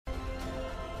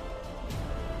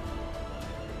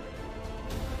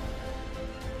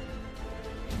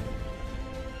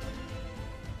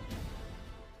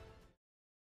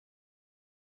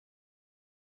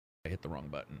hit the wrong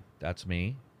button. That's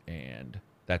me, and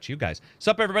that's you guys.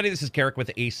 Sup, everybody? This is Carrick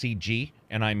with ACG,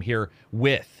 and I'm here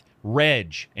with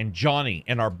Reg and Johnny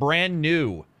and our brand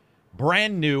new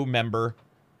member,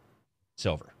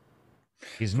 Silver.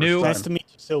 He's new. Nice to meet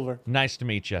you, Silver. Nice to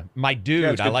meet you. My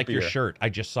dude, I like your shirt. I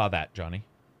just saw that, Johnny.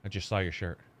 I just saw your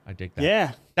shirt. I dig that.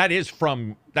 Yeah. That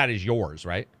is yours,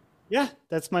 right? Yeah,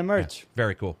 that's my merch. Yeah,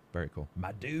 very cool. Very cool.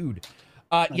 My dude.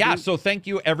 So thank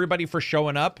you, everybody, for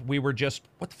showing up. We were just...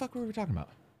 What the fuck were we talking about?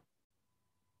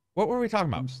 What were we talking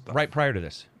about right prior to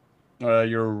this?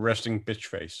 Your resting bitch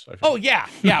face. Oh, yeah.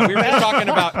 Yeah, we were just talking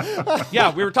about...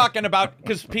 Yeah, we were talking about...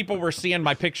 Because people were seeing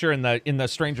my picture in the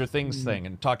Stranger Things thing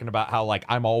and talking about how, like,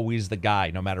 I'm always the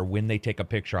guy. No matter when they take a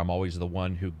picture, I'm always the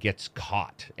one who gets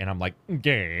caught. And I'm like,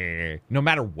 "Gah." No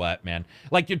matter what, man.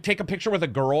 Like, you'd take a picture with a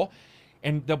girl,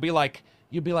 and they'll be like...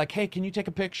 You'd be like, hey, can you take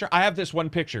a picture? I have this one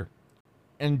picture.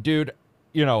 And, dude...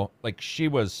 You know, like she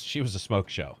was a smoke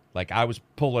show. Like I was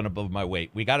pulling above my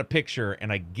weight. We got a picture and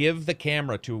I give the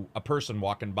camera to a person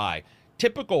walking by.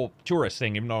 Typical tourist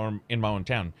thing, even though I'm in my own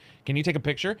town. Can you take a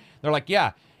picture? They're like,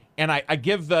 yeah. And I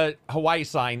give the Hawaii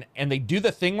sign and they do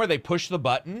the thing where they push the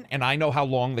button and I know how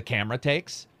long the camera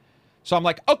takes. So I'm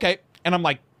like, okay. And I'm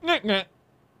like, nah.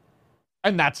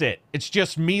 And that's it. It's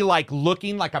just me like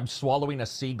looking like I'm swallowing a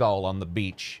seagull on the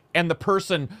beach. And the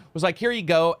person was like, here you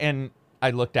go. And I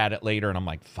looked at it later and I'm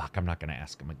like, fuck, I'm not going to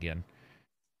ask him again.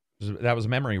 That was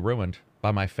memory ruined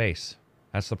by my face.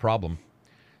 That's the problem.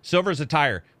 Silver's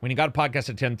attire. When you got a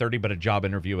podcast at 10:30, but a job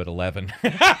interview at 11.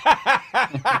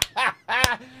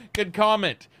 Good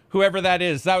comment. Whoever that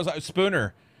is. That was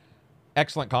Spooner.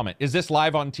 Excellent comment. Is this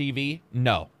live on TV?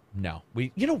 No.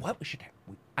 You know what?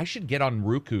 I should get on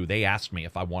Roku. They asked me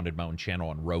if I wanted my own channel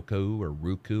on Roku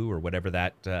or whatever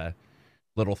that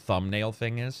little thumbnail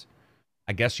thing is.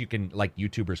 I guess you can, like,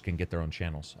 YouTubers can get their own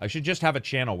channels. I should just have a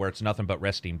channel where it's nothing but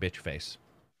resting bitch face.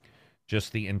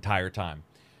 Just the entire time.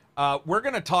 We're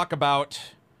going to talk about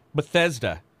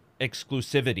Bethesda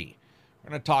exclusivity. We're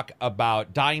going to talk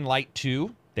about Dying Light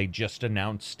 2. They just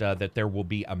announced that there will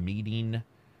be a meeting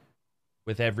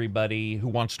with everybody who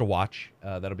wants to watch.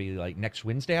 That'll be, like, next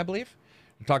Wednesday, I believe.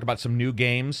 We'll talk about some new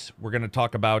games. We're going to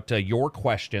talk about your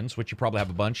questions, which you probably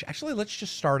have a bunch. Actually, let's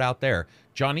just start out there.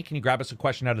 Johnny, can you grab us a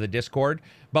question out of the Discord?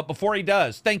 But before he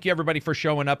does, thank you, everybody, for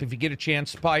showing up. If you get a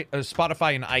chance,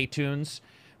 Spotify and iTunes,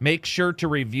 make sure to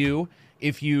review.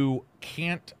 If you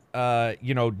can't,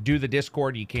 do the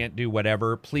Discord, you can't do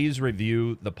whatever, please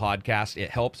review the podcast. It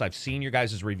helps. I've seen your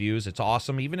guys' reviews. It's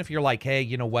awesome. Even if you're like, hey,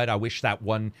 you know what? I wish that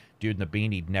one dude in the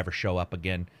beanie'd never show up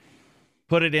again.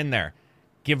 Put it in there.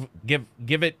 Give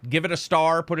it a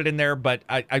star, put it in there, but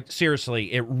I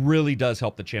seriously, it really does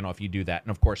help the channel if you do that.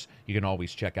 And of course, you can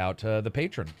always check out the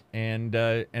Patreon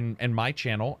and my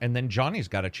channel, and then Johnny's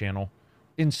got a channel.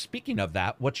 And speaking of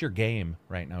that, what's your game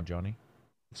right now, Johnny?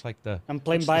 It's like I'm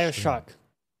playing BioShock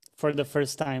for the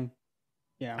first time.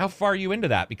 Yeah. How far are you into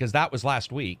that? Because that was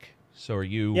last week. So are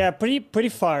you? Yeah, pretty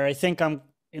far. I think I'm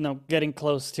getting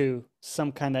close to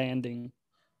some kind of ending.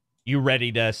 You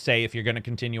ready to say if you're going to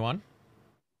continue on?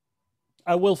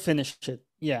 I will finish it.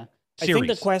 Yeah. Series. I think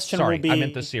the question will be... I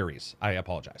meant the series. I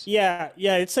apologize. Yeah,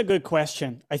 it's a good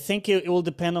question. I think it will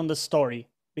depend on the story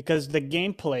because the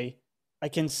gameplay I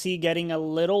can see getting a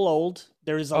little old.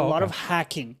 There is a lot of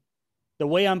hacking. The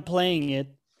way I'm playing it,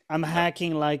 I'm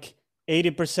hacking like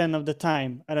 80% of the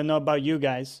time. I don't know about you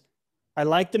guys. I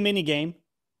like the minigame,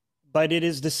 but it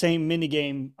is the same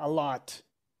minigame a lot.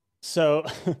 So,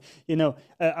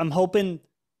 I'm hoping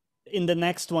in the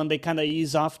next one they kind of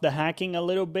ease off the hacking a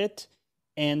little bit.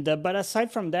 And but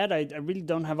aside from that, I really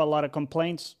don't have a lot of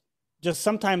complaints. Just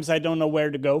sometimes I don't know where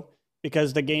to go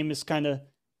because the game is kind of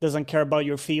doesn't care about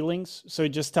your feelings. So it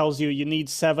just tells you need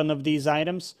 7 of these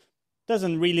items.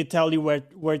 Doesn't really tell you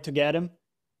where to get them.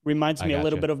 Reminds me a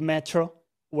little bit of Metro,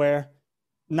 where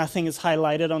nothing is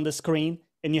highlighted on the screen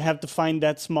and you have to find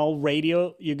that small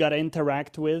radio you got to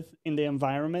interact with in the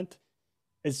environment.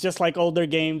 It's just like older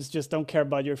games just don't care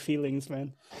about your feelings,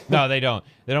 man. No, they don't.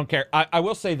 They don't care. I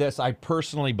will say this. I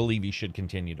personally believe you should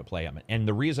continue to play them. And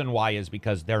the reason why is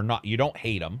because you don't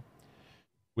hate them,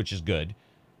 which is good.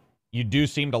 You do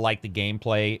seem to like the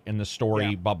gameplay and the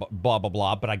story, blah, blah,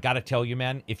 blah. But I got to tell you,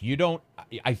 man, if you don't,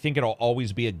 I think it'll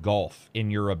always be a gulf in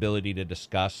your ability to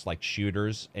discuss like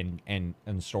shooters and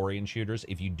story and shooters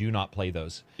if you do not play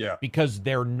those. Yeah. Because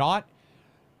they're not...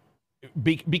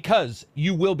 Because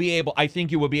you will be able, I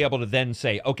think you will be able to then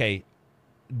say, okay,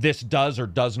 this does or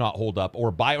does not hold up,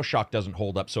 or BioShock doesn't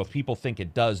hold up. So if people think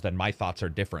it does, then my thoughts are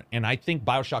different. And I think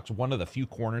BioShock's one of the few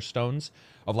cornerstones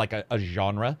of like a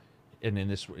genre, and in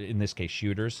this case,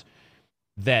 shooters,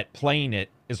 that playing it,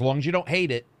 as long as you don't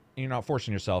hate it, you're not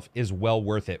forcing yourself is well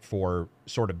worth it for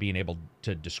sort of being able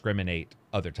to discriminate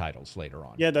other titles later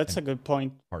on. Yeah, that's a good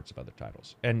point. Parts of other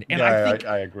titles. And Yeah, I think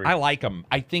I agree. I like them.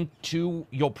 I think too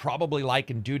you'll probably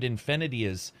like in Dude Infinity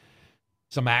is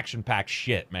some action-packed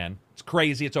shit, man. It's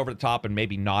crazy, it's over the top, and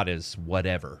maybe not as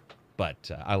whatever. But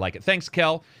I like it. Thanks,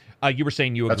 Kel. You were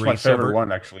saying you That's agree. my favorite Silver.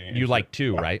 one, actually. You like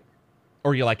 2, right?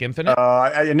 Or you like Infinite?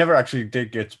 I never actually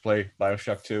did get to play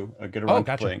Bioshock 2. I get around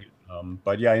gotcha. to playing it.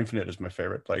 But yeah, Infinite is my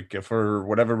favorite. Like for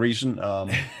whatever reason,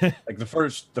 like the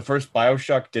first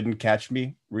Bioshock didn't catch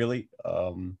me really.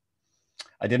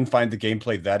 I didn't find the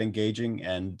gameplay that engaging,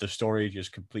 and the story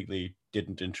just completely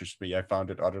didn't interest me. I found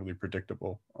it utterly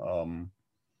predictable.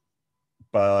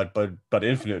 But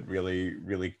Infinite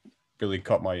really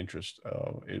caught my interest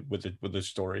with the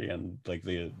story and like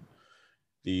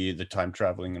the time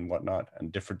traveling and whatnot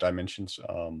and different dimensions.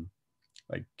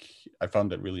 Like I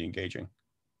found that really engaging.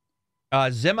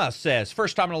 Zima says,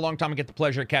 first time in a long time I get the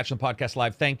pleasure of catching the podcast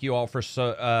live. Thank you all for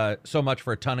so much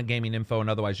for a ton of gaming info and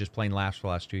otherwise just plain laughs for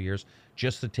the last 2 years.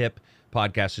 Just the tip.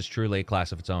 Podcast is truly a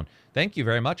class of its own. Thank you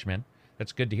very much, man.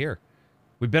 That's good to hear.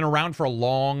 We've been around for a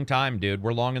long time, dude.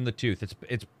 We're long in the tooth.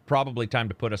 It's probably time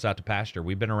to put us out to pasture.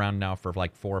 We've been around now for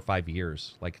like 4 or 5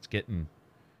 years. Like it's getting,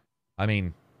 I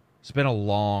mean, it's been a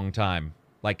long time.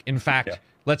 Like, in fact,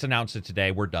 let's announce it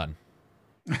today. We're done.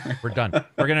 We're done.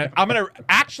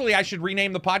 Actually, I should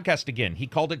rename the podcast again. He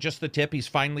called it Just the Tip.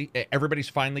 Everybody's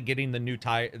finally getting the new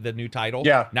title.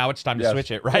 Yeah. Now it's time to switch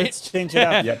it, right? Let's change it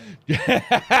up.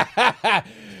 Yep.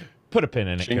 Put a pin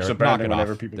in it, Change the Garrett. Knock branding it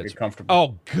whenever off. people get comfortable.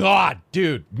 Oh, God,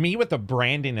 dude. Me with the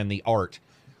branding and the art.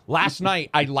 Last night,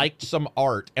 I liked some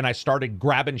art, and I started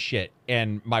grabbing shit,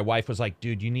 and my wife was like,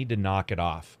 dude, you need to knock it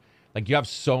off. Like, you have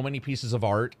so many pieces of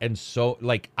art, and so,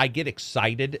 like, I get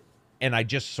excited, and I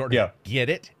just sort of get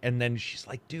it, and then she's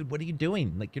like, dude, what are you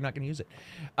doing? Like, you're not going to use it.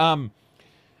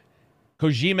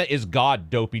 Kojima is God,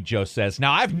 Dopey Joe says.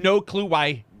 Now, I have no clue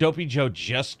why Dopey Joe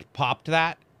just popped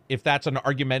that, if that's an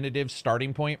argumentative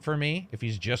starting point for me, if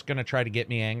he's just going to try to get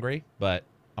me angry, but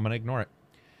I'm going to ignore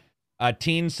it.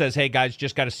 Teen says, hey, guys,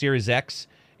 just got a Series X,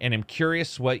 and I'm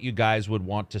curious what you guys would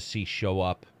want to see show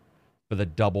up for the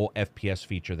double FPS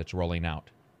feature that's rolling out.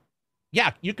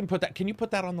 Yeah, you can put that. Can you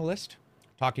put that on the list?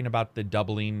 Talking about the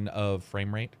doubling of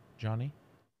frame rate, Johnny?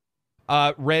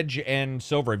 Reg and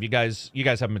Silver, you guys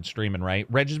haven't been streaming, right?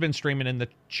 Reg has been streaming in the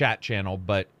chat channel,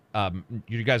 but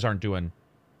you guys aren't doing...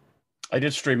 I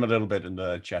did stream a little bit in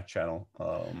the chat channel,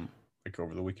 like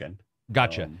over the weekend.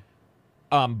 Gotcha.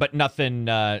 But nothing,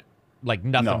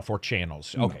 nothing for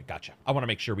channels. Okay, gotcha. I want to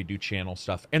make sure we do channel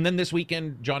stuff. And then this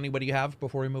weekend, Johnny, what do you have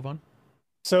before we move on?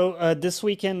 So this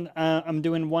weekend, I'm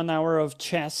doing 1 hour of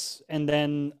chess and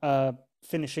then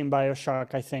finishing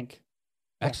Bioshock, I think.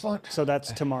 Excellent. So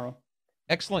that's tomorrow.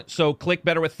 Excellent. So click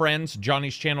Better with Friends.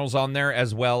 Johnny's channel's on there,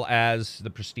 as well as the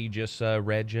prestigious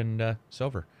Reg and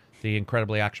Silver. The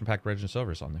incredibly action-packed Reg and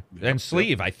Silver's on there. Yep, and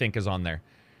Sleeve, I think, is on there.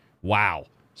 Wow.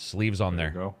 Sleeve's on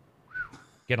there. Go.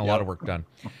 Getting a lot of work done.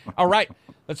 All right.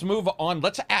 Let's move on.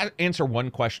 Let's answer one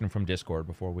question from Discord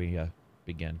before we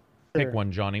begin. Sure. Pick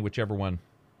one, Johnny, whichever one.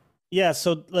 Yeah,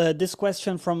 so this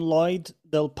question from Lloyd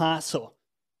Del Paso.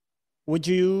 Would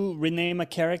you rename a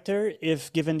character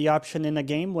if given the option in a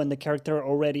game when the character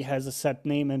already has a set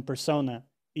name and persona,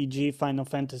 e.g. Final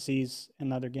Fantasies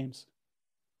and other games?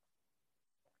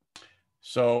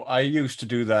 So I used to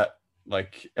do that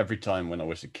like every time when I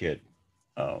was a kid.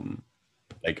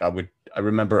 Like I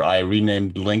remember I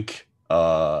renamed Link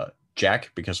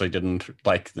Jack because I didn't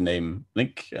like the name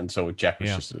Link, and so Jack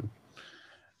was just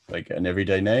like an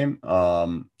everyday name.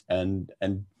 And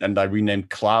I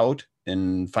renamed Cloud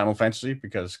in Final Fantasy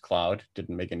because Cloud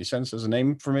didn't make any sense as a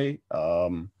name for me.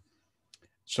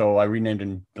 So I renamed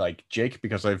him like Jake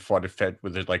because I thought it fit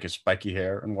with his like his spiky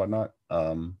hair and whatnot.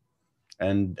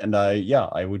 And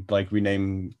I would like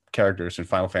rename characters in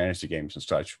Final Fantasy games and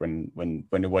such when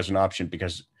it was an option,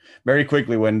 because very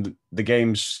quickly when the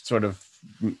games sort of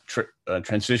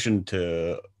transitioned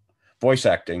to voice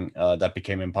acting, that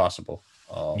became impossible.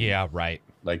 Yeah, right.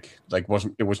 Like it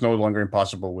was no longer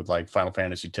impossible with like Final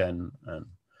Fantasy X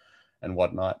and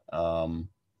whatnot.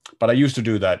 But I used to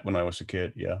do that when I was a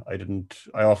kid. Yeah,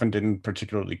 I often didn't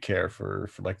particularly care for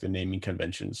like the naming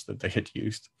conventions that they had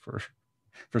used for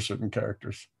certain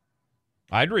characters.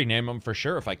 I'd rename them for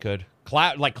sure if I could.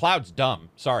 Cloud's dumb.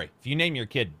 Sorry. If you name your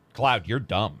kid Cloud, you're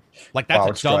dumb. Like, that's Cloud a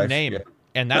dumb Strife, name. yeah.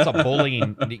 And that's a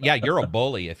bullying. Yeah, you're a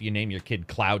bully if you name your kid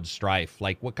Cloud Strife.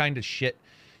 Like, what kind of shit?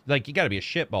 Like, you got to be a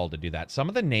shitball to do that. Some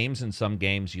of the names in some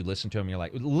games, you listen to them, you're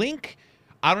like, Link,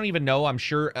 I don't even know. I'm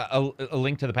sure a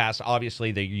Link to the Past,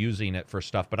 obviously they're using it for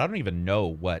stuff, but I don't even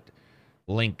know why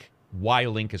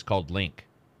Link is called Link.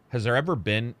 Has there ever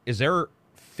been? Is there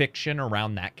fiction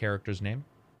around that character's name?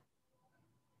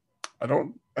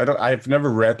 I've never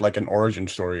read like an origin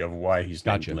story of why he's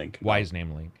named Gotcha. Link. Why is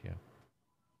named Link? Yeah.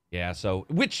 Yeah. So,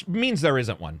 which means there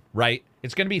isn't one, right?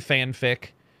 It's going to be fanfic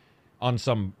on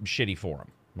some shitty forum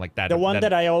like that. The one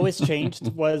that I always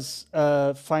changed was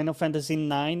Final Fantasy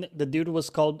IX. The dude was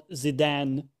called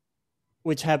Zidane,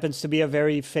 which happens to be a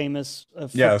very famous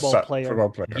football player. Football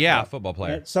player. Yeah, football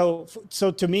player. So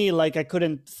to me, like, I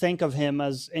couldn't think of him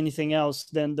as anything else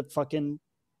than the fucking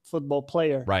football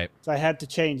player. Right. So I had to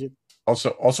change it.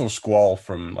 Also Squall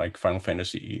from like Final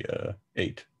Fantasy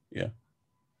VIII. Yeah.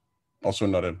 Also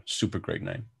not a super great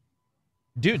name.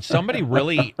 Dude, somebody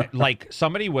really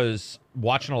somebody was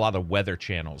watching a lot of weather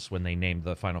channels when they named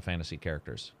the Final Fantasy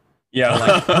characters. Yeah. So,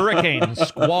 like hurricane,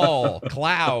 squall,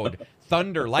 cloud,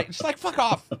 thunder, light. It's like fuck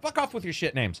off with your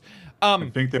shit names. I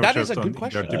think they were that just is a on good their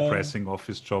question. depressing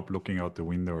office job, looking out the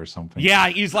window or something.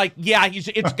 Yeah,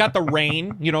 it's got the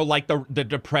rain, like the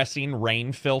depressing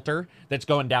rain filter that's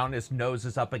going down. His nose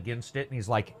is up against it, and he's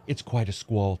like, it's quite a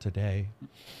squall today.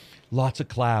 Lots of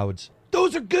clouds.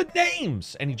 Those are good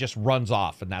names. And he just runs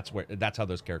off, and that's how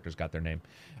those characters got their name.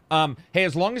 Hey,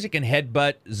 as long as he can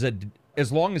headbutt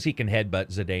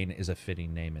Zidane is a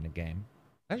fitting name in a game.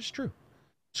 That is true.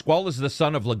 Squall is the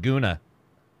son of Laguna.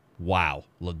 Wow,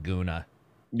 Laguna.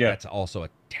 Yeah. That's also a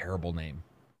terrible name.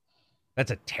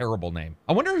 That's a terrible name.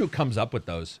 I wonder who comes up with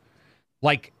those.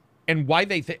 Like, and why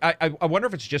they think. I wonder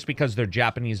if it's just because they're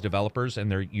Japanese developers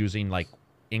and they're using like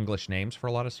English names for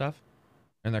a lot of stuff.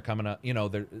 And they're coming up,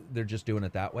 they're just doing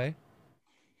it that way.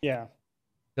 Yeah.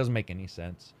 Doesn't make any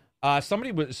sense.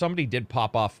 Somebody did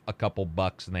pop off a couple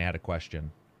bucks and they had a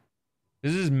question.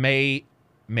 This is May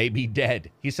Be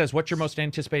Dead. He says, what's your most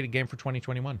anticipated game for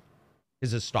 2021?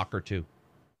 Is it Stalker 2?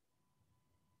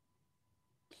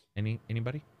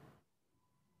 Anybody?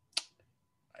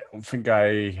 I don't think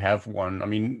I have one. I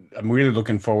mean, I'm really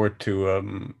looking forward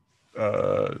to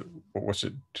what was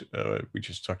it? We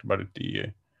just talked about it,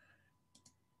 the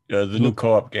new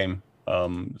co-op game.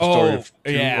 Story of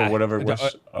Two, yeah, or whatever it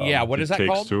was. What is that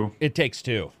called? Two. It Takes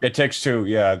Two. It Takes Two,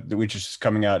 yeah, which is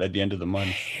coming out at the end of the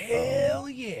month. Hell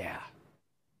yeah.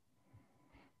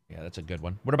 Yeah, that's a good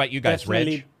one. What about you guys,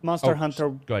 Definitely Reg? Monster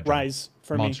Hunter go ahead, John. Rise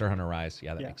for me. Monster Hunter Rise.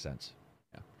 Yeah, that makes sense.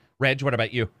 Yeah. Reg, what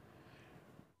about you?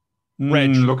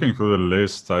 Reg. Looking through the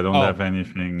list, I don't have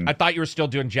anything. I thought you were still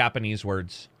doing Japanese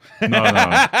words. No.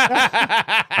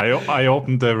 I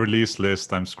opened the release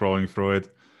list. I'm scrolling through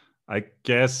it. I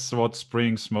guess what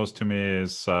springs most to me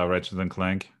is Ratchet and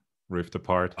Clank Rift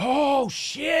Apart. Oh,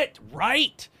 shit.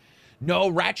 Right. No,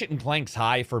 Ratchet and Clank's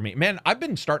high for me. Man, I've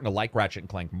been starting to like Ratchet and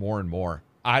Clank more and more.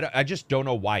 I just don't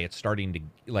know why it's starting to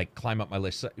like climb up my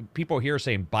list. People here are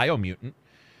saying Biomutant,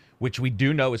 which we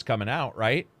do know is coming out,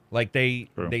 right? Like they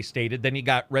stated. Then you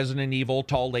got Resident Evil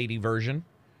Tall Lady version.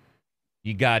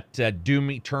 You got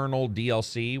Doom Eternal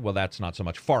DLC. Well, that's not so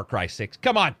much. Far Cry 6.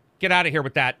 Come on, get out of here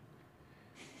with that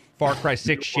Far Cry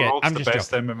 6 shit. I'm just the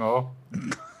best joking. MMO.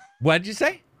 What did you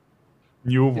say?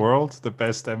 New World, the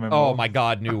best MMO. Oh my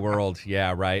God, New World.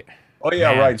 Yeah, right. Oh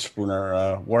yeah, Man. right,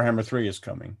 Spooner. Warhammer 3 is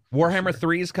coming. Warhammer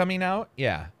 3 is coming out.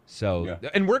 Yeah. So,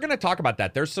 and we're going to talk about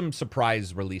that. There's some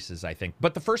surprise releases, I think.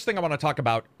 But the first thing I want to talk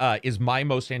about is my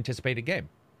most anticipated game.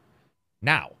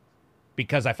 Now,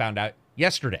 because I found out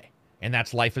yesterday, and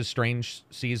that's Life is Strange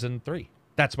Season 3.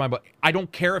 That's I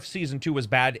don't care if Season 2 was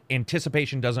bad.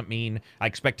 Anticipation doesn't mean I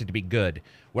expect it to be good.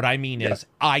 What I mean is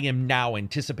I am now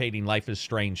anticipating Life is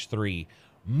Strange 3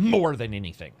 more than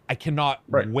anything. I cannot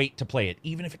wait to play it,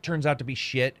 even if it turns out to be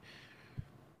shit.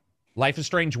 Life is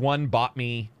Strange 1 bought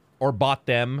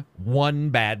them one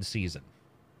bad season.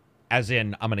 As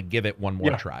in, I'm going to give it one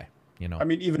more try, I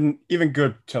mean, even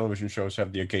good television shows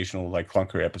have the occasional, like,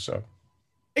 clunker episode.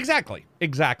 Exactly.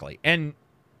 And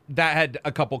that had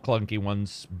a couple clunky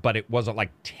ones, but it wasn't,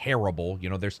 like, terrible.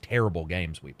 There's terrible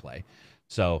games we play.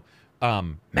 So,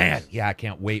 man, yeah, I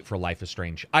can't wait for Life is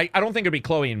Strange. I don't think it'll be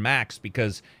Chloe and Max,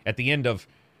 because at the end of...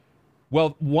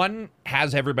 Well, one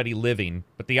has everybody living,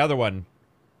 but the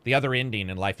other ending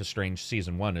in Life is Strange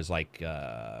Season 1 is like...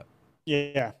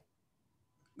 Yeah.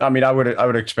 I mean, I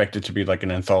would expect it to be like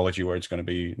an anthology where it's going to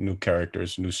be new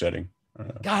characters, new setting.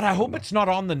 God, I hope it's not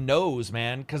on the nose,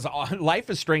 man, because Life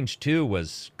is Strange 2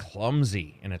 was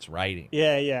clumsy in its writing.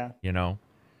 Yeah.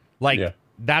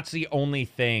 That's the only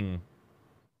thing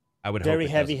I would hope. Very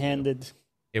heavy-handed.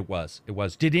 It was.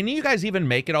 Did any of you guys even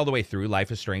make it all the way through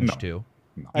Life is Strange 2?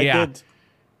 No. I did.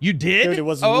 You did? Dude, it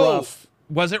was rough.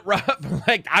 Was it rough?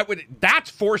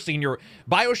 That's forcing your...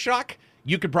 BioShock,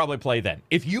 you could probably play then.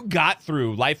 If you got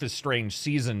through Life is Strange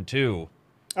Season 2,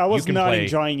 I was can not play...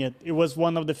 enjoying it. It was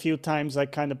one of the few times I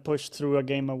kind of pushed through a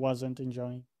game I wasn't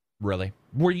enjoying. Really?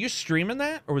 Were you streaming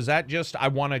that, or was that just I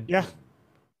want to? Yeah.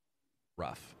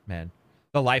 Rough, man.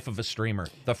 The life of a streamer.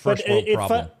 The first world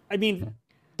problem. I mean,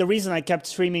 the reason I kept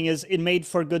streaming is it made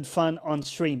for good fun on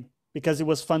stream because it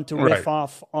was fun to riff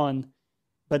off on.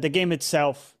 But the game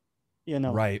itself, you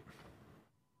know. Right.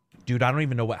 Dude, I don't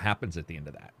even know what happens at the end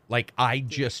of that. Like, I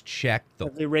just checked the.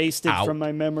 I've erased it from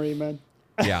my memory, man.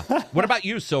 Yeah. What about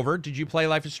you, Silver? Did you play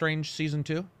Life is Strange Season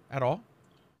 2 at all?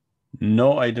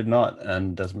 No, I did not.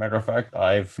 And as a matter of fact,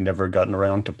 I've never gotten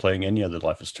around to playing any of the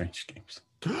Life is Strange games.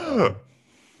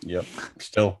 Yep.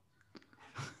 Still.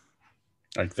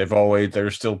 Like,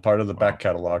 they're still part of the back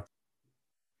catalog.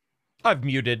 I've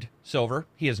muted Silver.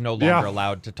 He is no longer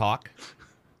allowed to talk.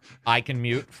 I can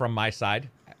mute from my side.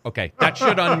 Okay, that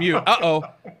should unmute.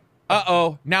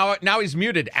 Uh-oh. Now he's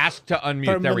muted. Ask to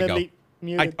unmute. There we go.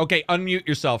 Okay, unmute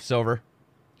yourself, Silver.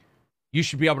 You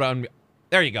should be able to unmute.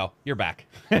 There you go. You're back.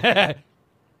 There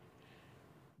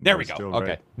we go.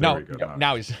 Okay. No,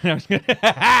 now he's...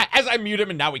 As I mute him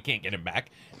and now we can't get him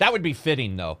back. That would be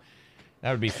fitting, though.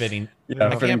 That would be fitting. Yeah,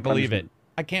 I can't believe it.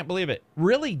 I can't believe it.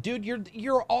 Really, dude,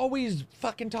 you're always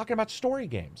fucking talking about story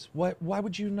games. Why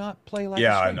would you not play Life is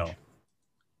Strange? I know.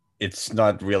 It's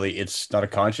not a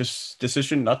conscious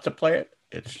decision not to play it.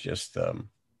 It's just part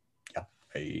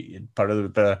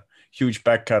of the huge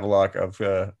back catalog of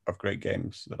great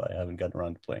games that I haven't gotten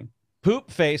around to playing.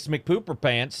 Poopface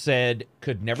McPooperpants said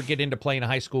could never get into playing a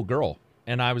high school girl,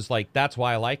 and I was like, that's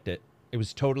why I liked it. It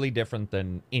was totally different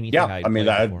than anything. I mean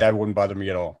that wouldn't bother me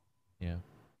at all. Yeah.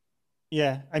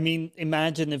 Yeah, I mean,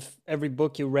 imagine if every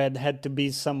book you read had to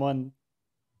be someone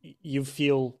you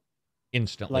feel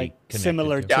instantly like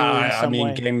similar to. Yeah, I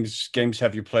mean, games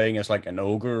have you playing as like an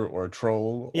ogre or a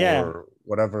troll or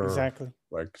whatever. Exactly.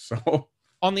 Like so.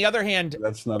 On the other hand,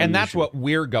 that's what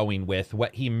we're going with.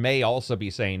 What he may also be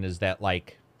saying is that,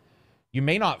 like, you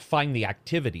may not find the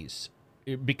activities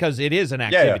because it is an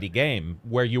activity game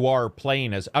where you are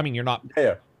playing as. I mean, you're not.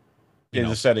 In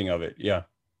the setting of it,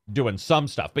 doing some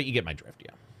stuff, but you get my drift.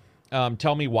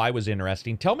 Tell me why was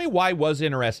interesting. Tell me why was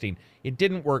interesting. It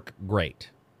didn't work great,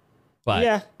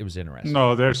 but it was interesting.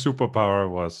 No, their superpower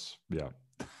was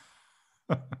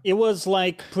It was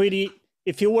like pretty.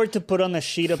 If you were to put on a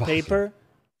sheet of paper,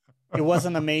 it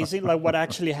wasn't amazing. Like what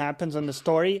actually happens in the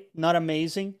story, not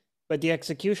amazing, but the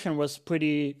execution was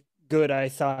pretty good. I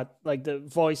thought, like the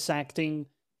voice acting,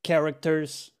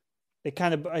 characters,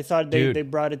 I thought they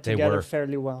brought it together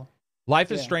fairly well.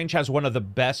 Life is Strange has one of the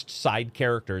best side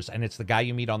characters, and it's the guy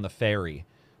you meet on the ferry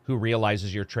who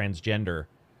realizes you're transgender,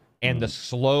 and the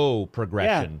slow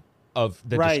progression of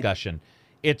the discussion.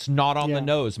 It's not on the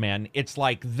nose, man. It's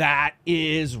like, that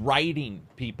is writing,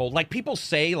 people. Like, people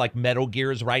say, like, Metal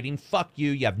Gear is writing. Fuck you.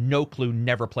 You have no clue.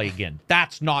 Never play again.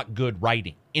 That's not good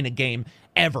writing in a game,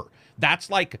 ever.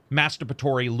 That's like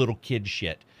masturbatory little kid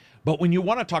shit. But when you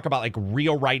want to talk about, like,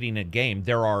 real writing in a game,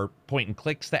 there are point and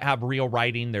clicks that have real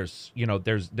writing. There's, you know,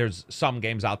 there's some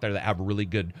games out there that have really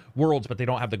good worlds, but they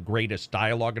don't have the greatest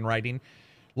dialogue and writing.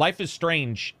 Life is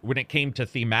Strange, when it came to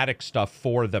thematic stuff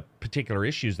for the particular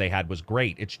issues they had, was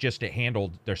great. It's just it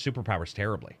handled their superpowers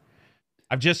terribly.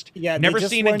 I've just never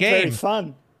seen a game. Very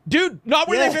fun. Dude, not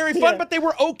were they very fun, but they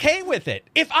were okay with it.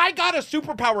 If I got a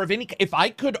superpower of any, if I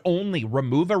could only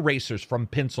remove erasers from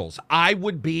pencils, I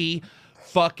would be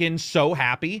fucking so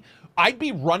happy. I'd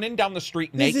be running down the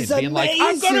street naked being like,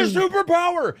 I've got a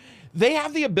superpower. They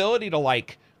have the ability to,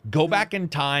 like, go back in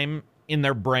time in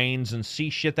their brains and see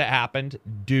shit that happened.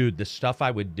 Dude, the stuff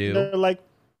I would do. They're like,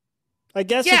 I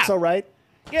guess it's all right.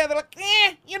 Yeah, they're like,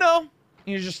 you know. And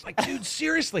you're just like, dude,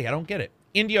 seriously, I don't get it.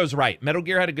 Indio's right. Metal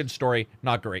Gear had a good story,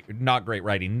 not great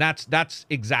writing. That's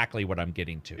exactly what I'm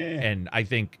getting to. And I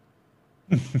think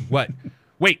what?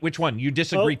 Wait, which one? You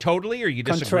disagree totally, or you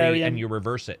disagree and you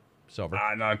reverse it, Silver?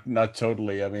 Not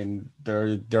totally. I mean,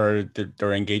 there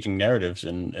are engaging narratives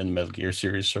in the Metal Gear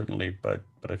series, certainly, but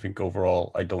I think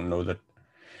overall, I don't know that.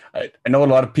 I know a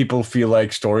lot of people feel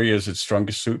like story is its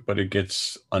strongest suit, but it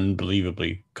gets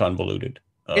unbelievably convoluted.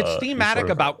 It's thematic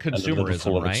about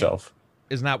consumerism, right? Itself.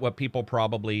 Isn't that what people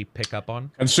probably pick up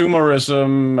on?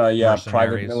 Consumerism,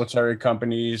 private military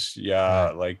companies,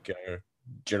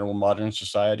 general modern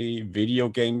society, video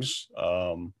games,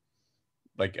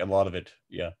 like a lot of it,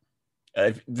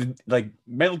 like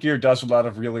Metal Gear does a lot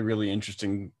of really, really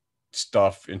interesting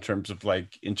stuff in terms of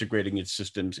like integrating its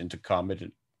systems into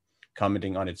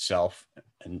commenting on itself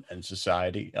and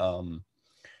society.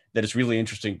 That is really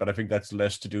interesting, but I think that's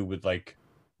less to do with like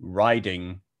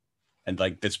writing and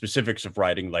like the specifics of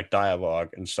writing, like dialogue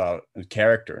and stuff and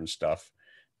character and stuff,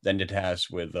 than it has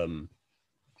with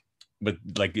but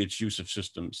like its use of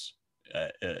systems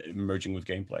merging with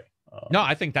gameplay. No,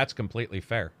 I think that's completely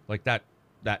fair. Like that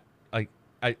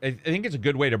I think it's a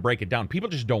good way to break it down. People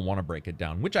just don't want to break it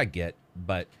down, which I get,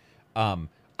 but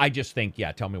I just think,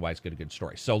 yeah, tell me why it's a good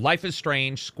story. So Life is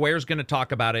Strange, Square's going to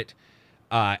talk about it.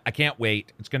 I can't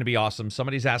wait. It's going to be awesome.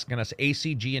 Somebody's asking us,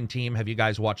 ACG and team, have you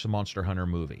guys watched the Monster Hunter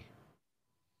movie?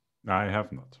 I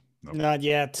have not. No. Not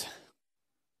yet.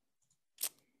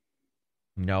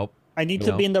 Nope. I need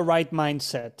to be in the right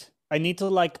mindset. I need to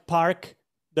like park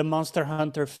the Monster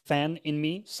Hunter fan in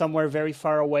me somewhere very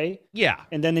far away. Yeah.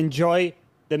 And then enjoy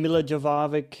the Mila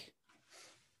Jovovich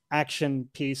action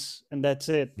piece, and that's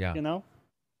it. Yeah. You know?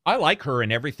 I like her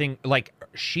and everything. Like,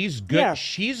 she's good. Yeah.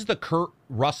 She's the Kurt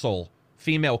Russell,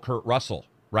 female Kurt Russell,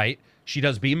 right? She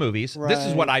does B movies. This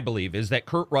is what I believe, is that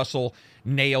Kurt Russell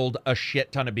nailed a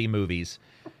shit ton of B movies.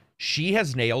 She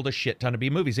has nailed a shit ton of B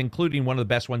movies, including one of the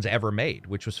best ones ever made,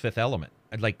 which was Fifth Element.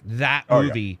 Like, that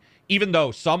movie, even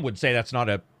though some would say that's not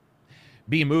a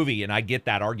B movie, and I get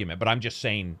that argument, but I'm just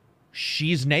saying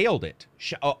she's nailed it,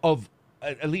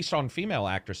 at least on female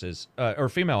actresses, or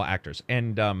female actors.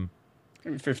 And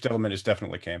Fifth Element is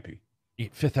definitely campy.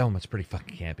 Fifth Element's pretty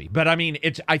fucking campy. But I mean,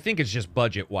 I think it's just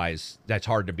budget-wise, that's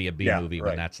hard to be a B movie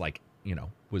when that's like,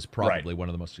 was probably one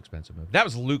of the most expensive movies. That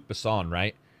was Luc Besson,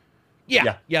 right?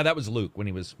 Yeah, that was Luke when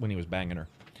he was banging her.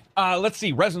 Let's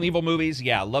see, Resident Evil movies.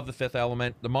 Yeah, love the Fifth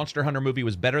Element. The Monster Hunter movie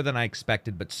was better than I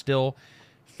expected, but still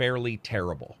fairly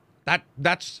terrible. I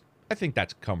think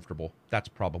that's comfortable. That's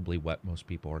probably what most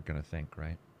people are gonna think,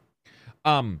 right?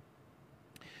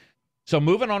 So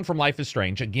moving on from Life is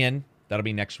Strange, again, that'll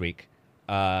be next week.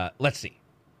 Let's see.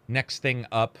 Next thing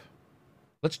up,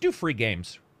 let's do free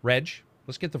games. Reg,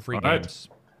 let's get the free games.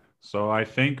 So I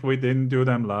think we didn't do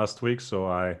them last week, so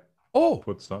I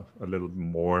put a little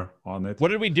more on it. What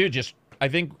did we do? I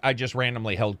think I just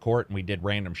randomly held court and we did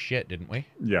random shit, didn't we?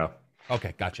 Yeah.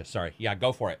 Okay, gotcha. Sorry. Yeah,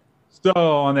 go for it. So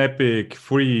on Epic,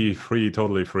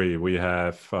 totally free, we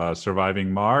have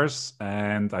Surviving Mars,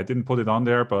 and I didn't put it on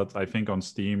there, but I think on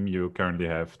Steam you currently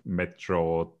have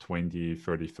Metro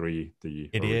 2033, the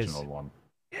original one,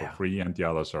 for free, and the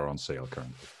others are on sale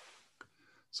currently.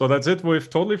 So that's it with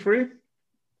totally free.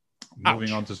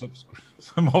 Moving on to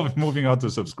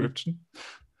subscription.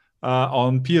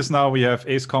 On PS Now we have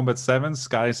Ace Combat 7,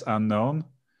 Skies Unknown,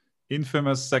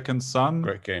 Infamous Second Son,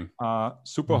 great game,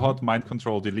 Super Hot Mind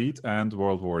Control Delete, and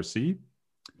World War Z.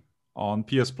 On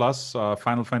PS Plus,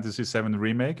 Final Fantasy VII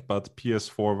Remake, but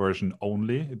PS4 version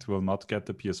only. It will not get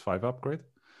the PS5 upgrade.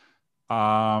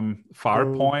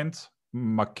 Farpoint,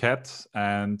 Maquette,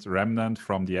 and Remnant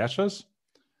from the Ashes.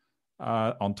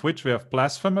 On Twitch, we have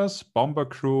Blasphemous, Bomber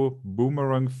Crew,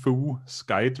 Boomerang Fu,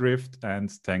 Skydrift, and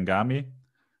Tengami.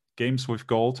 Games with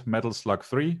Gold, Metal Slug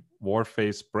 3,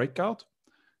 Warface Breakout.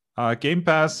 Game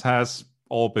Pass has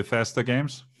all Bethesda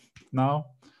games now.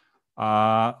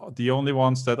 The only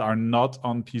ones that are not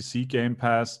on PC Game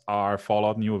Pass are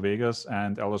Fallout New Vegas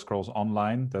and Elder Scrolls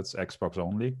Online. That's Xbox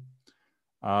only.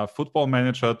 Football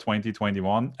Manager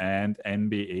 2021 and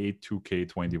NBA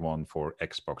 2K21 for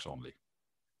Xbox only.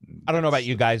 I don't know about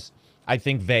you guys. I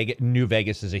think New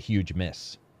Vegas is a huge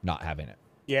miss not having it.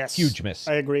 Yes. Huge miss.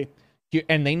 I agree.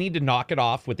 And they need to knock it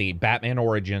off with the Batman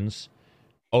Origins.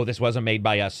 Oh, this wasn't made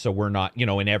by us, so we're not,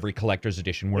 in every collector's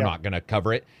edition, we're not going to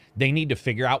cover it. They need to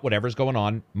figure out whatever's going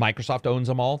on. Microsoft owns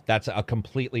them all. That's a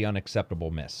completely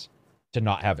unacceptable miss to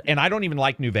not have. And I don't even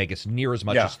like New Vegas near as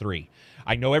much as 3.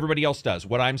 I know everybody else does.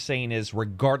 What I'm saying is,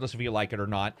 regardless if you like it or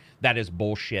not, that is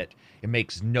bullshit. It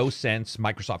makes no sense.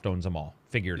 Microsoft owns them all.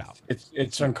 Figure it out.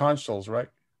 It's on consoles, right?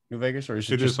 New Vegas, or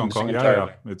is it just on console?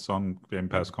 Yeah, it's on Game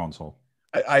Pass console.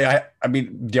 I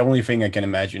mean, the only thing I can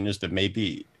imagine is that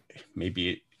maybe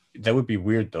that would be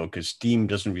weird though, because Steam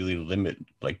doesn't really limit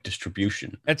like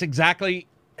distribution. That's exactly.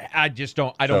 I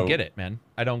don't get it, man.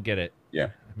 I don't get it. Yeah.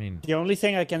 I mean, the only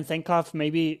thing I can think of,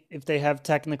 maybe if they have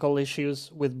technical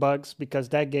issues with bugs, because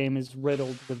that game is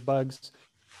riddled with bugs.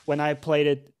 When I played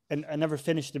it, and I never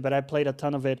finished it, but I played a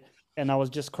ton of it, and I was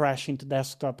just crashing to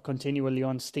desktop continually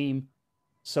on Steam.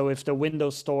 So if the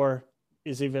Windows Store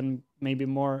is even maybe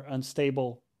more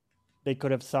unstable, they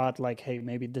could have thought like, hey,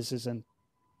 maybe this isn't.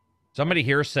 Somebody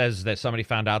here says that somebody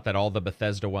found out that all the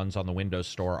Bethesda ones on the Windows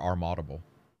Store are moddable.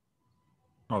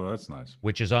 Oh, that's nice.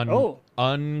 Which is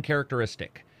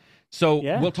uncharacteristic. So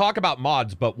we'll talk about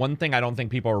mods, but one thing I don't think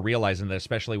people are realizing, that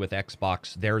especially with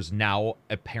Xbox, there's now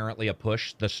apparently a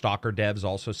push. The Stalker devs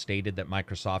also stated that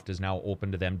Microsoft is now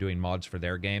open to them doing mods for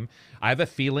their game. I have a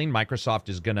feeling Microsoft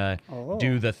is going to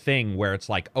do the thing where it's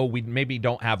like, oh, we maybe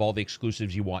don't have all the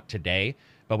exclusives you want today,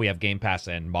 but we have Game Pass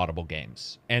and moddable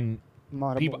games. And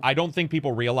people, I don't think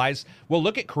people realize, well,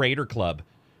 look at Creator Club.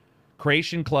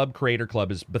 Creation Club, Creator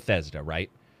Club is Bethesda,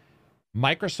 right?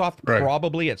 Microsoft Right.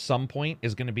 probably at some point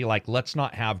is going to be like, let's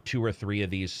not have 2 or 3 of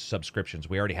these subscriptions.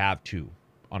 We already have 2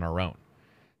 on our own.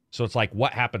 So it's like,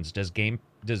 what happens? Does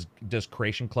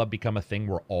Creation Club become a thing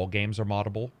where all games are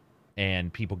moddable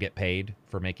and people get paid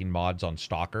for making mods on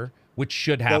Stalker, which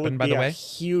should happen, by the way?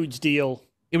 Huge deal.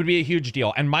 It would be a huge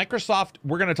deal. And Microsoft,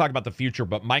 we're going to talk about the future,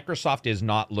 but Microsoft is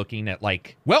not looking at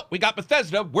like, well, we got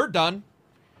Bethesda, we're done.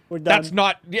 We're done. That's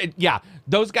not, yeah,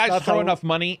 those guys That's throw how- enough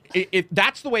money.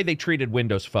 That's the way they treated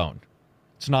Windows Phone.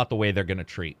 It's not the way they're going to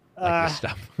treat like this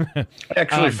stuff. I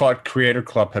actually thought Creator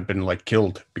Club had been like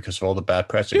killed because of all the bad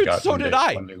press it Dude, got. so when did they-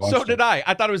 I. when they launched So it. did I.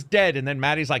 I thought it was dead. And then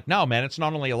Maddie's like, no, man, it's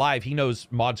not only alive. He knows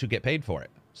mods who get paid for it.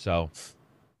 So.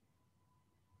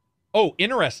 Oh,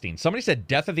 interesting. Somebody said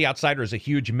Death of the Outsider is a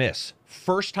huge miss.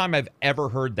 First time I've ever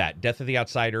heard that. Death of the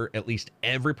Outsider, at least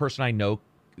every person I know,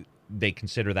 they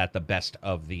consider that the best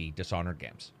of the Dishonored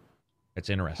games. It's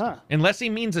interesting. Huh. Unless he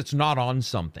means it's not on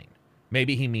something.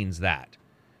 Maybe he means that.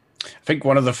 I think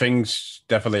one of the things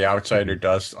Death of the Outsider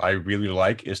does I really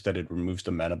like is that it removes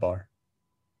the mana bar.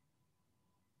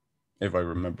 If I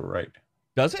remember right,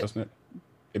 Does it? doesn't it?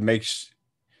 It makes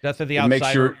Death of the it Outsider.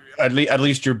 makes your at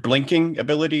least your blinking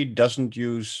ability doesn't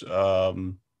use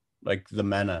like the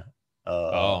mana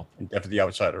in Death of the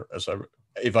Outsider,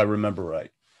 if I remember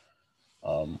right.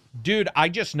 Dude, I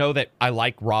just know that I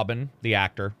like Robin, the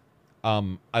actor.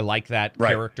 I like that Right.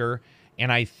 character,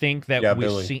 and I think that Yeah, we've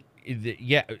Billy. seen,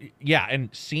 yeah, and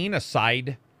seeing a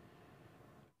side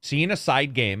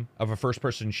game of a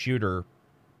first-person shooter,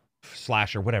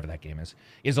 slasher, whatever that game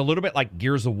is a little bit like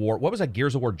Gears of War. What was that?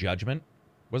 Gears of War Judgment?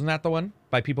 Wasn't that the one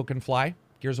by People Can Fly?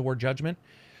 Gears of War Judgment.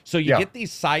 So you Yeah. get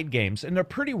these side games, and they're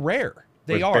pretty rare.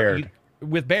 They With are Baird.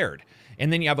 with Baird.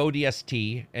 And then you have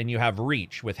ODST and you have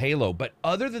Reach with Halo. But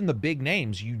other than the big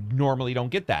names, you normally don't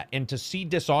get that. And to see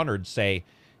Dishonored say,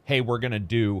 hey, we're going to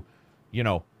do,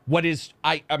 what is,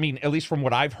 I mean, at least from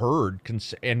what I've heard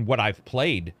and what I've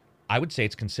played, I would say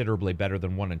it's considerably better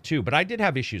than 1 and 2. But I did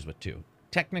have issues with 2.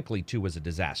 Technically, 2 was a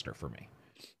disaster for me.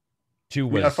 2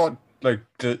 was, I thought like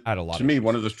I had a lot to of me issues.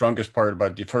 one of the strongest part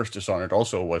about the first Dishonored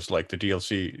also was like the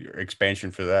DLC expansion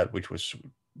for that, which was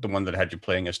the one that had you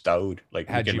playing as Daoud, like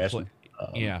Had Mickey you Messon.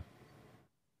 yeah.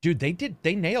 Dude,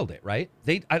 they nailed it, right?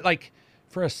 I like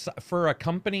for a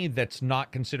company that's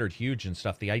not considered huge and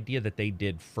stuff, the idea that they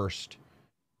did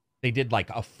like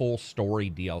a full story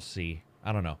DLC.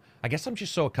 I don't know. I guess I'm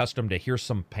just so accustomed to here's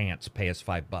some pants, pay us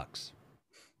 $5.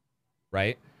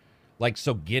 Right? Like,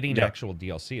 so getting Yeah. actual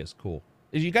DLC is cool.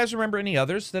 Do you guys remember any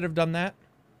others that have done that?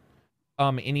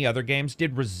 Any other games?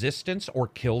 Did Resistance or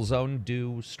Killzone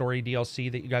do story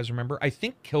DLC that you guys remember? I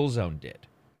think Killzone did.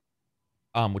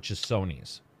 Which is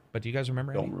Sony's. But do you guys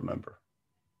remember any? Don't remember.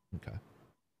 Okay.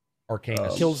 Arcane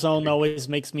is Killzone always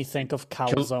makes me think of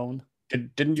Calzone.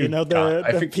 Didn't you? You know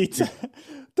I the think pizza.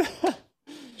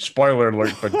 spoiler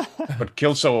alert, but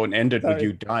Killzone ended with Sorry.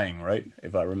 you dying, right?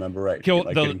 If I remember right. Kill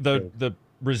Like getting killed.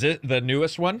 the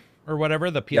newest one or whatever,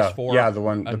 the Yeah, PS4. yeah, the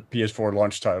one, the uh, PS4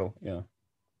 launch title. Yeah,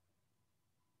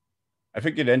 I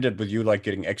think it ended with you like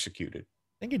getting executed.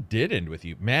 I think it did end with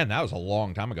you. Man, that was a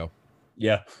long time ago.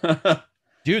 Yeah,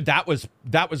 Dude, that was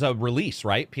a release,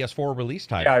 right? PS4 release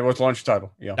title. yeah, it was launch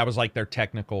title. Yeah, That was like their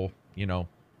technical,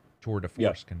 tour de Yeah.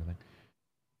 force kind of thing.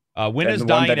 When And has the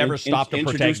one dying that ever stopped a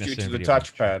introduced protagonist you in to a the video game?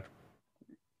 touchpad.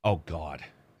 Oh God.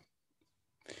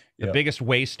 The Yeah. biggest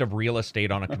waste of real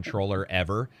estate on a controller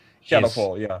ever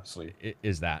Shadowfall, yeah, sleep.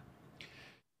 is that.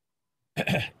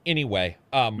 Anyway,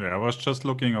 Yeah, I was just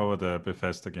looking over the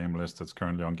Bethesda game list that's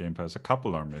currently on Game Pass. A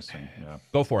couple are missing. Yeah.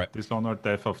 go for it. Dishonored,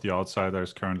 Death of the Outsider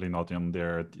is currently not on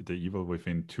there. The Evil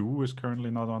Within 2 is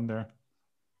currently not on there.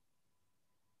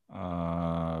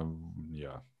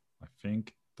 Yeah, I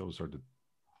think those are the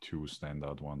 2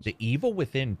 standout ones. The Evil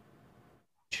Within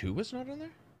 2 is not on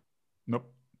there? Nope.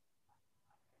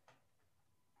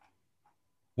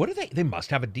 What do they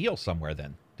must have a deal somewhere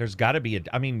then. There's got to be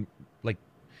I mean, like,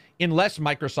 unless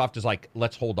Microsoft is like,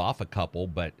 let's hold off a couple,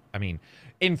 but I mean,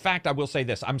 in fact, I will say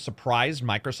this. I'm surprised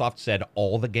Microsoft said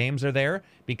all the games are there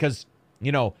because,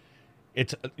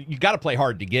 it's you got to play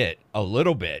hard to get a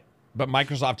little bit, but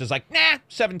Microsoft is like, nah,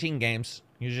 17 games.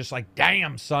 You're just like,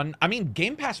 damn, son. I mean,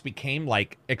 Game Pass became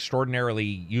like extraordinarily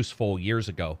useful years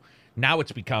ago. Now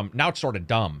it's sort of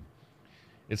dumb.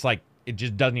 It's like, it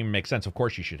just doesn't even make sense. Of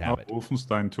course you should have it.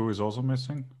 Wolfenstein 2 is also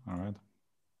missing. All right.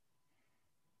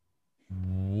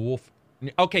 Wolf.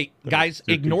 Okay, The- guys,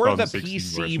 the ignore the 2016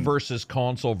 PC version. versus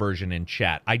console version in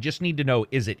chat. I just need to know,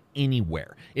 is it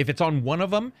anywhere? If it's on one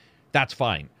of them, that's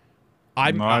fine.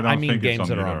 I don't mean think it's games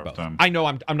that are either on of both. them. I know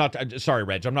I'm not sorry,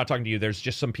 Reg. I'm not talking to you. There's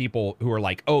just some people who are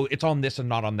like, oh, it's on this and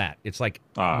not on that. It's like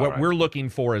what right. we're looking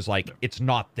for is like it's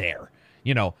not there.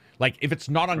 You know, like if it's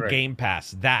not on Right. Game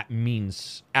Pass, that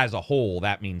means as a whole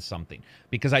that means something.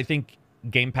 Because I think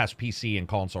Game Pass PC and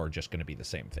console are just going to be the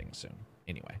same thing soon.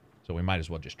 Anyway, so we might as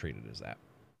well just treat it as that.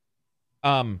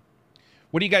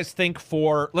 What do you guys think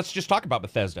for? Let's just talk about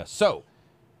Bethesda. So,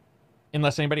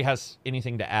 unless anybody has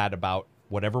anything to add about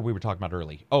whatever we were talking about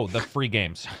early. Oh, the free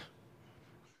games.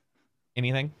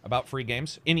 Anything about free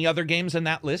games? Any other games in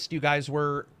that list you guys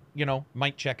were,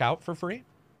 might check out for free?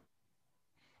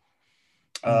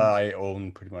 I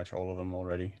own pretty much all of them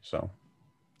already, so.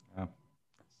 Yeah.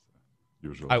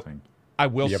 Usual thing. I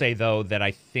will Yep. say, though, that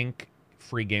I think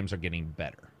free games are getting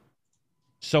better.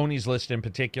 Sony's list in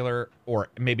particular, or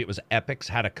maybe it was Epic's,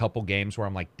 had a couple games where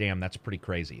I'm like, damn, that's pretty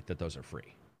crazy that those are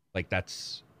free. Like,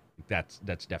 that's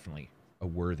definitely a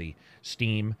worthy.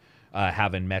 Steam,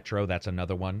 having Metro, that's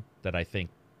another one that I think,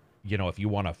 if you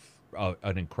want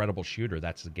an incredible shooter,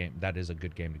 that's the game. That is a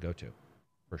good game to go to,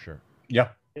 for sure. Yeah.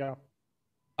 Yeah.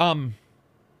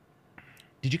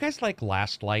 Did you guys like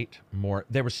Last Light more?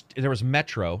 There was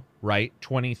Metro, right?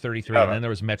 2033, and then there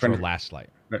was Metro Last Light.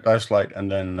 Last Light,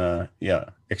 and then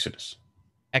Exodus.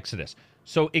 Exodus.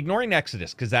 So ignoring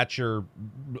Exodus, because that's your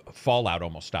Fallout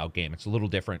almost style game. It's a little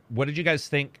different. What did you guys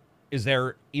think? Is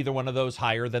there either one of those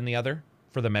higher than the other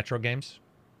for the Metro games?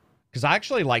 Because I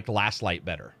actually liked Last Light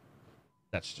better.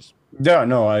 That's just... Yeah,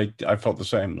 no, I felt the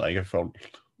same. Like, I felt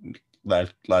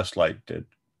that Last Light did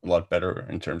a lot better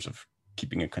in terms of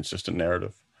keeping a consistent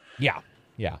narrative. Yeah.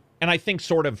 And I think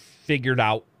sort of figured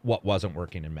out what wasn't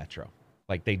working in Metro.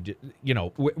 Like they did,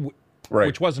 Right.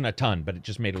 which wasn't a ton, but it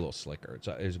just made it a little slicker. It's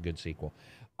a good sequel.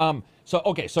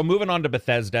 So moving on to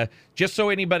Bethesda. Just so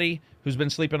anybody who's been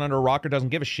sleeping under a rock or doesn't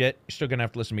give a shit, you're still going to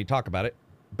have to listen to me talk about it.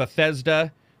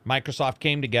 Bethesda, Microsoft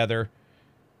came together,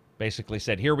 basically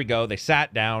said, here we go. They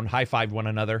sat down, high-fived one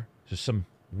another. There's some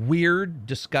weird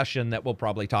discussion that we'll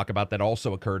probably talk about that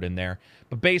also occurred in there.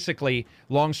 But basically,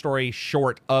 long story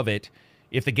short of it,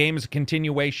 if the game is a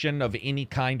continuation of any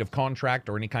kind of contract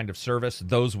or any kind of service,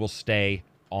 those will stay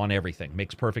on everything.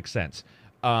 Makes perfect sense.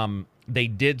 They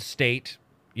did state,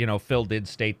 Phil did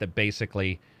state that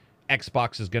basically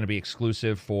Xbox is going to be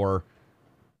exclusive for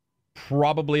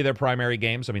probably their primary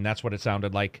games. I mean, that's what it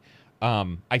sounded like.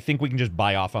 I think we can just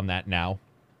buy off on that now.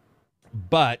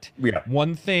 But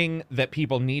one thing that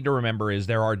people need to remember is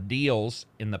there are deals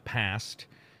in the past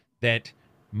that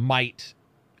might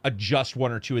adjust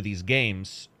one or two of these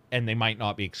games, and they might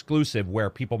not be exclusive, where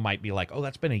people might be like, oh,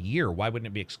 that's been a year. Why wouldn't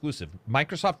it be exclusive?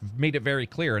 Microsoft made it very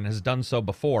clear and has done so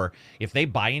before. If they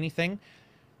buy anything,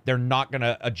 they're not going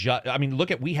to adjust. I mean,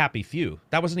 look at We Happy Few.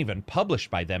 That wasn't even published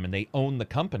by them, and they own the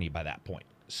company by that point.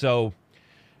 So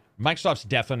Microsoft's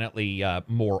definitely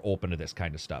more open to this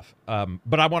kind of stuff.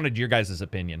 But I wanted your guys'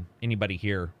 opinion. Anybody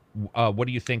here? What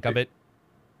do you think of it?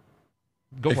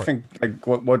 Go for it. I think like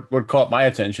what caught my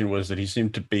attention was that he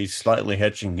seemed to be slightly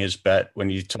hedging his bet when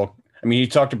he talked. I mean, he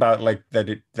talked about like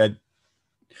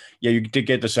you did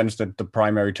get the sense that the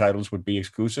primary titles would be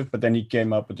exclusive, but then he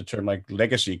came up with the term like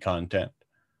legacy content,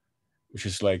 which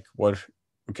is like what?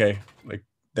 Okay, like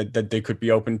that they could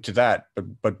be open to that,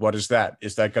 but what is that?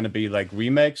 Is that going to be like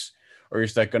remakes, or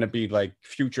is that going to be like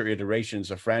future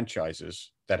iterations of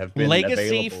franchises that have been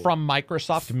legacy available? From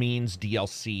Microsoft means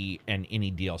DLC and any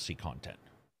DLC content.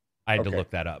 I had to look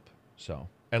that up. So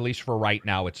at least for right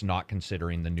now, it's not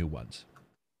considering the new ones.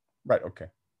 Right. Okay.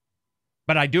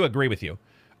 But I do agree with you.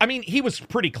 I mean, he was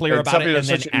pretty clear about it and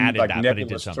then added that, but he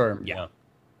did something. Term,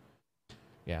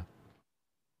 yeah.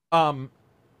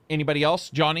 Anybody else?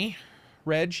 Johnny,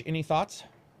 Reg, any thoughts?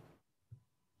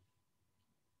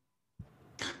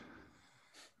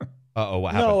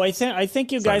 What happened? No, I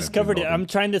think you guys Silent covered it. loading. I'm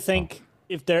trying to think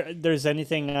if there's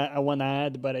anything I want to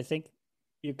add, but I think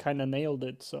you kind of nailed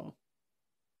it. So,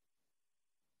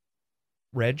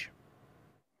 Reg?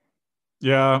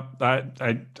 Yeah,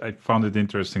 I found it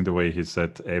interesting the way he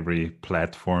said every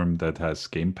platform that has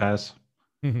Game Pass.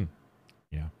 Mm-hmm.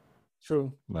 Yeah.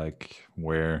 true. Like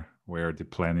where are they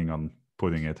planning on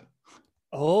putting it?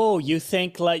 Oh, you're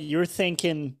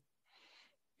thinking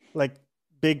like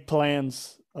big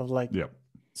plans of like Yeah.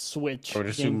 Switch, I would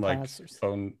assume Game like Pass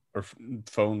or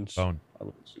phones. Phone. I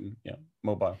would assume,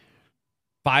 mobile.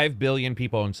 5 billion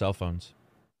people own cell phones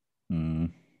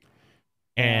Mm.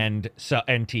 and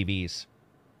TVs.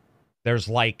 There's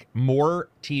like more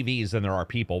TVs than there are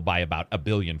people by about a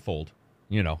billion fold,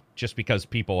 just because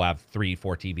people have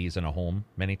 3-4 TVs in a home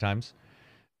many times.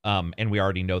 And we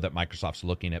already know that Microsoft's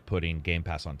looking at putting Game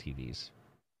Pass on TVs.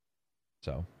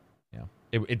 So, yeah,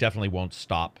 it definitely won't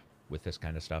stop with this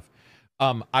kind of stuff.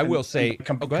 I will say,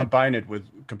 combine it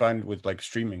with like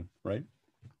streaming, right?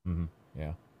 Mm-hmm.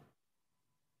 Yeah.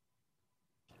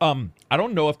 I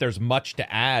don't know if there's much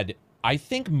to add. I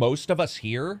think most of us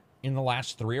here in the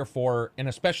last 3 or 4, and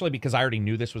especially because I already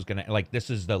knew this was gonna, like,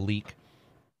 this is the leak.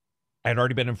 I had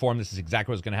already been informed this is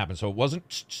exactly what's gonna happen, so it wasn't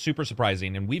super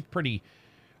surprising. And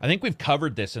I think we've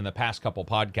covered this in the past couple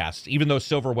podcasts, even though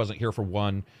Silver wasn't here for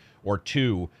 1 or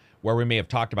 2, where we may have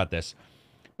talked about this.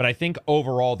 But I think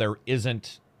overall there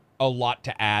isn't a lot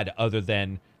to add other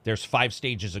than there's 5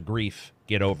 stages of grief.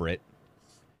 Get over it.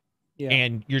 Yeah.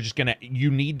 And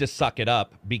you need to suck it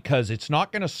up, because it's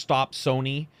not going to stop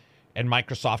Sony and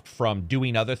Microsoft from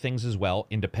doing other things as well,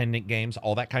 independent games,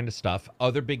 all that kind of stuff.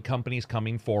 Other big companies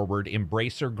coming forward,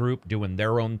 Embracer Group doing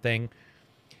their own thing.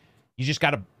 You just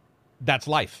got to, that's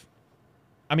life.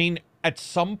 I mean, at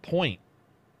some point,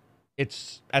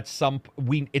 it's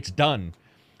done.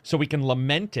 So we can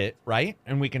lament it, right?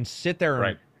 And we can sit there,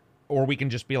 right? Or we can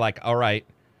just be like, all right,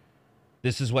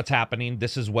 this is what's happening.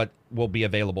 This is what will be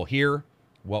available here,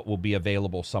 what will be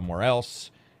available somewhere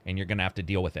else, and you're going to have to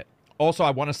deal with it. Also,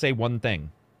 I want to say one thing.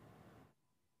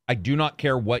 I do not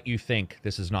care what you think.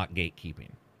 This is not gatekeeping.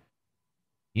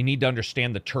 You need to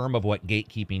understand the term of what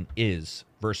gatekeeping is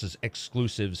versus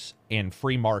exclusives, and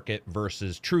free market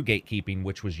versus true gatekeeping,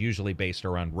 which was usually based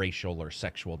around racial or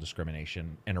sexual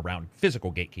discrimination and around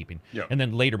physical gatekeeping, and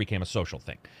then later became a social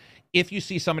thing. If you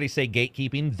see somebody say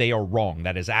gatekeeping, they are wrong.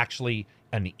 That is actually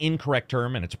an incorrect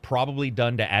term, and it's probably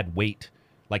done to add weight,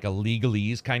 like a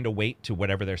legalese kind of weight to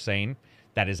whatever they're saying.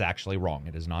 That is actually wrong.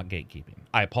 It is not gatekeeping.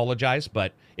 I apologize,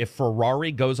 but if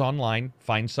Ferrari goes online,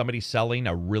 finds somebody selling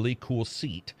a really cool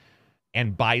seat,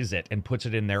 and buys it and puts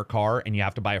it in their car, and you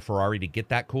have to buy a Ferrari to get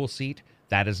that cool seat,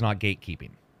 that is not gatekeeping.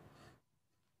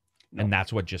 No. And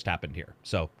that's what just happened here.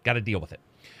 So, got to deal with it.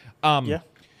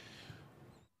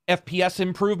 FPS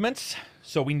improvements.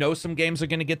 So we know some games are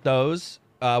going to get those.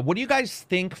 What do you guys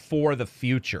think for the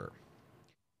future?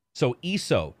 So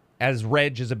ESO, as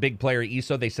Reg is a big player at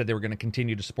ESO, they said they were going to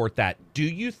continue to support that. Do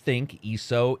you think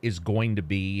ESO is going to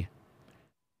be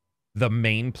the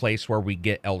main place where we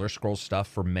get Elder Scrolls stuff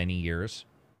for many years?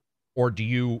 Or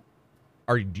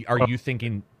are you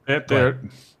thinking they're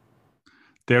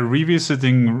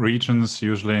revisiting regions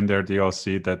usually in their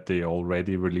DLC that they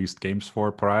already released games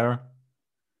for prior?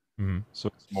 Mm-hmm. So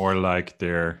it's more like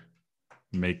they're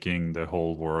making the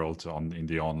whole world in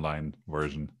the online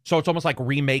version. So it's almost like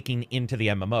remaking into the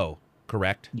MMO,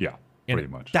 correct? Yeah, pretty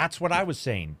much. That's what I was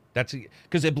saying. That's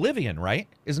because Oblivion, right?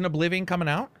 Isn't Oblivion coming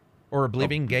out? Or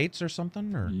Oblivion Gates or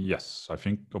something? Or yes, I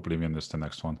think Oblivion is the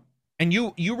next one. And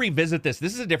you revisit this.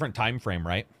 This is a different time frame,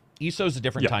 right? ESO's a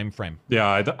different time frame.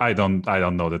 Yeah, I don't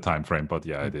know the time frame, but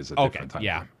yeah, it is a different time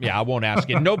frame. Yeah, I won't ask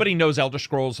you. Nobody knows Elder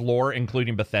Scrolls lore,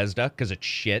 including Bethesda, because it's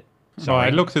shit. So I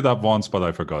looked it up once, but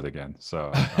I forgot again.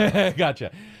 So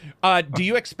gotcha. Do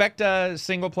you expect a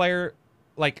single player,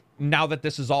 like, now that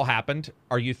this has all happened?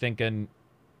 Are you thinking,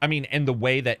 I mean, in the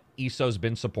way that ESO's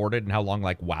been supported and how long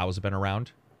like WoW's been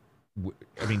around?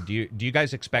 I mean, do you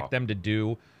guys expect them to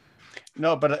do?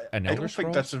 No, but I don't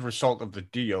think that's a result of the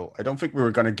deal. I don't think we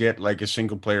were going to get like a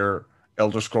single player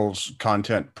Elder Scrolls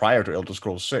content prior to Elder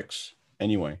Scrolls 6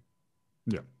 anyway.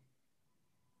 Yeah.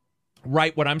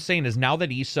 Right. What I'm saying is now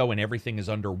that ESO and everything is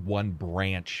under one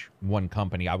branch, one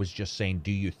company, I was just saying,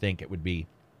 do you think it would be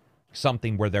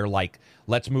something where they're like,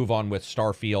 let's move on with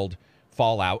Starfield,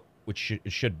 Fallout, which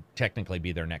should technically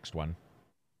be their next one,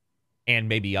 and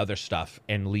maybe other stuff,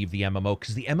 and leave the MMO?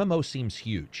 Because the MMO seems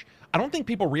huge. I don't think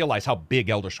people realize how big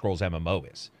Elder Scrolls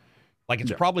MMO is. Like,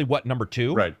 it's probably, what, number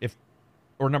 2? Right.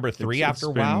 Or number 3 after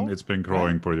WoW? It's been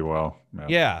growing pretty well.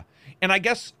 Yeah. And I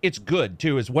guess it's good,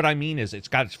 too, is what I mean is it's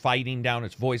got its fighting down,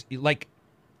 its voice. Like,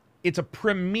 it's a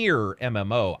premier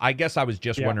MMO. I guess I was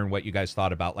just wondering what you guys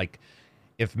thought about, like,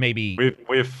 if maybe...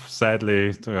 With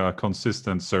sadly,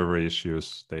 consistent server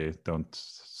issues, they don't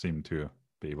seem to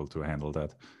be able to handle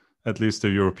that. At least the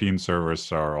European servers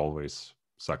are always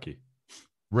sucky.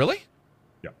 Really?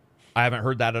 Yeah. I haven't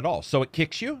heard that at all. So it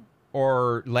kicks you?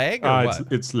 Or lag? Or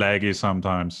what? It's laggy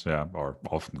sometimes, yeah, or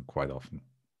often, quite often.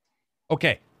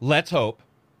 Okay, let's hope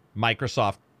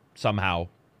Microsoft somehow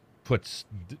puts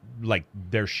like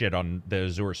their shit on the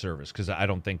Azure service, because I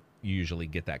don't think you usually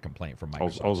get that complaint from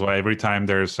Microsoft. Also, every time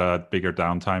there's a bigger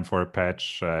downtime for a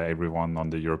patch, everyone on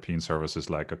the European service is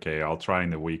like, okay, I'll try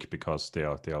in a week, because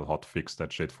they'll hot fix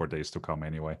that shit for days to come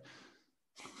anyway.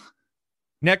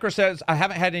 Necro says, I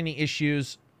haven't had any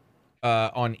issues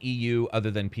on EU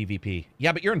other than PvP.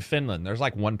 Yeah, but you're in Finland. There's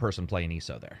like one person playing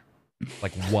ESO there.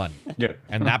 Like one. Yeah.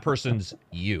 And that person's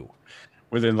you.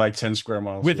 Within like 10 square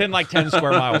miles. Within like 10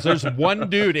 square miles. There's one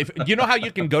dude. If you know how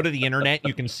you can go to the internet,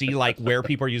 you can see like where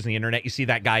people are using the internet. You see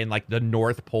that guy in like the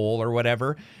North Pole or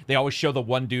whatever. They always show the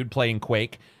one dude playing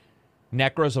Quake.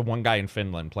 Necro's the one guy in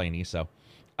Finland playing ESO.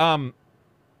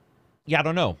 Yeah, I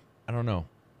don't know. I don't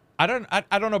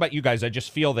know about you guys. I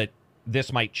just feel that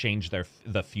this might change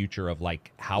the future of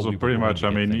like how So we pretty much, I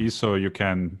mean, things. ESO you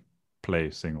can play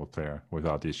single player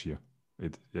without issue.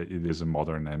 It is a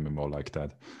modern MMO like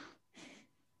that.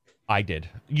 I did.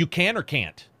 You can or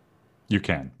can't? You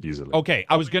can easily. Okay,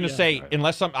 I was going to Yeah. say,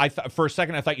 unless for a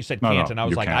second I thought you said No, can't, no, and I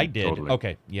was you like, can, I did. totally.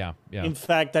 Okay, yeah. In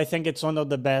fact, I think it's one of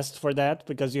the best for that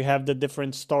because you have the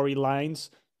different storylines.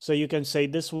 So you can say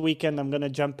this weekend I'm gonna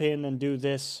jump in and do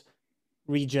this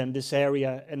region, this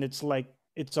area, and it's like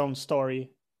its own story.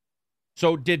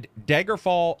 So did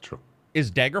Daggerfall? True. Is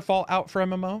Daggerfall out for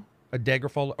MMO? A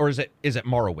Daggerfall, or is it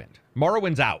Morrowind?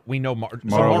 Morrowind's out. We know Morrowind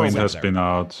Morrowind's has there. been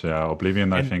out. Yeah,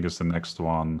 Oblivion I And- think is the next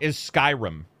one. Is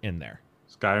Skyrim in there?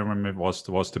 Skyrim it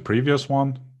was the previous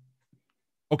one.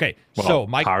 Okay, Well, so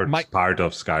my part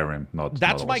of Skyrim, not.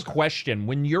 that's not my all Skyrim. question.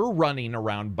 When you're running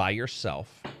around by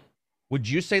yourself, would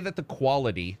you say that the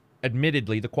quality,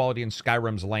 admittedly, the quality in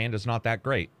Skyrim's land is not that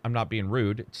great? I'm not being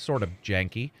rude. It's sort of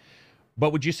janky.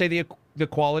 But would you say the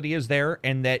quality is there,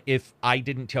 and that if I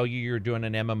didn't tell you you're doing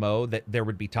an MMO, that there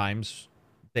would be times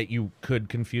that you could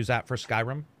confuse that for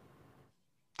Skyrim?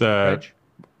 Reg?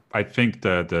 I think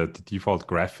the default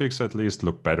graphics at least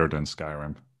look better than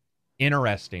Skyrim.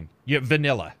 Interesting. Yeah,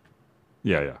 vanilla.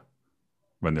 Yeah.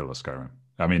 Vanilla Skyrim.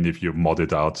 I mean, if you mod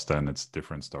it out, then it's a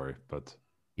different story. But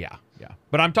Yeah.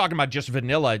 But I'm talking about just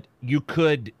vanilla. You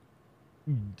could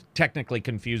technically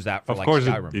confuse that for of like course,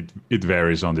 Skyrim. it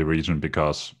varies on the region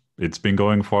because it's been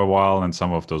going for a while, and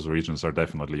some of those regions are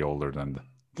definitely older than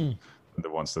the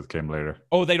ones that came later.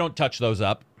 Oh, they don't touch those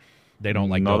up. They don't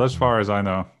like. Not go- as far as I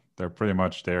know. They're pretty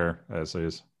much there as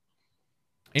is.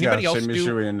 Anybody else same do?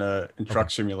 issue in Truck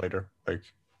Simulator, like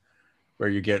where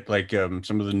you get like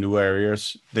some of the new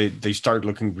areas. They start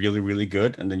looking really, really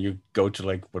good, and then you go to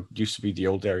like what used to be the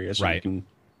old areas. and Right.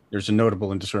 There's a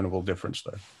notable and discernible difference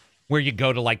there. Where you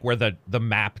go to like where the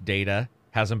map data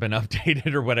hasn't been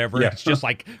updated or whatever. Yeah. It's just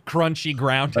like crunchy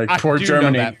ground. Like I poor do know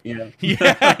Germany. that.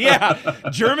 Yeah. Yeah.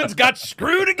 Germans got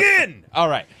screwed again. All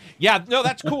right. Yeah, no,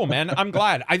 that's cool, man. I'm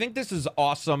glad. I think this is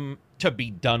awesome to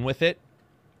be done with it.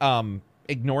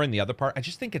 Ignoring the other part, I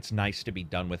just think it's nice to be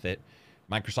done with it.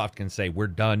 Microsoft can say, we're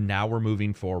done. Now we're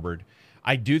moving forward.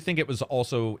 I do think it was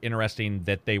also interesting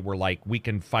that they were like, we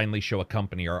can finally show a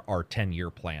company our 10-year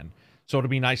plan. So it'll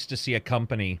be nice to see a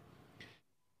company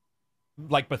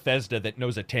like Bethesda that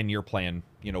knows a 10-year plan,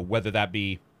 you know, whether that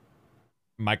be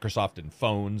Microsoft and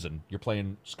phones and you're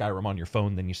playing Skyrim on your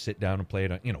phone, then you sit down and play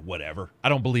it, you know, whatever. I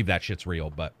don't believe that shit's real,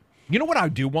 but you know what I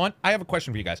do want? I have a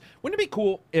question for you guys. Wouldn't it be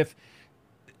cool if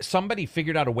somebody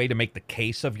figured out a way to make the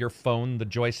case of your phone the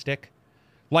joystick?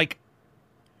 Like,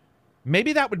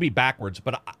 maybe that would be backwards,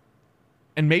 but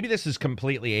and maybe this is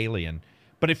completely alien,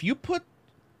 but if you put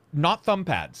not thumb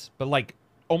pads, but like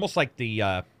almost like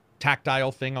the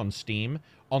tactile thing on Steam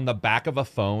on the back of a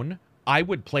phone, I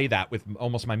would play that with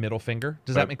almost my middle finger.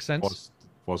 Does that make sense?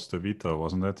 Was the Vita,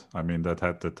 wasn't it? I mean, that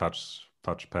had the touch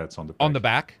pads on the back. On the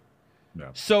back? Yeah.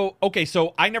 So, okay,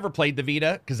 so I never played the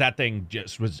Vita because that thing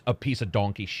just was a piece of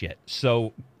donkey shit.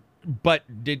 So, but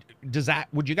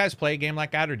would you guys play a game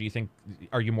like that, or do you think,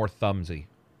 are you more thumbsy?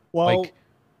 Well, Like-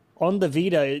 on the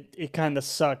Vita, it kind of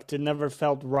sucked. It never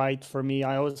felt right for me.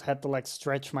 I always had to like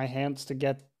stretch my hands to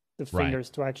get the Right. fingers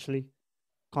to actually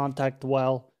contact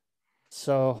well.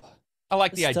 So I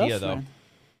like the it's idea, tough, though. man.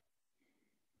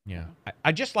 Yeah.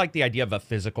 I just like the idea of a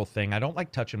physical thing. I don't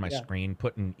like touching my Yeah. screen,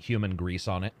 putting human grease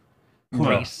on it. No,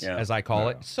 Grease, yeah. as I call No.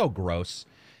 it. It's so gross.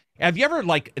 Have you ever,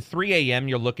 like, 3 a.m.,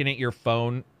 you're looking at your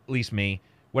phone, at least me,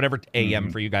 whatever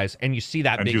a.m. for you guys, and you see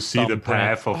that And big you see the thumbprint.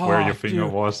 path of where Oh, your finger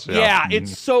dude. was. Yeah, Mhm.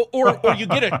 it's so, or you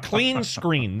get a clean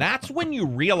screen. That's when you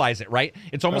realize it, right?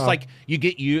 It's almost like you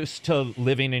get used to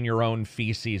living in your own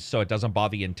feces, so it doesn't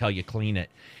bother you until you clean it.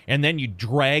 And then you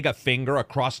drag a finger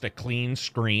across a clean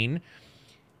screen,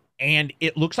 and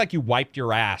it looks like you wiped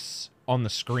your ass on the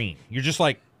screen. You're just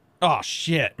like, oh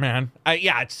shit, man.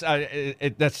 Yeah, it's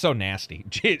that's so nasty.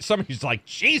 Somebody's like,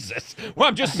 Jesus. Well,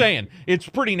 I'm just saying, it's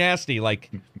pretty nasty.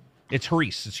 Like, it's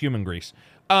grease. It's human grease.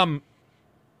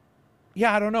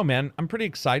 Yeah, I don't know, man. I'm pretty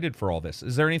excited for all this.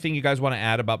 Is there anything you guys want to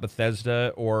add about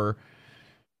Bethesda or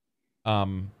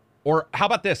how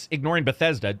about this? Ignoring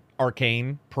Bethesda,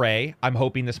 Arcane, Prey. I'm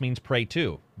hoping this means Prey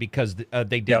 2 because they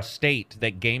did Yeah. state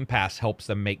that Game Pass helps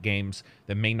them make games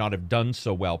that may not have done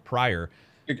so well prior.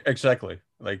 Exactly.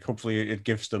 Like hopefully it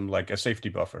gives them like a safety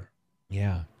buffer.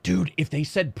 Yeah. Dude, if they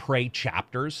said Prey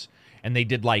chapters and they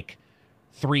did like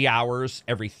 3 hours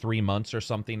every 3 months or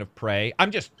something of Prey,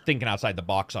 I'm just thinking outside the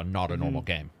box on not a normal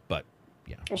game, but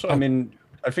yeah. Also, I mean,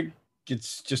 I think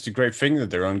it's just a great thing that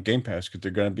they're on Game Pass because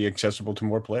they're going to be accessible to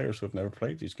more players who have never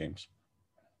played these games.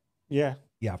 Yeah.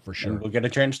 Yeah, for And sure. we'll get a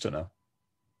chance to know.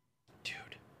 Dude,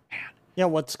 man. Yeah,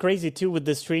 what's crazy too with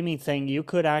the streaming thing, you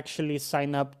could actually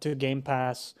sign up to Game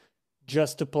Pass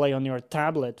just to play on your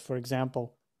tablet, for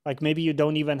example. Like maybe you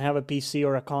don't even have a PC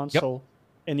or a console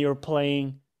and you're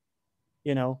playing,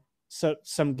 you know,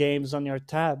 some games on your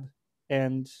tab,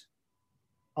 and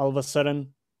all of a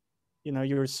sudden, you know,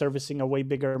 you're servicing a way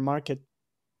bigger market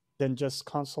than just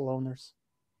console owners.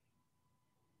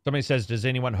 Somebody says, does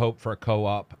anyone hope for a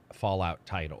co-op Fallout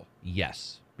title?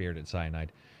 Yes, Bearded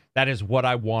Cyanide. That is what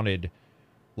I wanted.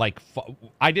 Like,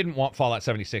 I didn't want Fallout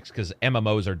 76 because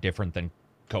MMOs are different than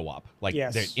co-op. Like,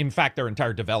 yes. In fact, their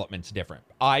entire development's different.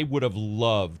 I would have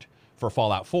loved for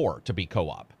Fallout 4 to be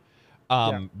co-op.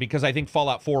 Because I think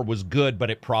Fallout 4 was good, but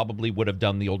it probably would have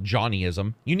done the old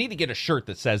Johnnyism. You need to get a shirt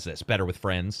that says this, better with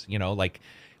friends, you know, like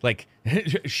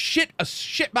shit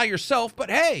by yourself, but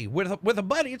hey, with a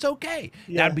buddy, it's okay.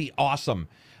 Yeah. That'd be awesome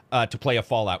to play a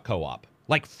Fallout co-op.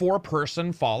 Like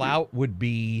 4-person Fallout would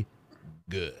be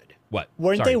good. What?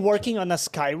 Weren't they working on a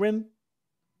Skyrim?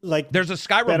 Like there's a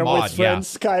Skyrim better mod, with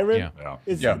friends, Skyrim?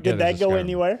 Yeah. Did that go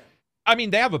anywhere? I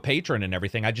mean, they have a patron and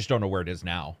everything. I just don't know where it is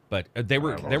now. But they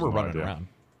were running around.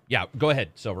 Yeah, go ahead,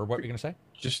 Silver. What were you gonna say?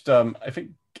 Just I think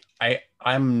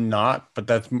I'm not, but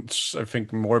that's I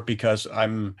think more because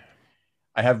I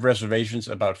have reservations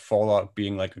about Fallout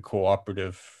being like a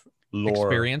cooperative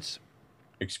lore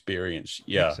experience.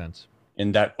 Yeah, makes sense.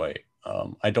 In that way,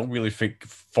 I don't really think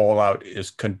Fallout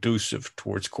is conducive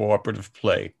towards cooperative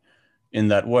play in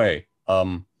that way.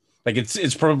 Like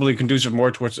it's probably conducive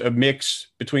more towards a mix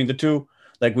between the two.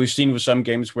 Like we've seen with some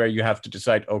games where you have to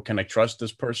decide, oh, can I trust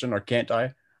this person or can't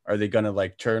I? Are they gonna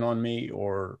like turn on me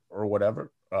or whatever?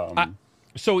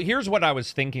 So here's what I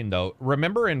was thinking though.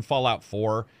 Remember in Fallout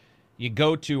 4, you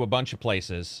go to a bunch of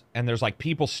places and there's like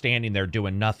people standing there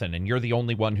doing nothing, and you're the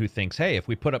only one who thinks, hey, if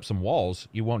we put up some walls,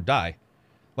 you won't die.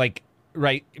 Like,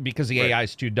 right? Because the AI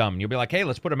is too dumb. You'll be like, hey,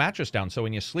 let's put a mattress down so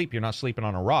when you sleep, you're not sleeping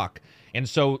on a rock. And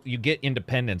so you get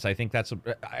independence. I think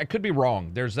I could be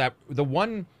wrong. There's the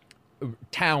one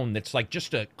town that's like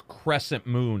just a crescent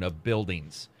moon of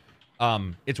buildings.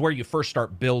 It's where you first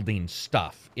start building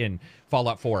stuff in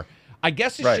Fallout 4. I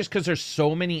guess it's just because there's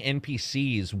so many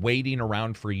NPCs waiting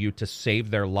around for you to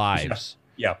save their lives.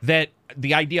 Yeah. That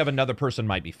the idea of another person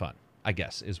might be fun, I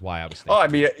guess, is why I was thinking. Oh, I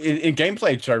mean, in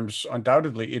gameplay terms,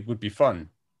 undoubtedly, it would be fun.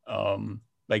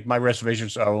 Like my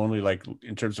reservations are only like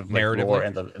in terms of like lore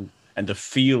and the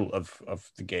feel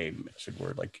of the game, as it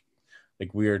were, like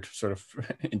weird sort of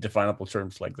indefinable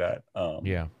terms like that.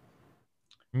 Yeah.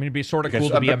 I mean, it'd be sort of cool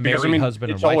to be a married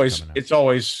husband and wife.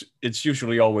 It's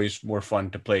usually always more fun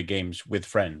to play games with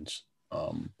friends,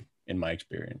 in my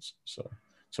experience. So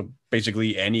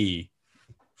basically any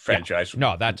franchise.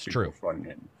 No, that's true. Fun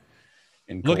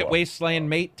in Look at Wasteland,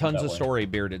 mate. Tons of story.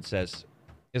 Bearded says,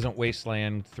 "Isn't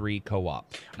Wasteland 3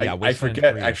 co-op?" Yeah, I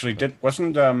forget. Actually,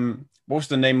 wasn't what was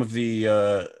the name of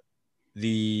the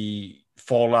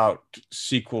Fallout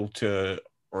sequel to,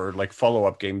 or like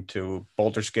follow-up game to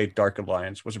Baldur's Gate Dark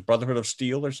Alliance? Was it Brotherhood of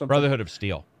Steel or something? Brotherhood of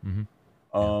Steel.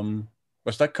 Mm-hmm.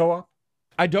 Was that co-op?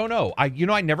 I don't know. I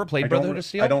never played Brotherhood of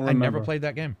Steel. I don't remember. I never played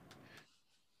that game.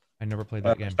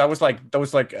 That was like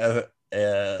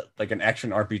an action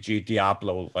RPG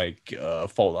Diablo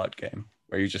Fallout game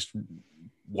where you just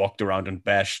walked around and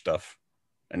bashed stuff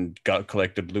and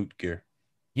collected loot gear.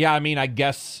 Yeah, I mean, I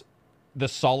guess the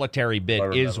solitary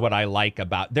bit is what I like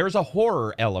about. There's a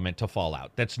horror element to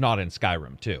Fallout that's not in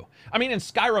Skyrim too. I mean, in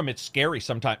Skyrim it's scary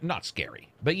sometimes. Not scary,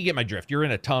 but you get my drift. You're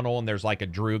in a tunnel and there's like a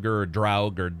Druger or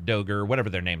Draug or Doger, whatever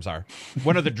their names are.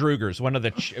 One of the Drugers, one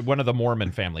of the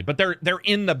Mormon family. But they're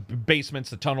in the basements,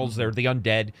 the tunnels. They're the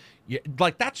undead.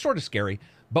 Like that's sort of scary.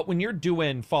 But when you're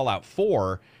doing Fallout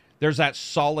 4, there's that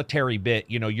solitary bit.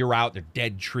 You know, you're out. There are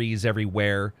dead trees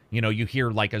everywhere. You know, you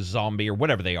hear like a zombie or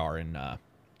whatever they are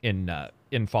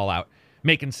in Fallout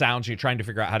making sounds. You're trying to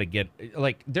figure out how to get,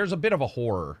 like, there's a bit of a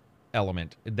horror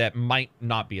element that might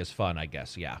not be as fun, I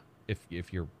guess. Yeah,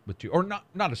 if you're with two, or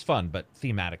not as fun, but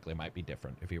thematically might be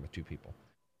different if you're with two people.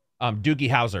 Doogie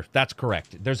Howser, that's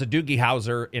correct. There's a Doogie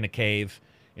Howser in a cave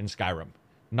in Skyrim,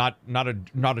 not a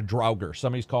Draugr.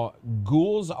 Somebody's called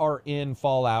ghouls are in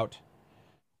Fallout.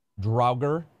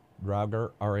 Draugr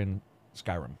are in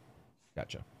Skyrim.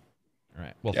 Gotcha. All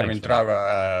right. Well, yeah, I mean,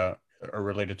 Draugr are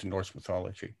related to Norse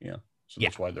mythology. Yeah, so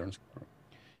that's why they're in Skyrim.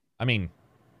 I mean,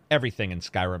 everything in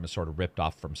Skyrim is sort of ripped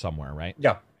off from somewhere, right?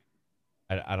 Yeah.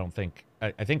 I don't think.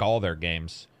 I think all their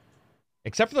games,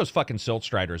 except for those fucking Silt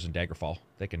Striders and Daggerfall,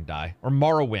 they can die. Or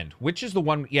Morrowind, which is the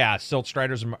one? Yeah, Silt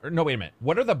Striders. No, wait a minute.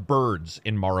 What are the birds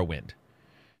in Morrowind?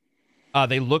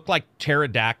 They look like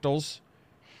pterodactyls.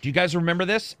 Do you guys remember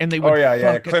this? And they would. Oh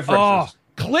yeah, cliff racers.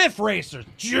 Cliff racers.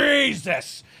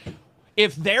 Jesus.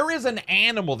 If there is an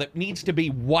animal that needs to be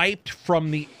wiped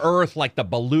from the earth like the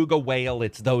beluga whale,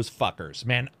 it's those fuckers,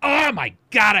 man. Oh my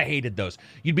God, I hated those.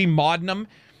 You'd be modding them,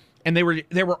 and they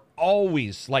were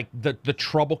always like the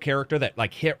trouble character that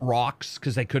like hit rocks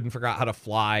because they couldn't figure out how to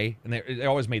fly, and they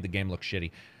always made the game look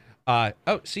shitty.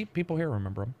 Oh, see, people here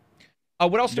remember them.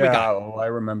 What else do we got? Oh, I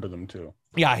remember them too.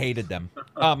 Yeah, I hated them.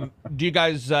 Do you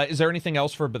guys, is there anything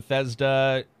else for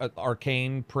Bethesda,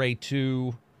 Arcane, Prey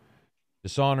 2,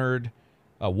 Dishonored,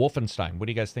 Wolfenstein? What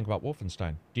do you guys think about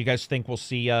Wolfenstein? Do you guys think we'll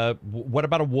see, what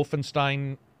about a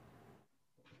Wolfenstein?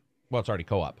 Well, it's already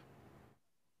co-op,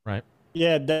 right?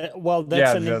 Yeah, that's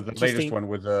the latest one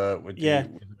with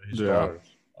his daughters.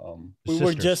 We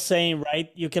were just saying, right?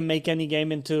 You can make any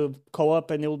game into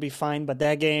co-op and it will be fine, but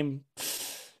that game,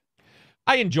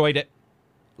 I enjoyed it.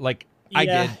 Like, I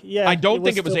did. Yeah, I don't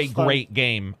think it was a fun. great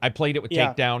game. I played it with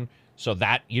Takedown, so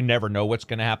that you never know what's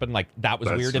going to happen. Like, that was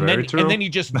weird. And then you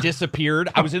just disappeared.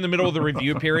 I was in the middle of the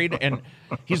review period, and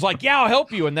he's like, yeah, I'll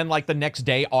help you. And then, like, the next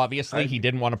day, obviously, he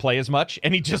didn't want to play as much,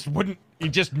 and he just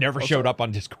never showed up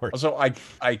on Discord. Also,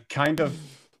 I kind of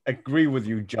agree with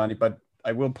you, Johnny, but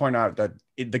I will point out that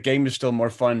the game is still more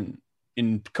fun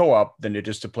in co-op than it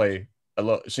is to play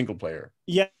single player.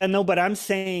 Yeah, no, but I'm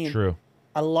saying... True.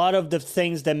 A lot of the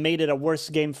things that made it a worse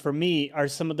game for me are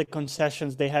some of the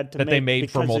concessions they had to make they made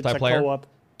for multiplayer. It's a co-op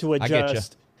to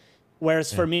adjust.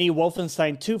 Whereas for me,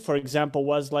 Wolfenstein 2, for example,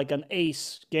 was like an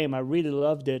ace game. I really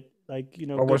loved it. Like, you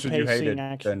know, what was good it you pacing, hated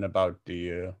action. then about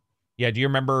the? Yeah, do you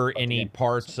remember any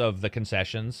parts of the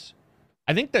concessions?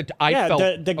 I think that I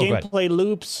felt the gameplay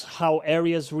loops, how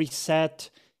areas reset,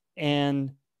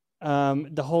 and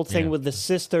the whole thing with the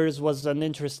sisters was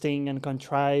uninteresting and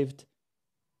contrived.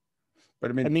 But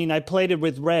I mean, I played it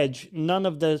with Reg. None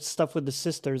of the stuff with the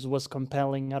sisters was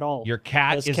compelling at all. Your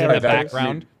cat is in the characters.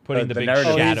 background, putting the big shadows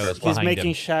behind him. He's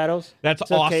making shadows. That's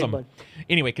It's awesome. okay,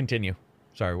 Anyway, continue.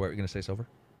 Sorry, what were you going to say, Silver?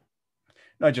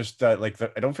 No, just that, like,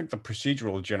 I don't think the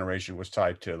procedural generation was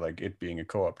tied to, like, it being a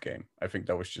co-op game. I think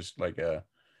that was just, like,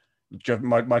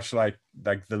 much like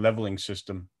the leveling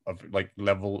system of, like,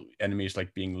 level enemies,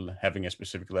 like, having a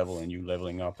specific level and you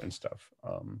leveling up and stuff.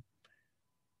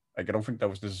 Like, I don't think that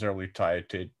was necessarily tied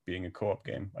to it being a co-op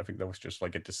game. I think that was just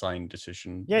like a design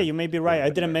decision. Yeah, you may be right. I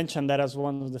didn't mention that as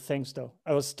one of the things, though.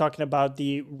 I was talking about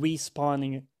the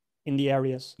respawning in the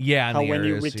areas. Yeah, how when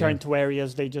you return to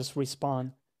areas, they just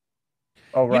respawn.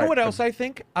 Oh, right. You know what else I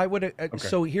think? I would. Okay.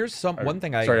 So here's one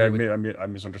thing I. Sorry, I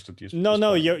misunderstood you.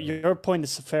 No, your point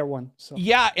is a fair one. So.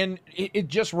 Yeah, and it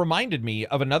just reminded me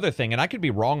of another thing, and I could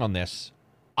be wrong on this.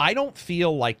 I don't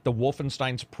feel like the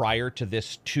Wolfensteins prior to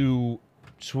this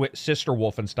sister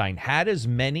Wolfenstein had as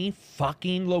many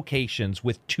fucking locations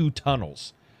with 2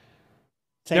 tunnels.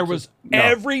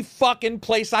 Every fucking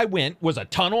place I went was a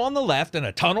tunnel on the left and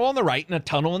a tunnel on the right and a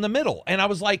tunnel in the middle. And I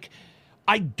was like,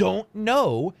 I don't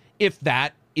know if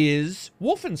that is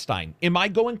Wolfenstein. Am I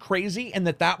going crazy? And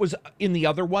that was in the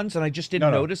other ones and I just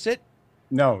didn't notice it?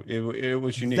 No, it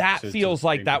was unique. That feels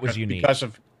like that was unique.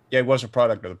 It was a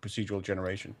product of the procedural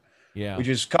generation. Yeah, which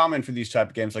is common for these type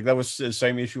of games. Like that was the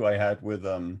same issue I had with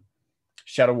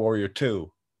Shadow Warrior 2,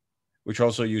 which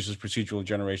also uses procedural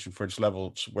generation for its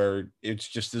levels, where it's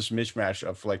just this mismatch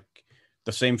of like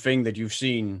the same thing that you've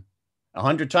seen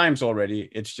 100 times already.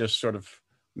 It's just sort of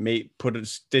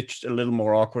stitched a little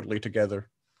more awkwardly together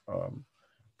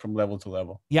from level to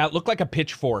level. Yeah, it looked like a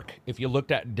pitchfork. If you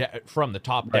looked at from the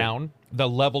top down, the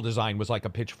level design was like a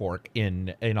pitchfork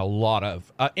in a lot of.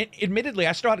 Admittedly,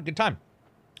 I still had a good time.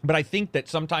 But I think that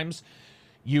sometimes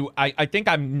I think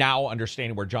I'm now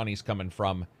understanding where Johnny's coming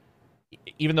from,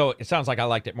 even though it sounds like I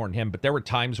liked it more than him. But there were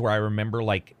times where I remember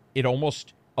like it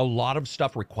almost a lot of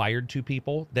stuff required 2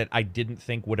 people that I didn't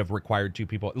think would have required 2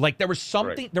 people. Like there was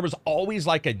something, there was always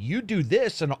like you do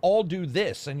this and I'll do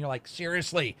this. And you're like,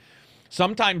 seriously,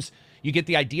 sometimes you get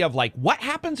the idea of like, what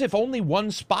happens if only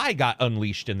one spy got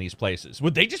unleashed in these places?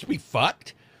 Would they just be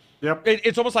fucked? Yep.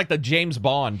 It's almost like the James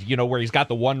Bond, you know, where he's got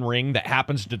the one ring that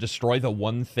happens to destroy the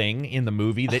one thing in the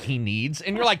movie that he needs.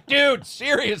 And you're like, dude,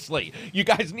 seriously, you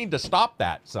guys need to stop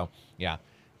that. So, yeah.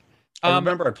 I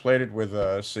remember I played it with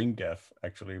Sing Def,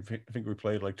 actually. I think we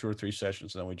played like 2 or 3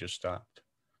 sessions and then we just stopped.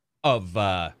 Of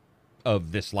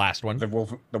this last one? The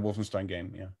Wolfenstein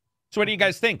game, yeah. So what do you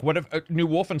guys think? What if new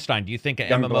Wolfenstein? Do you think an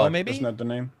MMO Youngblood, maybe? Isn't that the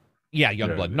name? Yeah, Yeah,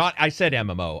 Youngblood. it is. Not. I said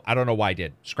MMO. I don't know why I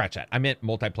did. Scratch that. I meant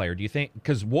multiplayer. Do you think?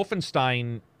 Because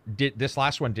Wolfenstein did this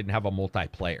last one didn't have a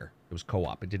multiplayer. It was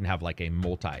co-op. It didn't have like a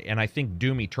multi. And I think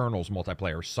Doom Eternal's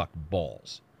multiplayer sucked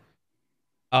balls.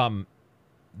 Do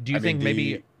you think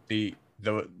maybe the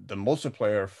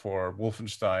multiplayer for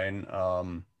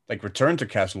Wolfenstein, like Return to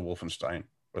Castle Wolfenstein,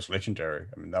 was legendary.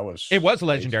 I mean, it was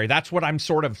legendary? That's what I'm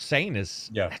sort of saying is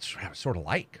Yeah. that's what I was sort of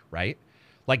like, right?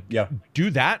 Like Yeah. do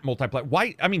that multiplayer.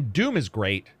 Why? I mean, Doom is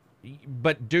great,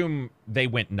 but Doom they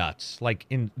went nuts. Like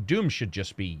in Doom should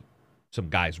just be some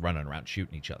guys running around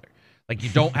shooting each other. Like you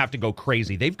don't have to go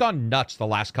crazy. They've gone nuts the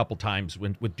last couple times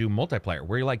with Doom multiplayer,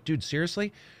 where you're like, dude,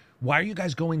 seriously, why are you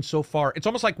guys going so far? It's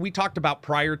almost like we talked about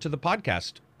prior to the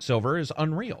podcast. Silver is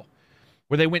Unreal,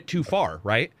 where they went too far,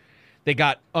 right? They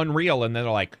got Unreal, and then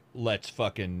they're like, let's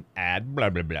fucking add blah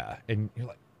blah blah, and you're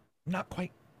like, not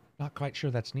quite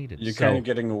sure that's needed. You're So- kind of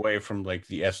getting away from like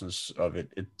the essence of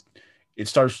it. It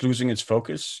starts losing its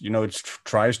focus. You know, it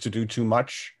tries to do too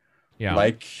much. yeah.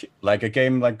 Like a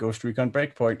game like Ghost Recon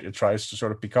Breakpoint, it tries to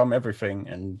sort of become everything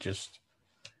and just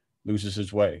loses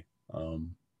its way.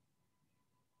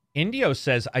 Indio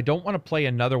says, I don't want to play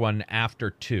another one after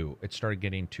 2. It started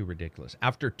getting too ridiculous.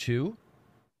 After 2?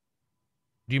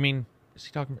 Do you mean, is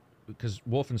he talking, because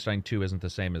Wolfenstein 2 isn't the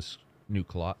same as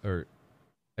or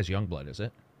as Youngblood, is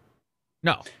it?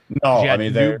 No. No, You had I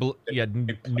mean you had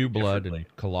they play New Blood differently.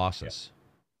 and Colossus.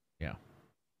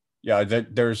 Yeah,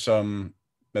 there's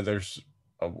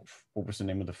what was the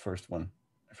name of the first one?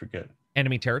 I forget.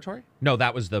 Enemy Territory? No,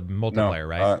 that was the multiplayer,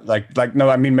 right?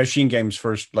 I mean Machine Game's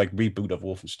first like reboot of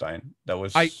Wolfenstein. That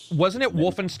was Wasn't it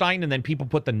Wolfenstein and then people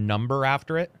put the number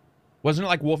after it? Wasn't it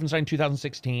like Wolfenstein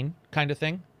 2016 kind of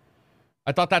thing?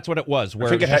 I thought that's what it was, I where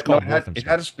think it was just called it Wolfenstein.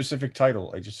 had a specific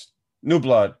title. New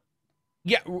Blood.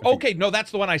 Yeah, okay, no,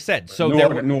 that's the one I said. So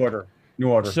New Order.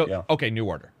 So Yeah. okay, New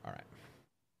Order. All right.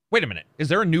 Wait a minute. Is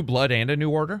there a New Blood and a New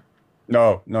Order?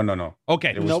 No. Okay,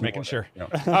 It just was making New sure. Order,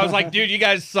 yeah. I was like, dude, you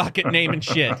guys suck at naming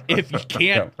shit. If you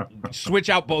can't switch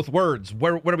out both words,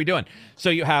 what are we doing? So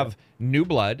you have New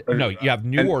Blood. No, you have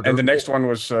New Order. And the next one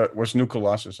was New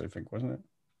Colossus, I think, wasn't it?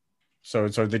 So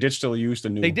they did still use the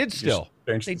new. They did just still.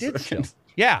 changed They the did still. second.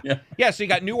 Yeah. Yeah. Yeah, so you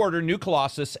got New Order, New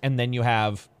Colossus, and then you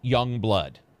have Young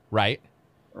Blood, right?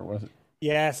 Or was it?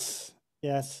 Yes.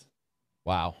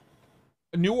 Wow.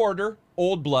 New Order,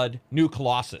 Old Blood, New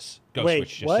Colossus. Ghost Wait, Switch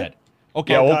just what? said.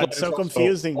 Okay. Yeah, Old God, Blood is so also-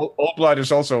 confusing. Old Blood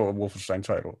is also a Wolfenstein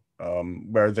title,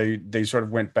 where they sort of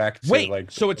went back to Wait,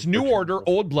 like. so it's New Order,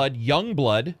 Old Blood, Young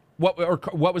Blood. What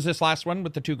was this last one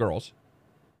with the 2 girls?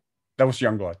 That was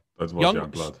Youngblood. That was Young-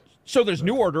 Youngblood. So there's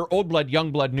New Order, Old Blood,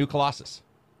 Young Blood, New Colossus.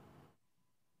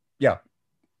 Yeah.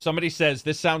 Somebody says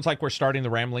this sounds like we're starting the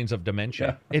ramblings of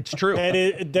dementia. It's true.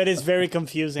 That is very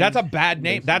confusing. That's a bad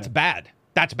name. That's bad.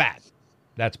 That's bad.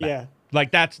 That's bad. Yeah.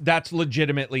 Like that's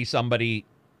legitimately somebody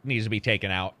needs to be taken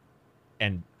out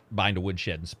and bind a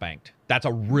woodshed and spanked. That's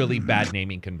a really bad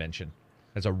naming convention.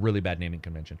 That's a really bad naming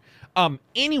convention.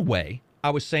 Anyway, I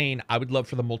was saying I would love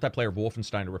for the multiplayer of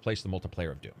Wolfenstein to replace the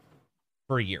multiplayer of Doom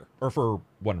for a year or for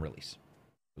one release.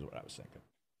 Is what I was thinking.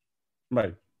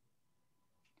 Right.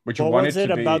 But you What wanted was it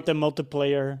to be... about the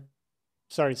multiplayer?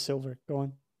 Sorry, Silver. Go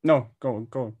on. No, go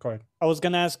ahead. I was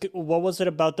gonna ask, what was it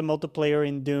about the multiplayer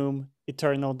in Doom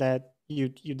Eternal that you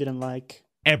didn't like?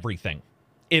 Everything.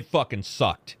 It fucking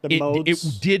sucked. The It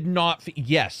modes? did not.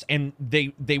 Yes, and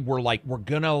they were like, we're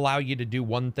gonna allow you to do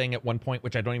one thing at one point,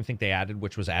 which I don't even think they added,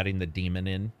 which was adding the demon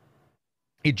in.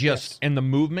 It just Yes. and the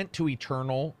movement to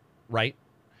Eternal, right?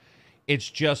 It's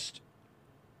just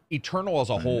Eternal as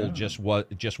a whole Yeah. just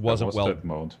That wasn't was well. that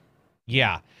mode.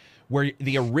 Yeah, where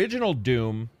the original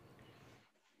Doom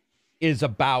is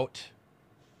about.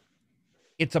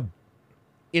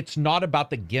 It's not about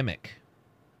the gimmick,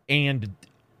 and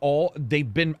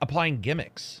they've been applying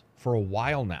gimmicks for a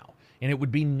while now, and it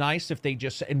would be nice if they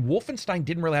just. And Wolfenstein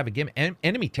didn't really have a gimmick.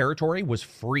 Enemy Territory was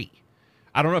free.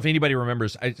 I don't know if anybody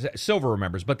remembers. Silver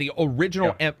remembers, but the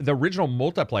original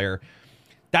multiplayer,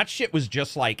 that shit was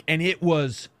just like, and it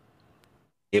was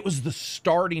the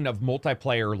starting of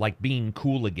multiplayer like being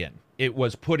cool again. It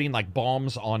was putting like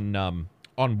bombs on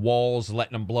walls,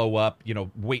 letting them blow up,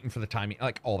 waiting for the timing,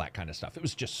 like all that kind of stuff. It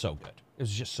was just so good. It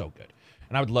was just so good.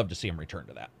 And I would love to see them return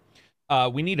to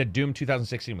that. We need a Doom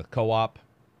 2016 with co-op.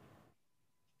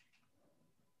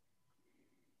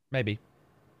 Maybe.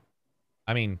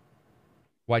 I mean,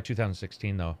 why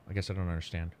 2016 though? I guess I don't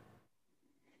understand.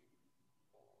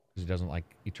 Because he doesn't like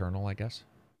Eternal, I guess.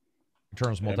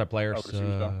 Eternal's Yeah, multiplayer. I would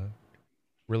assume so.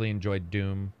 Really enjoyed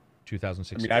Doom I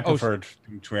 2016. mean, I preferred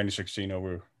 2016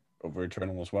 over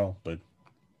Eternal as well, but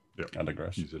Yeah. I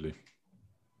digress. Easily.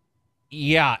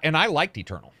 Yeah, and I liked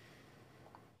Eternal.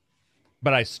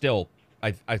 But I still,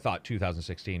 I thought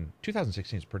 2016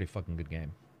 is a pretty fucking good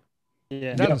game.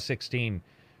 Yeah. 2016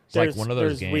 is like one of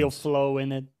those There's real games. flow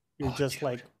in it. You're just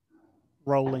like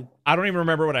rolling. I don't even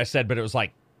remember what I said, but it was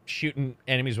like shooting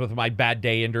enemies with my bad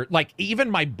day ender. Like even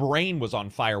my brain was on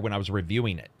fire when I was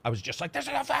reviewing it. I was just like, this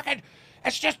is a fucking,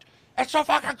 it's so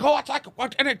fucking cool. It's like,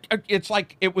 what? And it's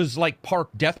like, it was like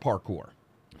death parkour.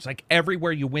 It's like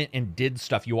everywhere you went and did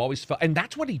stuff, you always felt, and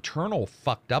that's what Eternal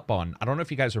fucked up on. I don't know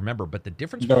if you guys remember, but the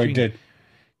difference No, it between did.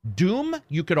 Doom,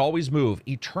 you could always move.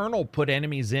 Eternal put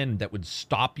enemies in that would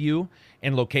stop you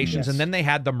in locations, Yes. and then they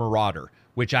had the Marauder,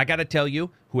 which I got to tell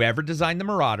you, whoever designed the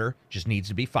Marauder just needs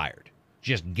to be fired.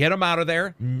 Just get him out of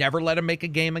there. Never let him make a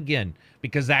game again,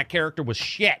 because that character was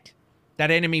shit.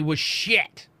 That enemy was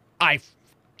shit. I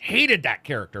hated that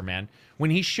character, man. When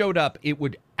he showed up,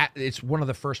 it's one of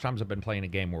the first times I've been playing a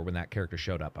game where when that character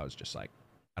showed up, I was just like,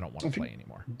 I don't want to play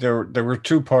anymore. There were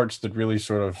two parts that really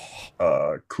sort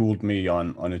of cooled me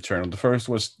on Eternal. The first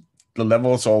was the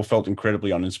levels all felt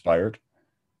incredibly uninspired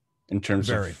in terms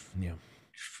of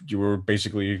you were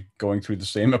basically going through the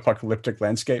same apocalyptic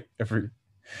landscape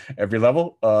every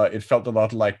level. It felt a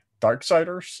lot like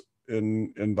Darksiders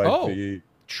in like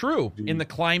in the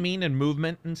climbing and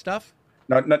movement and stuff.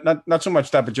 Not so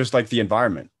much that, but just like the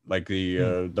environment, like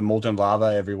the molten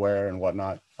lava everywhere and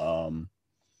whatnot.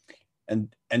 And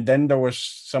then there was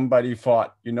somebody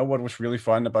thought, you know what was really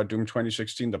fun about Doom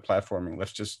 2016? The platforming.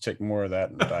 Let's just take more of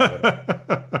that and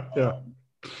dial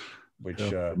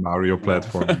it. Mario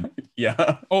platform.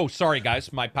 Yeah. Oh, sorry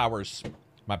guys, my power's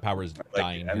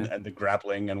dying. And the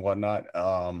grappling and whatnot.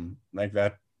 Like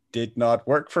that did not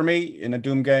work for me in a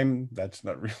Doom game. That's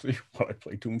not really what I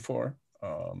play Doom for.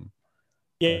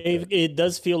 It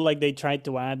does feel like they tried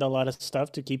to add a lot of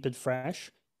stuff to keep it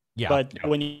fresh. Yeah. But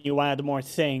when you add more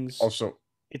things, also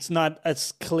it's not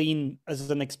as clean as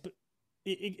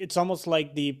it's almost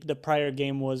like the prior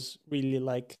game was really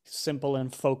like simple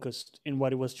and focused in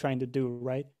what it was trying to do,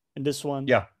 right? And this one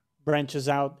branches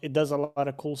out. It does a lot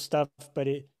of cool stuff, but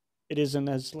it isn't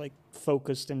as like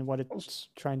focused in what it's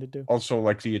trying to do. Also,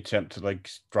 like the attempt to like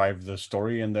drive the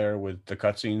story in there with the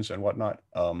cutscenes and whatnot.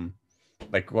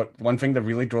 Like one thing that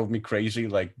really drove me crazy,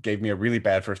 like gave me a really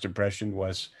bad first impression,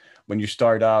 was when you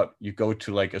start out, you go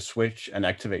to like a switch and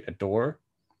activate a door,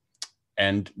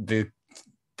 and the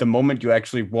moment you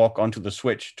actually walk onto the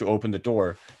switch to open the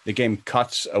door, the game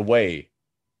cuts away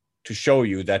to show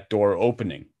you that door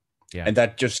opening. Yeah. And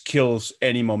that just kills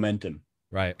any momentum.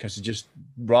 Right. Because it just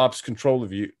robs control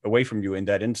of you away from you in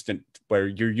that instant, where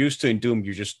you're used to in Doom,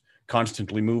 you're just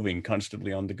constantly moving,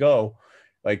 constantly on the go,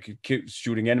 like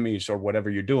shooting enemies or whatever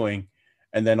you're doing.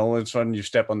 And then all of a sudden you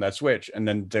step on that switch, and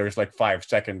then there's like 5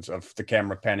 seconds of the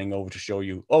camera panning over to show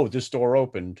you, oh, this door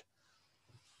opened.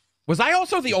 Was I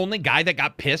also the only guy that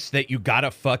got pissed that you got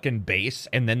a fucking base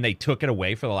and then they took it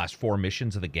away for the last 4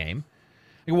 missions of the game?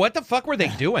 Like, what the fuck were they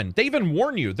doing? They even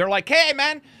warn you. They're like, hey,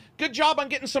 man, good job on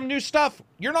getting some new stuff.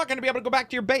 You're not going to be able to go back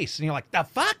to your base. And you're like, the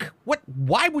fuck? What?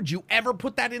 Why would you ever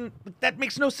put that in? That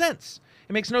makes no sense.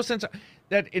 It makes no sense.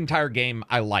 That entire game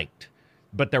I liked,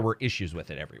 but there were issues with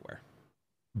it everywhere.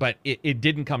 But it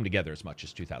didn't come together as much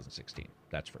as 2016.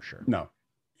 That's for sure. No.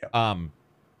 Yeah.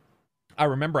 I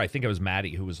remember, I think it was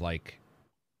Maddie who was like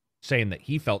saying that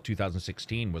he felt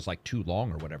 2016 was like too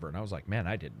long or whatever. And I was like, man,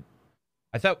 I didn't.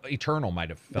 I thought Eternal might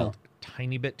have felt a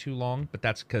tiny bit too long, but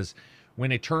that's because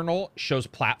when Eternal shows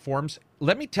platforms,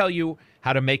 let me tell you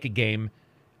how to make a game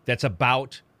that's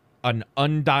about an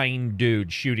undying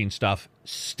dude shooting stuff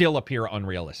still appear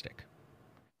unrealistic.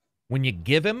 When you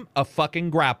give him a fucking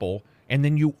grapple and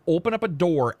then you open up a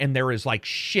door and there is like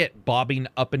shit bobbing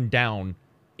up and down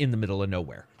in the middle of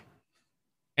nowhere.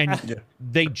 And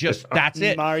they just, that's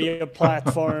it. Mario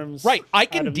platforms. Right. I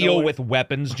can deal with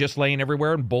weapons just laying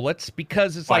everywhere and bullets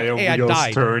because it's like, hey, I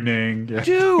died. Turning.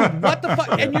 Dude, what the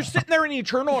fuck? And you're sitting there in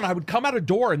Eternal, and I would come out a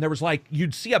door and there was like,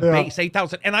 you'd see a base,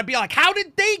 8,000. And I'd be like, how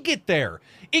did they get there?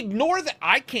 Ignore that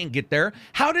I can't get there.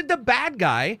 How did the bad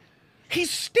guy, he's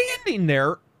standing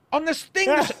there on this thing.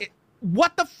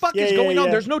 What the fuck is going on?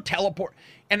 There's no teleport.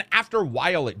 And after a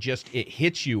while, it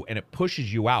hits you and it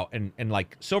pushes you out. And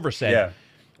like Silver said,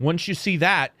 once you see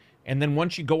that, and then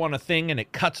once you go on a thing and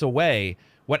it cuts away,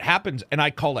 what happens, and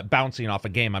I call it bouncing off a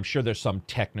game. I'm sure there's some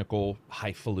technical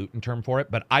highfalutin term for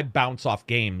it, but I bounce off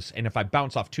games, and if I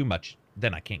bounce off too much,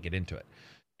 then I can't get into it.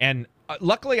 And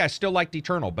luckily, I still liked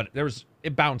Eternal, but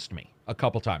it bounced me a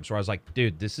couple times where I was like,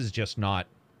 dude, this is just not.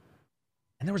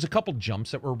 And there was a couple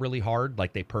jumps that were really hard,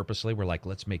 like they purposely were like,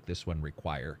 let's make this one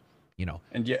require, you know.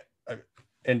 And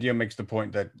India makes the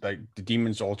point that like the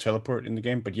demons all teleport in the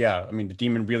game, but I mean the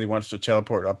demon really wants to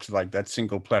teleport up to like that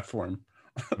single platform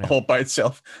all by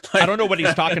itself. I don't know what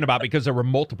he's talking about because there were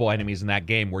multiple enemies in that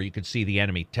game where you could see the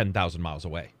enemy 10,000 miles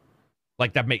away.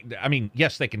 Like that I mean,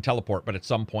 yes, they can teleport, but at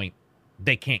some point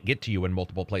they can't get to you in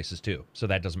multiple places too. So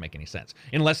that doesn't make any sense.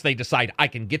 Unless they decide I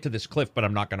can get to this cliff, but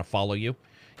I'm not going to follow you.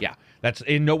 Yeah, that's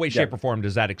in no way, shape, or form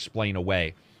does that explain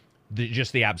away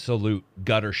just the absolute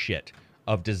gutter shit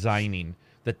of designing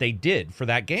that they did for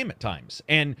that game at times.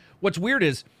 And what's weird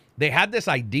is they had this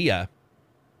idea,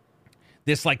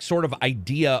 this like sort of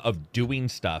idea of doing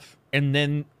stuff, and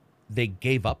then they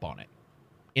gave up on it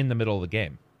in the middle of the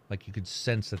game. Like you could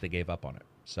sense that they gave up on it.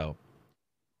 So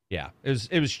yeah,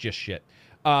 it was just shit.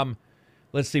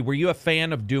 Let's see. Were you a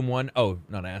fan of Doom 1? Oh,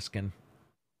 not asking.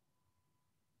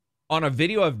 On a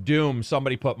video of Doom,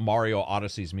 somebody put Mario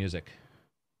Odyssey's music.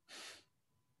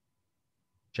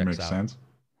 Checks Makes out. sense.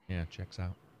 Yeah, checks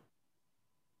out.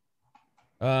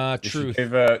 They Truth.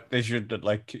 they should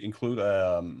like include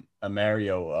a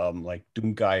Mario like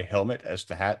Doom guy helmet as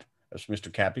the hat as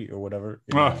Mr. Cappy or whatever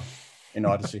in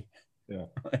Odyssey. Yeah.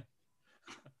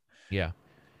 Yeah.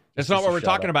 That's not what we're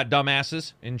talking about,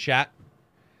 dumbasses in chat.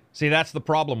 See, that's the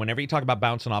problem. Whenever you talk about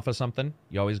bouncing off of something,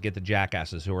 you always get the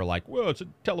jackasses who are like, well, it's a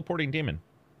teleporting demon.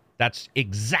 That's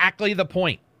exactly the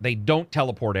point. They don't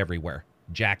teleport everywhere,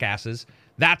 jackasses.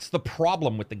 That's the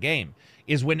problem with the game,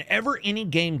 is whenever any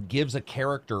game gives a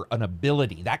character an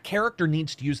ability, that character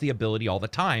needs to use the ability all the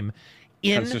time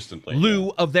in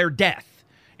lieu of their death.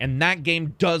 And that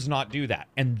game does not do that.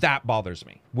 And that bothers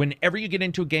me. Whenever you get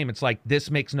into a game, it's like,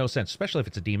 this makes no sense. Especially if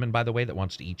it's a demon, by the way, that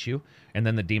wants to eat you. And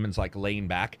then the demon's like laying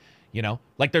back, you know?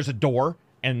 Like there's a door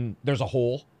and there's a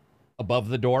hole above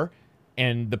the door.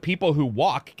 And the people who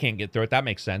walk can't get through it. That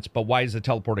makes sense. But why is the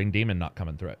teleporting demon not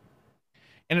coming through it?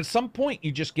 And at some point,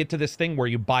 you just get to this thing where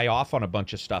you buy off on a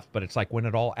bunch of stuff. But it's like when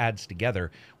it all adds together,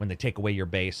 when they take away your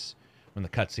base, when the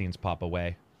cutscenes pop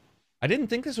away. I didn't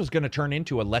think this was going to turn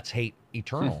into a Let's Hate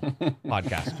Eternal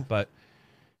podcast, but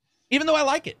even though I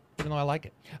like it,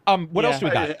 what else do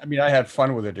we got? I mean, I had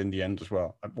fun with it in the end as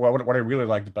well. What I really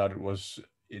liked about it was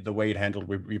the way it handled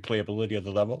replayability of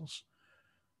the levels.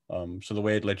 So the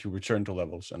way it let you return to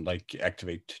levels and like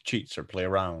activate cheats or play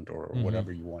around or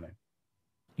whatever you wanted.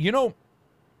 You know,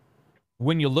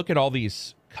 when you look at all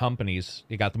these companies,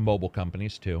 you got the mobile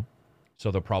companies too.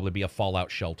 So there'll probably be a Fallout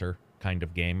Shelter kind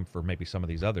of game for maybe some of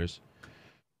these others.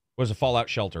 Was a Fallout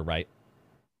Shelter, right?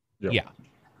 Yep.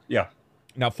 Yeah.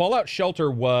 Now, Fallout Shelter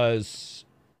was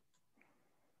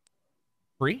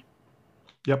free?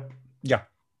 Yep. Yeah.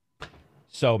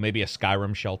 So maybe a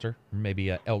Skyrim Shelter, maybe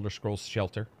a Elder Scrolls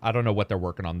Shelter. I don't know what they're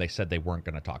working on. They said they weren't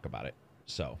going to talk about it.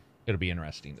 So it'll be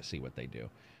interesting to see what they do.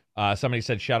 Somebody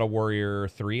said Shadow Warrior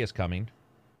 3 is coming.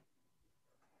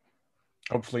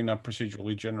 Hopefully not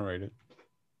procedurally generated.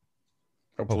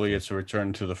 Hopefully it's a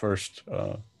return to the first.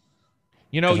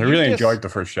 You know, I really enjoyed the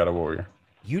first Shadow Warrior.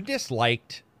 You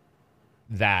disliked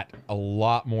that a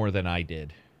lot more than I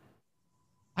did.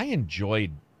 I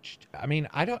enjoyed. I mean,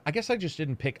 I guess I just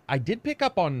didn't pick. I did pick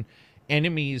up on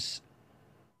enemies,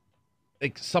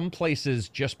 like some places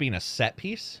just being a set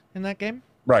piece in that game.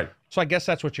 Right. So I guess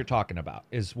that's what you're talking about,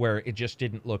 is where it just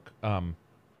didn't look not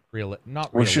It's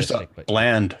realistic, just but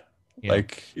bland. Yeah.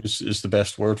 Like is the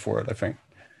best word for it, I think.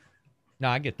 No,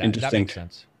 I get that. That makes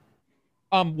sense.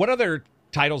 What other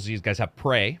titles do you guys have?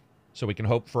 Prey. So we can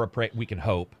hope for a Prey. We can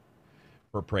hope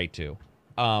for Prey 2.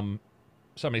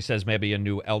 Somebody says maybe a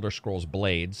new Elder Scrolls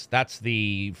Blades. That's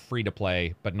the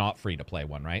free-to-play, but not free-to-play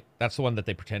one, right? That's the one that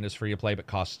they pretend is free-to-play, but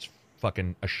costs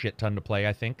fucking a shit ton to play,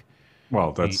 I think.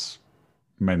 Well, that's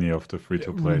many of the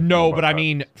free-to-play. No, but I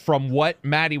mean, from what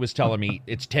Maddie was telling me,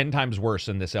 it's 10 times worse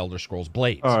than this Elder Scrolls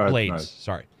Blades. Blades, nice.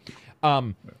 Sorry.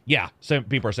 Yeah, so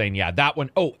people are saying, yeah, that one.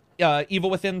 Oh, Evil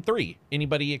Within 3.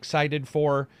 Anybody excited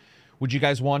for... Would you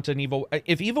guys want an Evil...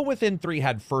 If Evil Within 3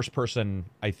 had first person,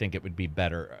 I think it would be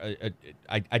better.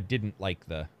 I didn't like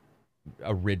the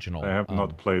original. I have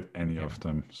not played any of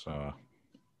them, so...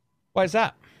 Why is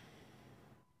that?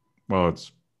 Well,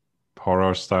 it's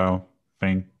horror style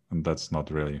thing, and that's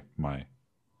not really my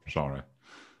genre.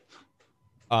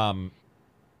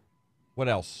 What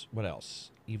else?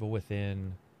 Evil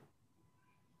Within...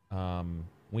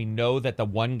 we know that the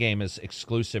one game is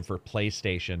exclusive for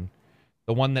PlayStation.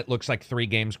 The one that looks like 3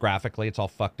 games graphically, it's all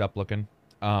fucked up looking.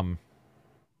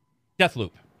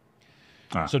 Deathloop.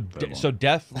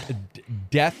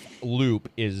 Deathloop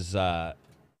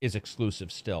is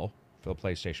exclusive still for the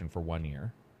PlayStation for 1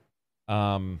 year.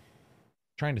 Trying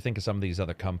to think of some of these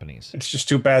other companies. It's just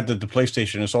too bad that the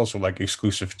PlayStation is also like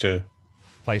exclusive to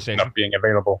PlayStation. not being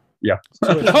available. Yeah.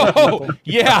 Oh,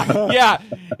 yeah.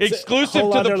 Exclusive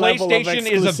whole to the other level of PlayStation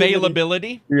is exclusivity.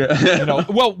 availability. Yeah. You know,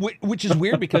 well, which is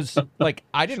weird because like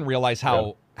I didn't realize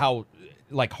how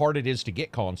like hard it is to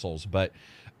get consoles, but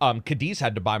Cadiz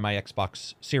had to buy my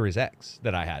Xbox Series X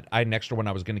that I had. I had an extra one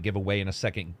I was going to give away in a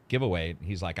second giveaway.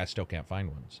 He's like, I still can't find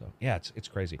one. So yeah, it's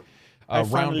crazy. I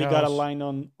finally got a Roundhouse-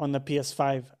 line on the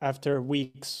PS5 after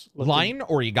weeks. looking. line,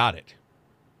 or you got it?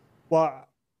 Well,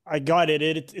 I got it.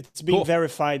 It's being Cool.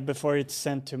 verified before it's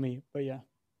sent to me. But yeah.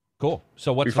 Cool.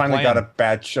 So what's We the finally plan? got a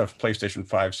batch of PlayStation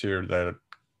 5s here that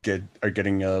are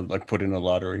getting like put in a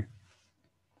lottery.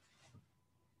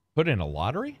 Put in a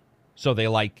lottery? So they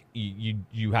like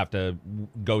you have to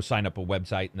go sign up a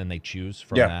website and then they choose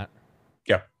from Yeah. that.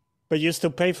 But you still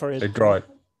pay for it. They draw it.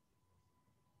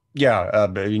 Yeah,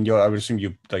 but I would assume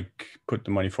you like put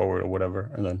the money forward or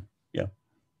whatever, and then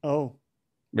Oh,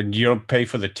 but you don't pay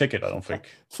for the ticket. I don't think.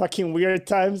 fucking weird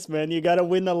times, man. You gotta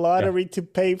win a lottery to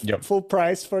pay Yep. full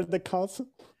price for the console.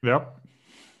 Yep.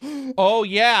 Oh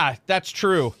yeah, that's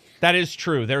true. That is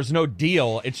true. There's no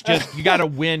deal. It's just you got to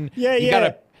win. Yeah,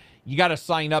 You got to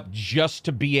sign up just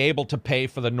to be able to pay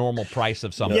for the normal price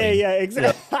of something. Yeah,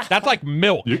 exactly. That's like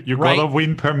milk. You right? gotta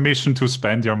win permission to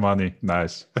spend your money.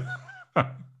 Nice.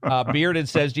 Bearded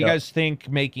says, do you Yeah. guys think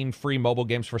making free mobile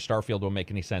games for Starfield will make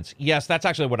any sense? Yes, that's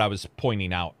actually what I was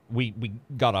pointing out. We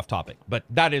got off topic, but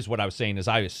that is what I was saying is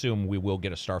I assume we will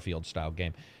get a Starfield style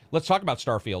game. Let's talk about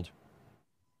Starfield.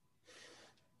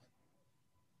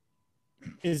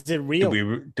 Is it real?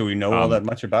 Do we know all that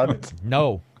much about it?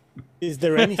 No. Is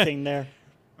there anything there?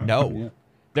 No. Yeah.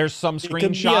 There's some It could be a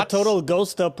screenshots. total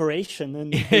ghost operation,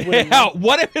 and you wouldn't Yeah, know.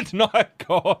 what if it's not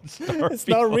called Starfield? It's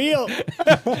not real.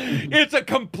 It's a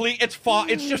complete. It's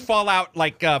just Fallout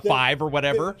like 5 or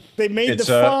whatever. They made It's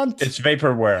the font. it's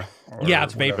vaporware. or Yeah,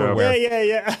 it's whatever. vaporware.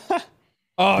 Yeah.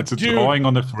 Oh, It's a dude. drawing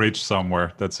on the fridge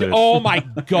somewhere. That's it. Oh my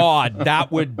god,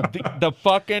 that would the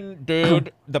fucking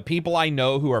dude. The people I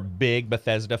know who are big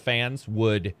Bethesda fans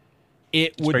would.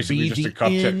 It would basically be just the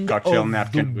a cocktail end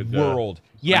napkin of with the world.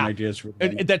 Yeah. ideas.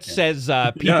 That says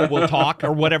people will talk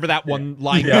or whatever that one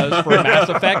line does for Mass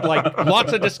Effect. Like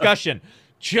lots of discussion.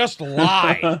 Just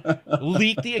lie.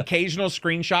 Leak the occasional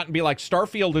screenshot and be like,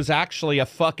 Starfield is actually a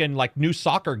fucking like new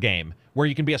soccer game where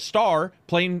you can be a star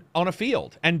playing on a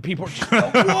field. And people are just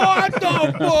like, what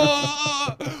the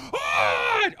fuck?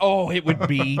 What? Oh, it would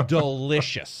be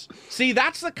delicious. See,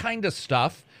 that's the kind of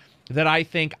stuff that I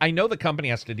think, I know the company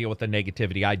has to deal with the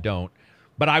negativity. I don't,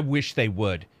 but I wish they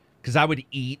would. Because I would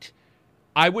eat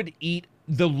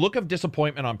the look of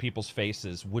disappointment on people's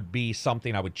faces would be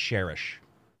something I would cherish.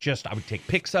 I would take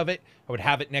pics of it. I would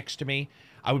have it next to me.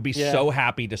 I would be so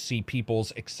happy to see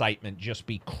people's excitement just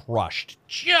be crushed.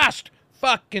 Just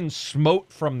fucking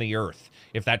smote from the earth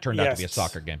if that turned out to be a Yes.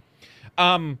 soccer game.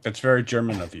 That's very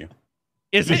German of you.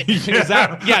 Is it? Is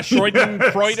that? Yeah,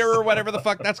 Freuder or whatever the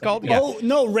fuck that's called? Yeah. Oh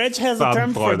no, Reg has a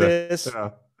term for Schadenfreude. this. Yeah.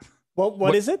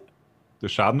 What is it? The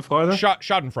Schadenfreude?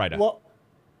 Schadenfreude. Well,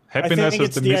 Happiness think is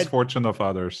it's the the misfortune of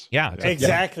others. Yeah. It's a thing.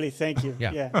 exactly. Thank you.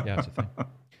 Yeah. Yeah, it's a thing.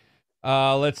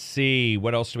 Let's see.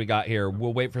 What else do we got here?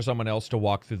 We'll wait for someone else to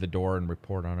walk through the door and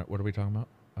report on it. What are we talking about?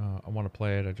 I want to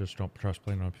play it. I just don't trust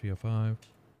playing on PS5.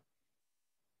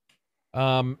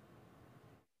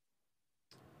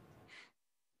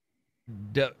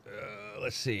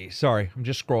 Let's see. Sorry, I'm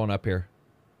just scrolling up here.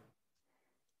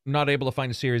 Not able to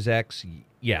find a Series X.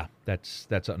 Yeah, that's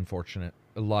unfortunate.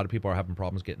 A lot of people are having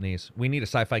problems getting these. We need a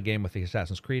sci-fi game with the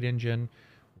Assassin's Creed engine.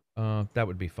 That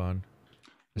would be fun.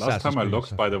 Last Assassin's time I Creed looked,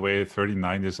 stuff. by the way,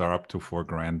 3090s are up to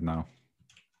 $4,000 now.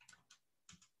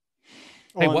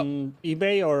 Hey, what- On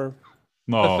eBay or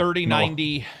No, The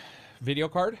 3090 video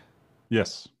card?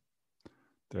 Yes,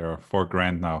 they're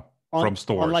 $4,000 now on, from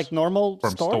stores. on like normal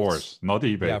from stores, not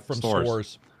eBay. Yeah, from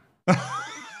stores.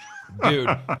 Dude,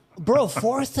 Bro,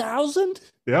 4,000?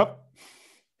 Yep.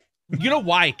 you know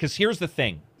why? Because here's the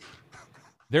thing.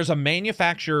 There's a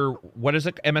manufacturer, what is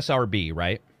it? MSRB,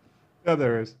 right? Yeah,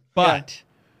 there is. But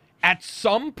at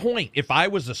some point, if I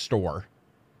was a store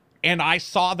and I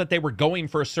saw that they were going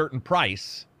for a certain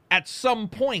price, at some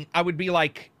point I would be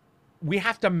like, we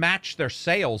have to match their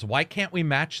sales. Why can't we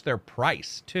match their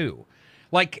price too?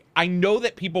 Like, I know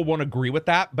that people won't agree with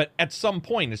that, but at some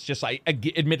point it's just,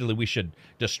 admittedly, we should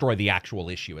destroy the actual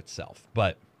issue itself.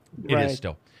 But it Right. is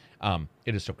still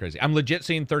crazy. I'm legit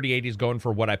seeing 3080s going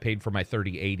for what I paid for my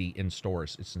 3080 in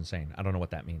stores. It's insane. I don't know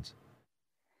what that means.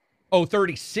 Oh,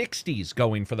 3060s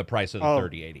going for the price of the Oh.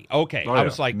 3080. Okay. Oh, I yeah.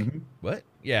 was like, Mhm. what?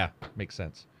 Yeah, makes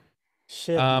sense.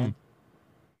 Shit. man.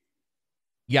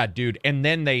 Yeah, dude. And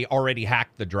then they already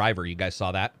hacked the driver. You guys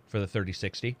saw that for the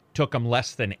 3060? Took them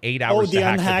less than 8 hours to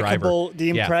hack the driver. The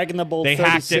impregnable They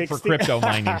hacked it for crypto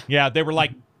mining. Yeah, they were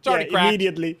like, it's already cracked.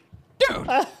 Immediately. Dude, who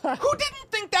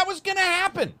didn't think that was going to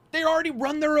happen? They already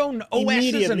run their own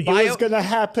OSs and It was going to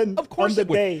happen of course on the it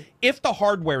would. day. If the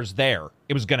hardware's there,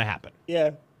 it was going to happen. Yeah.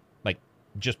 Like,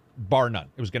 just bar none.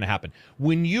 It was going to happen.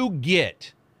 When you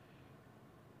get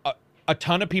a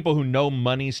ton of people who know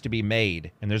money's to be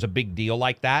made, and there's a big deal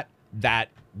like that, that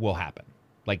will happen.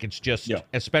 Like, it's just,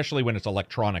 especially when it's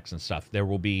electronics and stuff,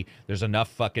 there's enough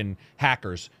fucking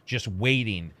hackers just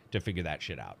waiting to figure that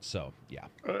shit out. So, yeah.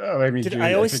 I mean, dude,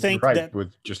 I always think you're right that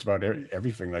with just about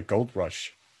everything, like Gold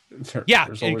Rush. There's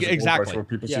always a Gold exactly. Rush where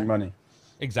people see money.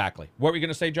 Exactly. What were you going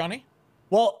to say, Johnny?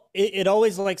 Well, it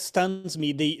always like stuns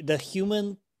me, the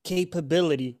human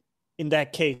capability in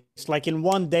that case. Like in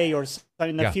one day or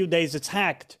in a few days, it's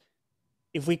hacked.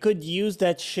 If we could use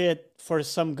that shit for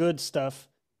some good stuff,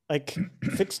 like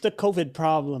fix the COVID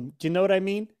problem. Do you know what I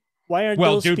mean? Why are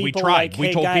those people we tried. Like, we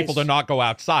hey, told guys, people to not go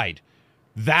outside.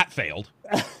 That failed.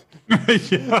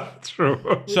 Yeah,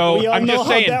 true. So we all I'm know just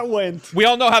saying, how that went. we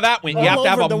all know how that went. You have to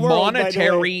have a world,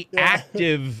 monetary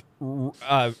active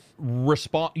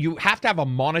response. You have to have a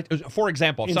monitor. For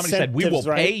example, if somebody said, we will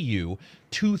pay you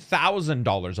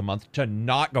 $2,000 a month to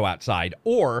not go outside,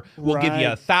 or we'll give you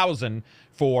 $1,000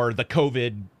 for the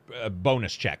COVID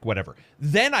bonus check, whatever.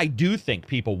 Then I do think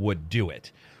people would do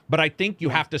it. But I think you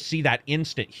have to see that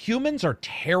instant. Humans are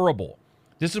terrible.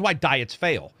 This is why diets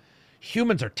fail.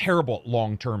 Humans are terrible at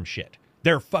long-term shit.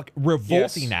 They're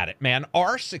revolting at it, man.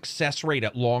 Our success rate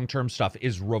at long-term stuff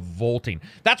is revolting.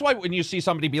 That's why when you see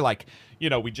somebody be like,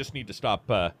 we just need to stop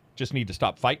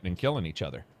fighting and killing each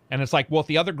other. And it's like, well, if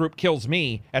the other group kills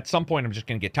me, at some point I'm just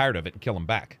going to get tired of it and kill them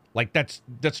back. Like that's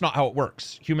not how it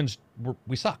works. Humans,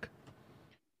 we suck.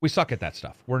 We suck at that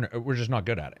stuff. We're just not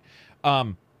good at it.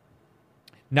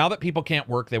 Now that people can't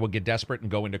work, they will get desperate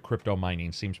and go into crypto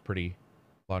mining. Seems pretty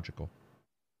logical.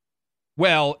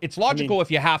 Well, it's logical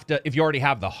if you already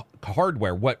have the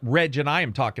hardware. What Reg and I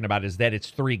am talking about is that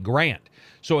it's $3,000.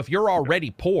 So if you're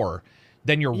already poor,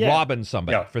 then you're robbing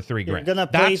somebody for $3,000.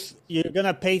 You're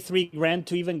gonna pay $3,000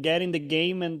 to even get in the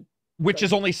game, and which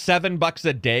is only $7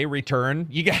 a day return.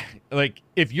 You get like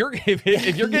if you're getting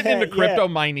into crypto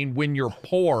mining when you're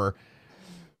poor,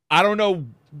 I don't know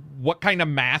what kind of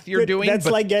math you're doing. That's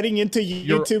like getting into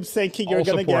YouTube thinking you're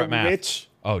gonna get rich.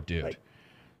 Oh, dude.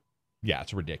 Yeah,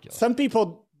 it's ridiculous. Some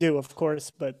people do, of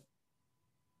course, but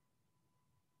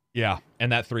yeah,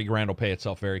 and that $3,000 will pay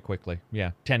itself very quickly.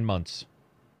 Yeah, 10 months.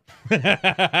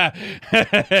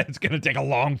 It's gonna take a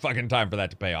long fucking time for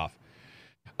that to pay off.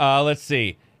 Let's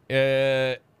see.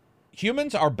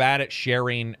 Humans are bad at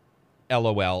sharing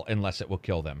LOL unless it will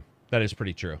kill them. That is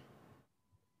pretty true.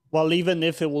 Well, even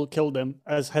if it will kill them,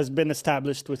 as has been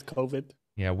established with COVID.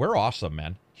 Yeah, we're awesome,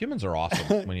 man. Humans are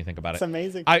awesome when you think about it. It's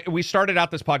amazing. We started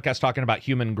out this podcast talking about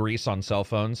human grease on cell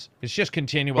phones. It's just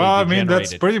continually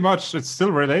that's pretty much, it's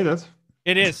still related.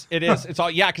 It is. It's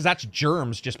all, because that's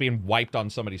germs just being wiped on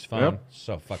somebody's phone. Yep.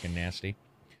 So fucking nasty.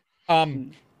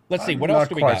 Let's see, what else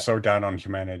do we got? Not quite so down on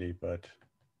humanity, but...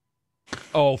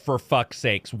 Oh, for fuck's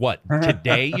sakes. What,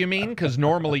 today you mean? Because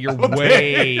normally you're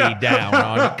way down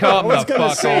on it. Come the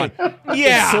fuck on.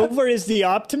 Yeah. Silver is the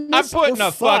optimist. I'm putting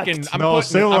a fucking... I'm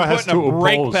putting a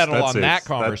brake pedal on that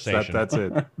conversation. That's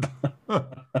it.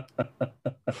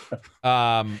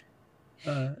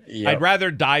 I'd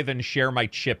rather die than share my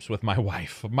chips with my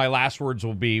wife. My last words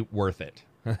will be worth it.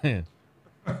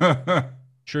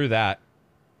 True that.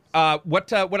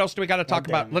 What else do we got to talk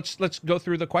about? Let's go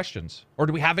through the questions. Or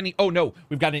do we have any? Oh no,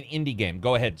 we've got an indie game.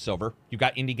 Go ahead, Silver. You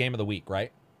got indie game of the week,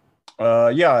 right?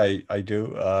 Yeah, I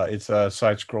do. It's a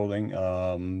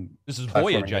side-scrolling. This is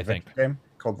Voyage, I think. Game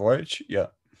called Voyage. Yeah.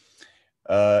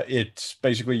 It's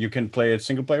basically you can play it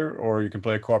single player or you can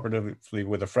play it cooperatively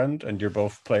with a friend, and you're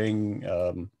both playing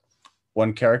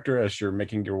one character as you're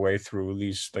making your way through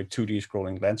these like 2D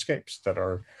scrolling landscapes that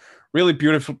are really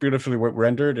beautifully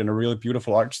rendered in a really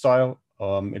beautiful art style.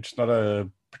 It's not a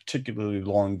particularly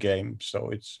long game, so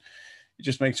it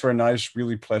just makes for a nice,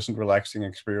 really pleasant, relaxing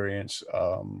experience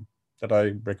that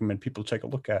I recommend people take a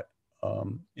look at.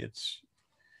 It's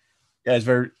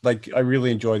very I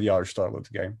really enjoy the art style of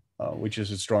the game, which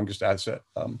is its strongest asset.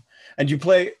 And you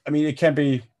play, it can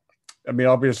be.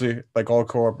 Obviously, like all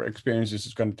co-op experiences,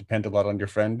 it's going to depend a lot on your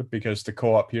friend, because the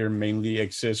co-op here mainly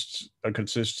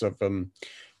consists of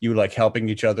you like helping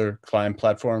each other climb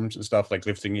platforms and stuff, like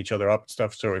lifting each other up and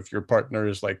stuff. So if your partner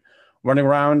is like running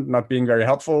around, not being very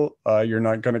helpful, you're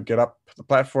not going to get up the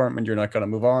platform and you're not going to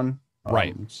move on.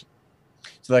 Right.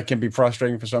 So that can be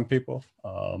frustrating for some people.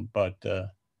 But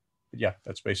yeah,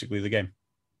 that's basically the game.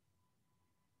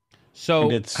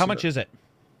 So how much is it?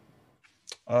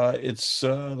 It's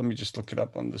let me just look it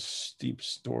up on the Steam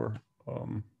store.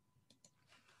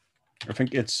 I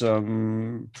think it's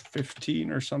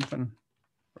 15 or something,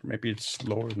 or maybe it's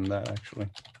lower than that actually.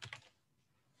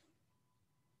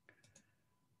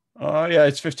 Yeah,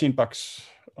 it's $15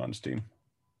 on Steam.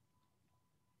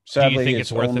 Sadly, Do you think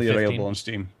it's worth only the 15? available on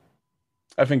Steam.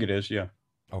 I think it is, yeah.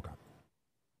 Okay.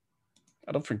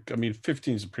 I don't think, I mean,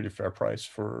 15 is a pretty fair price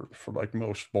for like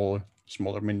most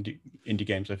smaller indie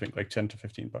games. I think like 10 to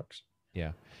 $15.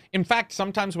 Yeah. In fact,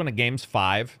 sometimes when a game's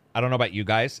 5, I don't know about you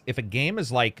guys, if a game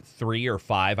is like 3 or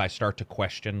 5, I start to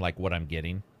question like what I'm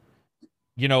getting.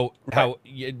 You know, how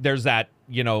there's that,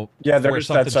 you know, yeah, there's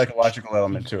that psychological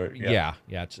element to it. Yeah,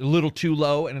 it's a little too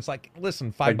low, and it's like,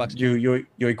 listen, $5.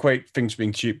 You equate things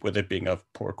being cheap with it being of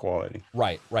poor quality.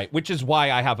 Right. Which is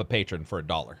why I have a patron for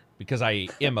 $1, because I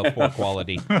am of poor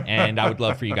quality, and I would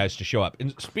love for you guys to show up.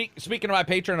 And speaking of my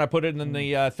patron, I put it in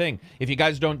the thing. If you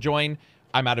guys don't join,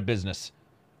 I'm out of business.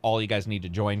 All you guys need to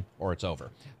join, or it's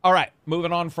over. All right,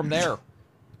 moving on from there.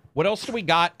 What else do we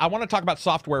got? I want to talk about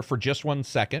software for just 1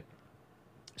 second.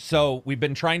 So we've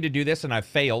been trying to do this, and I've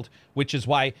failed, which is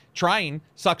why trying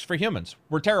sucks for humans.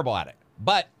 We're terrible at it.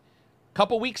 But a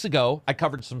couple weeks ago, I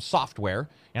covered some software,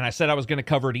 and I said I was going to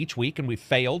cover it each week, and we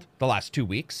failed the last 2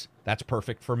 weeks. That's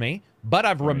perfect for me. But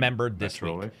I've remembered this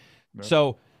week. Yeah.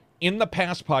 So in the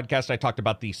past podcast, I talked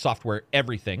about the software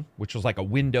Everything, which was like a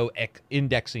window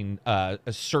indexing a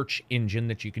search engine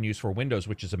that you can use for Windows,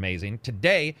 which is amazing.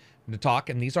 Today, I'm going to talk,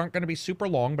 and these aren't going to be super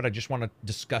long, but I just want to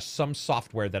discuss some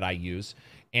software that I use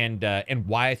and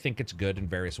why I think it's good in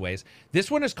various ways.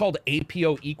 This one is called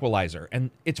APO Equalizer,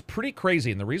 and it's pretty crazy.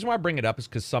 And the reason why I bring it up is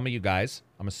because some of you guys,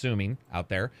 I'm assuming, out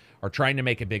there, are trying to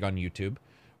make it big on YouTube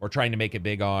or trying to make it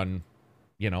big on,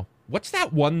 you know, what's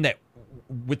that one that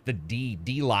with the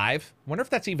D Live? I wonder if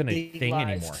that's even a thing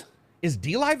anymore. Is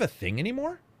D Live a thing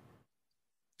anymore?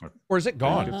 Or is it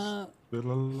gone?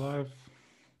 Still alive.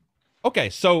 Okay,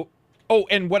 so,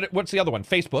 and what's the other one?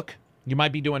 Facebook. You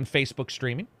might be doing Facebook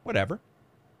streaming, whatever.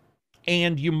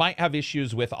 And you might have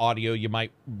issues with audio. You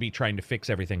might be trying to fix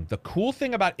everything. The cool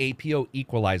thing about APO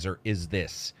Equalizer is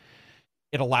this.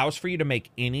 It allows for you to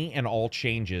make any and all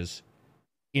changes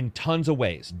in tons of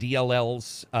ways.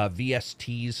 DLLs,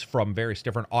 VSTs from various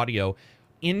different audio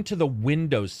into the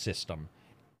Windows system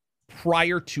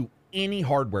prior to any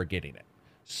hardware getting it.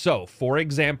 So, for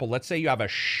example, let's say you have a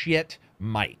shit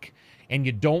mic and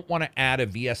you don't want to add a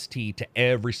VST to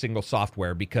every single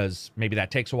software because maybe that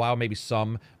takes a while. Maybe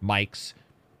some mics,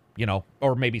 you know,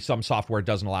 or maybe some software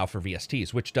doesn't allow for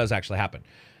VSTs, which does actually happen.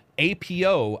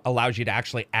 APO allows you to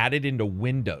actually add it into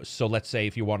Windows. So let's say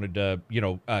if you wanted to, you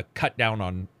know, cut down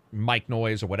on mic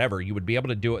noise or whatever, you would be able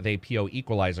to do it with APO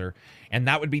Equalizer, and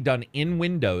that would be done in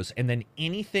Windows, and then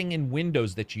anything in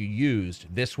Windows that you used,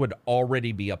 this would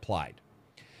already be applied.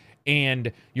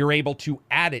 And you're able to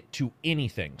add it to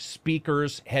anything,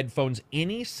 speakers, headphones,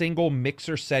 any single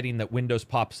mixer setting that Windows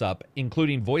pops up,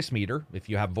 including Voicemeeter. If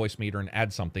you have Voicemeeter and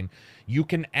add something, you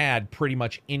can add pretty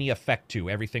much any effect to,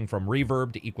 everything from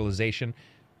reverb to equalization.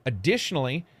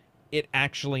 Additionally, it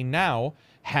actually now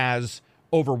has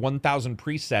over 1,000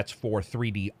 presets for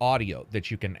 3D audio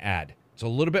that you can add. It's a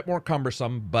little bit more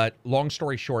cumbersome, but long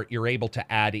story short, you're able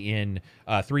to add in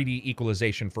 3D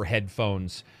equalization for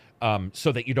headphones,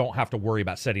 so that you don't have to worry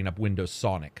about setting up Windows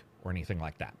Sonic or anything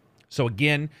like that. So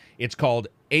again, it's called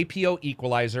APO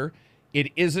Equalizer.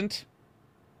 It isn't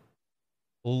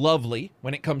lovely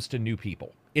when it comes to new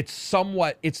people.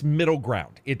 It's middle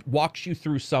ground. It walks you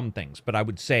through some things, but I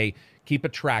would say keep a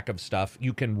track of stuff.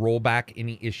 You can roll back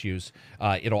any issues.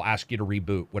 It'll ask you to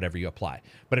reboot whatever you apply.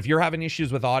 But if you're having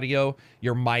issues with audio,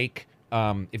 your mic,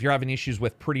 if you're having issues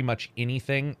with pretty much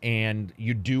anything and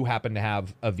you do happen to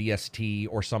have a VST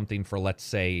or something for, let's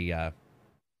say,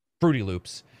 Fruity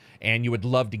Loops, and you would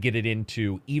love to get it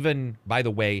into even, by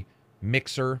the way,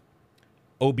 Mixer,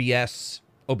 OBS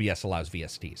allows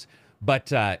VSTs,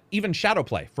 but even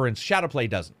Shadowplay, for instance, Shadowplay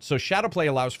doesn't. So Shadowplay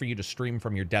allows for you to stream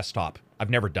from your desktop. I've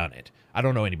never done it. I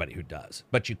don't know anybody who does,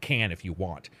 but you can if you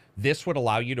want. This would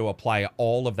allow you to apply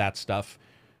all of that stuff,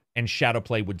 and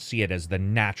Shadowplay would see it as the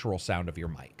natural sound of your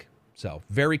mic. So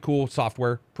very cool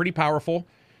software, pretty powerful.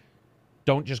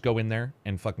 Don't just go in there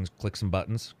and fucking click some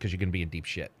buttons because you're gonna be in deep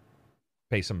shit.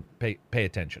 Pay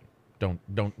attention.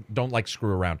 Don't like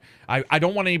screw around. I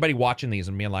don't want anybody watching these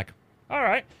and being like, all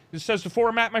right, this says to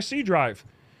format my C drive.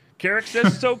 Carrick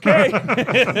says it's okay.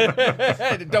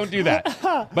 Don't do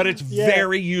that. But it's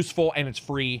very useful and it's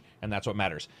free, and that's what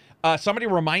matters. Somebody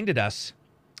reminded us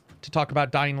to talk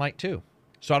about Dying Light 2.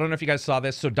 So I don't know if you guys saw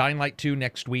this. So Dying Light 2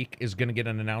 next week is going to get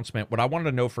an announcement. What I wanted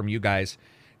to know from you guys,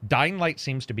 Dying Light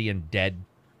seems to be in dead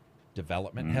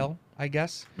development hell, I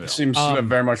guess. It seems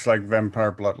very much like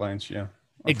Vampire Bloodlines, yeah.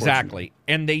 Exactly.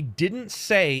 And they didn't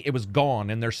say it was gone,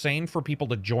 and they're saying for people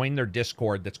to join their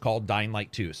Discord that's called Dying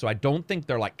Light 2. So I don't think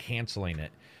they're like canceling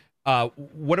it.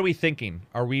 What are we thinking?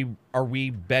 Are we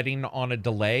betting on a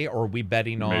delay, or are we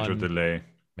betting on Major delay?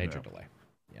 Major delay.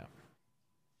 Yeah.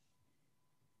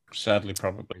 Sadly,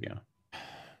 probably, yeah.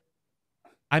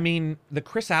 I mean, the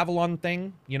Chris Avalon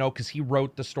thing, you know, because he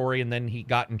wrote the story and then he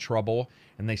got in trouble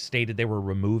and they stated they were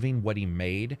removing what he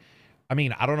made. I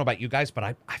mean, I don't know about you guys, but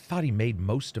I thought he made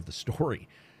most of the story.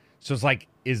 So it's like,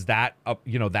 is that,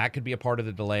 you know, that could be a part of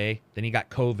the delay. Then he got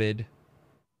COVID.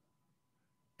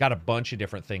 Got a bunch of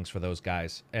different things for those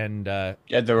guys. And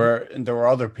yeah, there were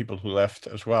other people who left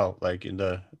as well, like in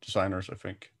the designers, I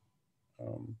think,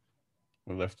 who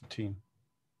left the team.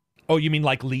 Oh, you mean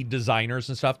like lead designers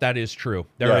and stuff? That is true.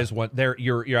 There is one there.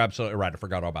 You're absolutely right. I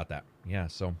forgot all about that. Yeah.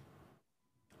 So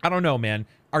I don't know, man.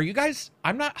 Are you guys,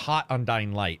 I'm not hot on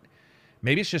Dying Light.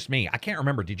 Maybe it's just me. I can't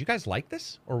remember. Did you guys like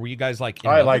this, or were you guys like?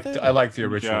 I liked the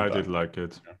original. Yeah, I did like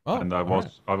it. Oh, and I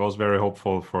was very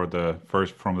hopeful for the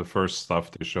first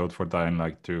stuff they showed for Dying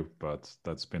Light 2, but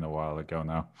that's been a while ago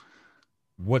now.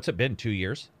 What's it been? 2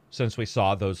 years since we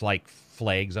saw those like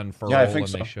flags unfurl, I think and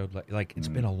so. they showed like it's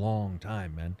been a long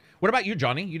time, man. What about you,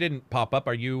 Johnny? You didn't pop up.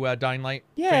 Are you a Dying Light?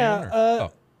 Yeah, fan,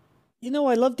 or? you know,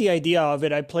 I love the idea of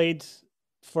it. I played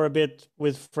for a bit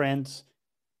with friends.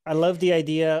 I love the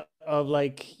idea of,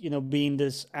 like, you know, being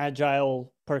this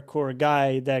agile parkour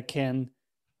guy that can,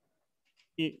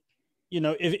 you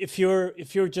know, if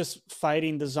you're just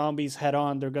fighting the zombies head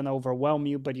on, they're gonna overwhelm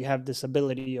you, but you have this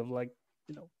ability of, like,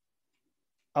 you know,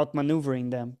 outmaneuvering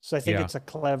them. So I think it's a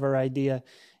clever idea,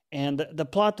 and the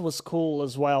plot was cool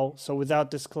as well. So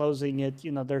without disclosing it,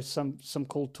 you know, there's some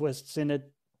cool twists in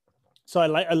it. So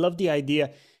I love the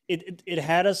idea. It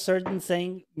had a certain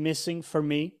thing missing for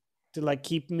me to, like,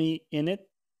 keep me in it.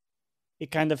 It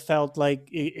kind of felt like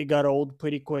it got old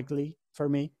pretty quickly for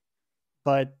me,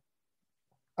 but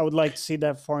I would like to see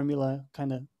that formula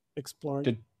kind of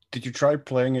explored. Did you try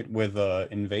playing it with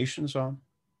Invasions on?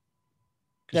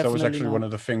 Because that was actually one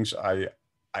of the things I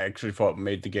actually thought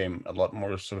made the game a lot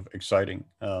more sort of exciting.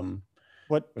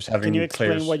 What was having can you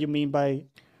explain players... what you mean by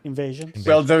invasion?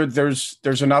 Well,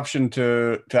 there's an option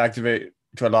to activate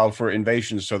to allow for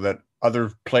invasions so that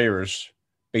other players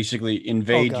basically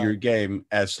invade your game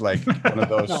as like one of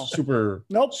those super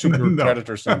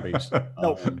predator zombies.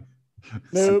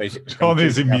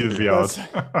 Johnny's immediately out.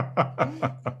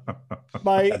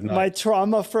 My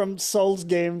trauma from Souls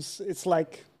games, it's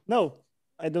like, no,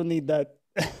 I don't need that.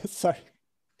 Sorry.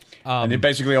 And it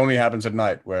basically only happens at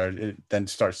night, where it then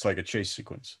starts like a chase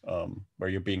sequence, where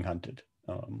you're being hunted,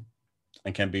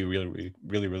 and can be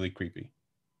really creepy.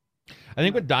 I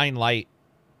think with Dying Light,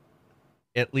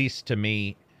 at least to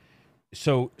me,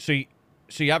 so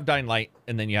you have Dying Light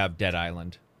and then you have Dead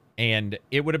Island, and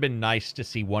it would have been nice to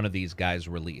see one of these guys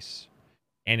release,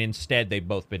 and instead they've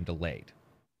both been delayed.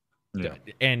 Yeah.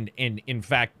 And in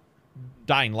fact,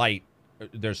 Dying Light,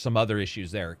 there's some other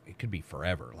issues there. It could be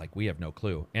forever. Like, we have no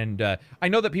clue. And I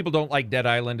know that people don't like Dead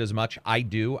Island as much. I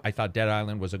do. I thought Dead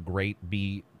Island was a great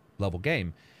B-level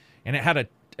game, and it had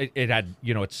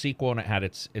you know, its sequel, and it had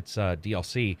its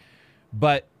DLC.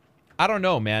 But I don't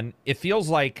know, man. It feels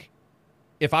like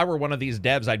if I were one of these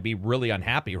devs, I'd be really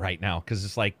unhappy right now, because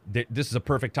it's like this is a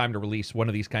perfect time to release one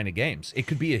of these kind of games. It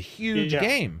could be a huge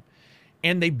game,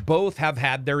 and they both have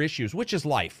had their issues, which is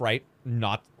life, right?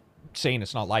 Not saying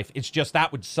it's not life. It's just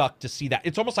that would suck to see that.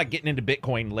 It's almost like getting into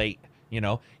Bitcoin late, you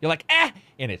know? You're like,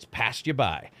 and it's passed you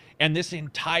by. And this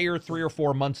entire 3 or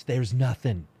 4 months, there's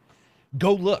nothing.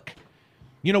 Go look.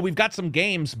 You know, we've got some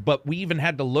games, but we even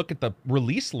had to look at the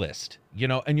release list, you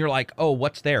know, and you're like, oh,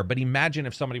 what's there? But imagine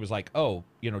if somebody was like, oh,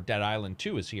 you know, Dead Island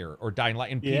 2 is here, or Dying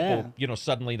Light, and people, you know,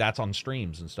 suddenly that's on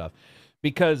streams and stuff,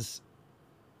 because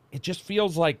it just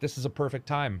feels like this is a perfect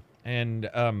time. And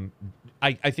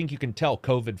I think you can tell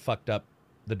COVID fucked up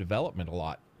the development a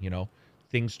lot, you know.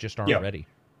 Things just aren't ready,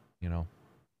 you know.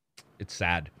 It's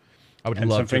sad. I would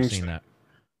love to have seen that.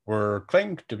 Were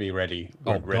claimed to be ready.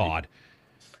 Oh, God.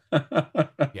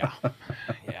 Yeah.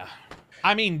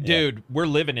 I mean, dude, we're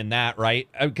living in that, right?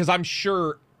 Because I'm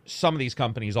sure some of these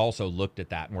companies also looked at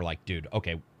that and were like, dude,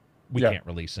 okay, we can't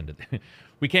release into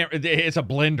we can't, it's a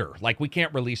blender. Like, we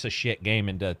can't release a shit game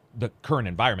into the current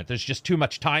environment. There's just too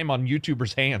much time on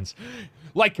YouTubers' hands.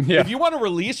 Like, if you want to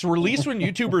release when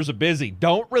YouTubers are busy.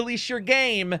 Don't release your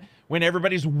game when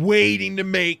everybody's waiting to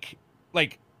make,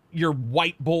 like, your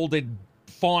white bolded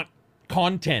font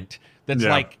content. that's Yeah.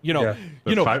 like, Yeah.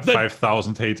 the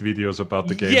 5,000 hate videos about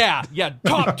the game. Yeah,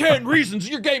 top 10 reasons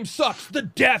your game sucks, the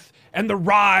death and the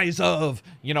rise of,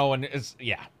 and it's,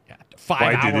 5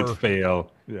 Why hour. did it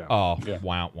fail? Yeah. Oh, Yeah.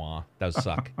 wah. Those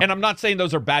suck. And I'm not saying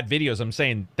those are bad videos. I'm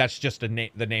saying that's just the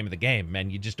name of the game, man.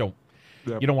 You just don't,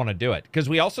 Yep. you don't want to do it. Because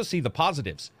we also see the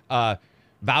positives.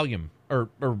 Valium, or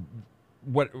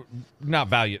what, not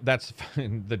Valium, that's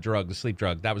the drug, the sleep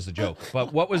drug. That was the joke.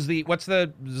 But what's the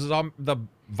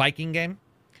Viking game?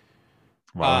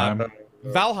 Valheim.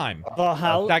 Valheim.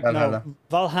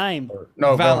 Valheim.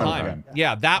 No, Valheim.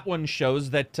 Yeah, that one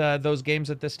shows that those games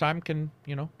at this time can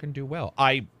do well.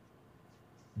 I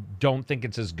don't think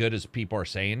it's as good as people are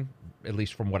saying, at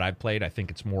least from what I've played. I think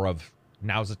it's more of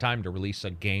now's the time to release a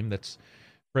game that's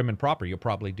prim and proper. You'll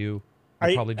probably do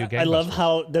I love gangbusters.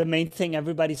 how the main thing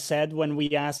everybody said when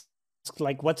we asked,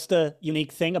 like, what's the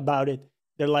unique thing about it?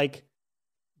 They're like,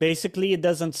 basically, it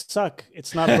doesn't suck.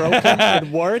 It's not broken.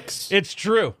 It works. It's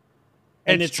true.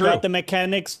 And it's it's true. got the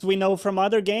mechanics we know from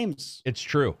other games. It's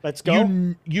true. Let's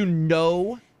go. You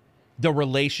know the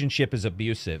relationship is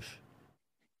abusive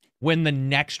when the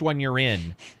next one you're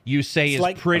in, you say It's is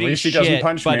like- pretty At least he shit, doesn't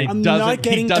punch but me. it I'm doesn't. not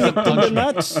getting he doesn't kicked in punch the me.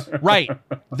 nuts. Right.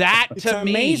 That It's to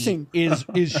amazing. me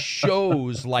is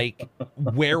shows like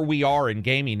where we are in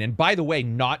gaming. And by the way,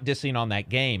 not dissing on that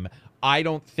game, I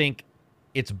don't think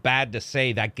it's bad to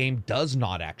say that game does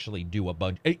not actually do a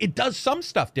bunch. It does some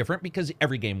stuff different because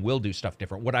every game will do stuff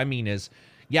different. What I mean is,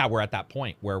 yeah, we're at that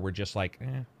point where we're just like,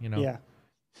 Yeah.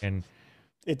 and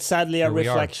It's sadly a Here we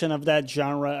are. reflection of that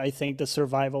genre, I think, the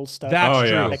survival stuff. That's Oh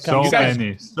true. yeah, That so comes-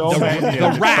 many, so The- many. the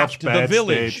and in raft, such the bad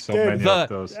village, state, so many the of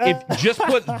those. if just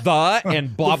put the and blah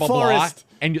The blah blah forest.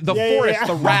 and the Yeah, yeah, forest, yeah.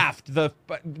 the raft, the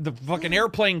fucking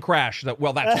airplane crash. That's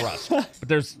Rust. But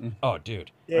there's dude,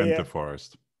 Yeah, and yeah. the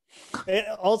forest.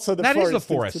 Also, the That is forest.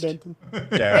 the forest. incident.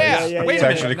 Yeah, yeah, wait it's a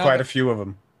actually minute. No, quite but- a few of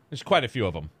them. there's quite a few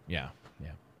of them. Yeah,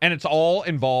 and it's all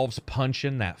involves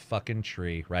punching that fucking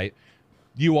tree, right?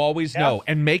 You always know,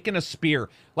 and making a spear.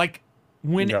 Like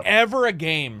whenever a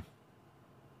game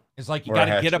is like you Or a got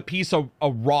to get a hatchet. piece of a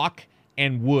rock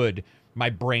and wood, my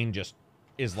brain just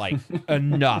is like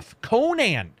enough.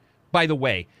 Conan, by the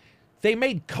way, they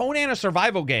made Conan a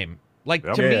survival game. Like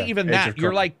Yep. to Yeah, me, even Age that, of you're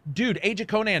Conan. like, dude, Age of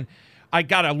Conan. I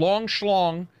got a long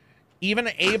schlong, even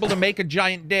able to make a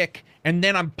giant dick, and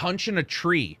then I'm punching a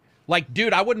tree. Like,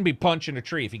 dude, I wouldn't be punching a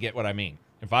tree if you get what I mean.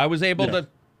 If I was able to,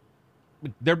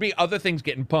 there'd be other things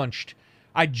getting punched.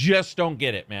 I just don't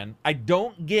get it, man. I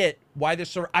don't get why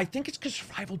this. I think it's because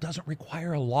survival doesn't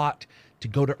require a lot to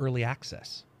go to early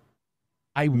access.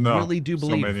 I No, really do so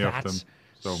believe many of them. that's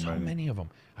So many. many of them.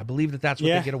 I believe that that's what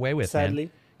Yeah, they get away with, man.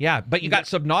 sadly. Yeah, but you got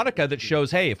Subnautica that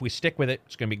shows, hey, if we stick with it,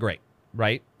 it's going to be great,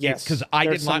 right? Yes, Because I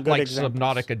there's did some not good like examples.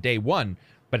 Subnautica day one,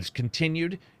 but it's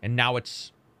continued, and now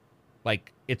it's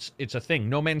like it's a thing.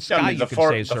 No Man's Yeah, Sky, I mean, you could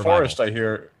say, is the survival. forest. I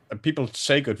hear people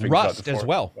say good things about Rust the as forest.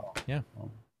 well. Yeah.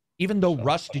 Even though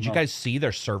Rust, did you no. guys see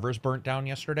their servers burnt down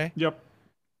yesterday? Yep.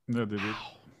 No, they did.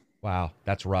 Wow,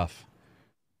 that's rough.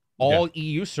 All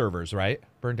EU servers, right?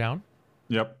 Burned down?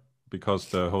 Yep. Because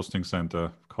the hosting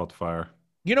center caught fire.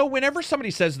 You know, whenever somebody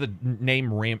says the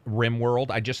name RimWorld,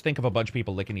 I just think of a bunch of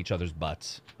people licking each other's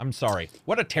butts. I'm sorry.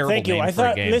 What a terrible Thank you. name I for a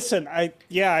thought. game. Listen, I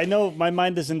know my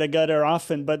mind is in the gutter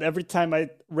often, but every time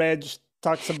Reg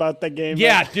talks about the game,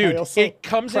 Yeah, I dude, also it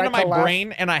comes into crack my a laugh.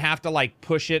 brain, and I have to like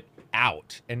push it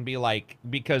out and be like,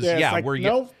 because Yeah, it's like, we're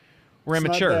no, we're it's not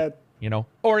immature, that. you know.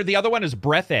 Or the other one is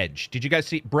Breath Edge. Did you guys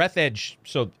see Breath Edge?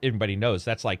 So everybody knows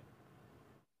that's like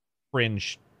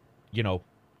fringe,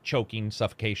 choking,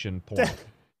 suffocation porn.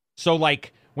 So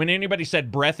like when anybody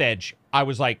said Breath Edge, I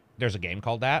was like, "There's a game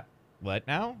called that." What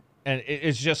now? And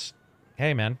it's just,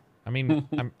 hey man. I mean,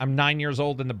 I'm 9 years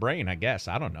old in the brain. I guess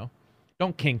I don't know.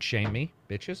 Don't kink shame me,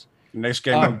 bitches. The next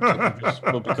game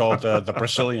will be called the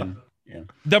Brazilian. Yeah.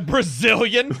 The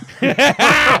Brazilian.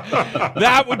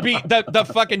 That would be the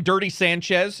fucking Dirty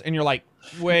Sanchez. And you're like,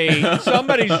 wait,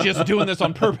 somebody's just doing this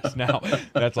on purpose now.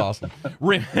 That's awesome.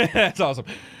 That's awesome.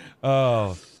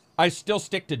 Oh, I still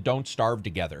stick to Don't Starve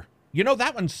Together. You know,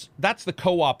 that's the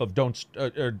co-op of Don't.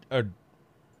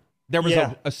 There was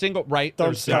Yeah. a single, right? Don't There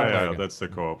was a single Starve. Yeah, player. that's the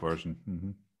co-op version.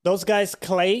 Mhm. Those guys,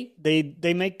 Clay,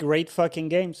 they make great fucking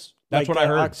games. That's like, what I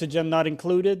heard. Oxygen not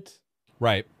included.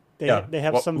 Right. They Yeah. they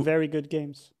have Well, some who- very good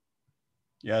games.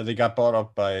 Yeah, they got bought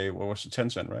up by what was it,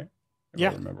 Tencent, right? If Yeah.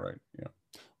 I remember right. Yeah.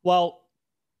 Well,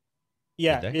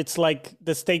 yeah, Did they? it's like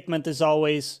the statement is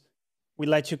always, we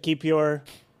let you keep your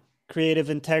creative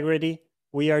integrity.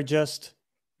 We are just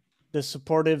the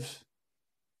supportive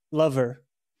lover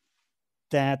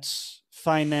that's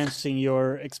financing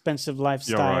your expensive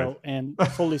lifestyle and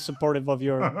fully supportive of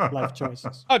your life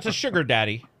choices. Oh, it's a sugar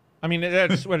daddy. I mean,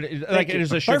 that's what it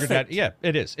is a sugar Perfect. daddy. Yeah,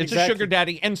 it is. It's a Exactly. sugar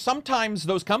daddy. And sometimes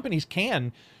those companies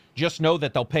can just know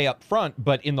that they'll pay up front,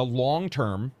 but in the long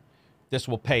term, this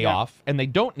will pay off and they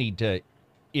don't need to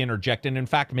interject. And in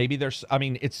fact, maybe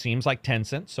it seems like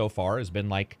Tencent so far has been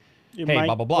like, It hey, might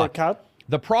blah, blah, blah. work out.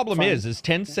 The problem Fine. is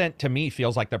Tencent to me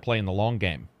feels like they're playing the long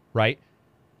game, right?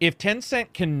 If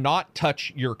Tencent cannot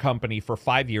touch your company for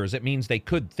 5 years, it means they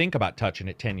could think about touching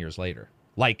it 10 years later.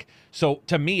 Like, so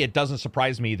to me, it doesn't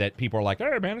surprise me that people are like,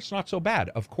 hey, man, it's not so bad.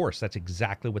 Of course, that's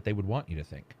exactly what they would want you to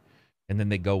think. And then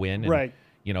they go in and, Right.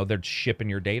 they're shipping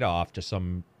your data off to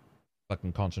some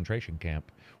fucking concentration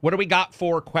camp. What do we got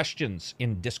for questions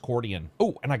in Discordian?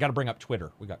 Oh, and I got to bring up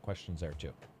Twitter. We got questions there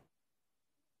too.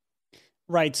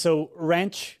 Right. So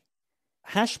Ranch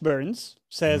Hashburns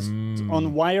says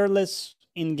on wireless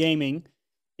in gaming,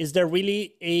 is there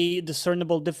really a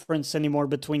discernible difference anymore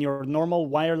between your normal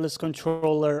wireless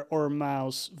controller or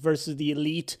mouse versus the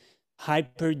Elite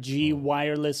Hyper G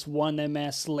wireless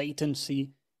 1ms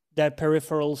latency that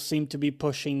peripherals seem to be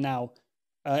pushing now?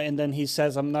 And then he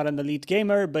says, I'm not an Elite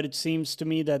gamer, but it seems to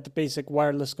me that the basic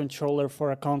wireless controller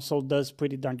for a console does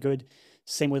pretty darn good.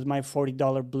 Same with my $40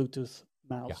 Bluetooth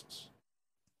mouse.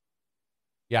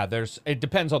 Yeah, it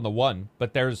depends on the one,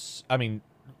 but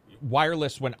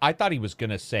wireless, when I thought he was going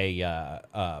to say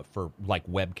for like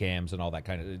webcams and all that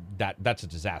kind of, that's a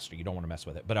disaster. You don't want to mess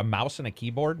with it. But a mouse and a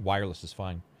keyboard, wireless is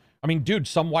fine. I mean, dude,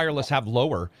 some wireless have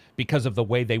lower because of the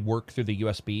way they work through the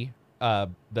USB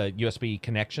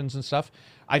connections and stuff.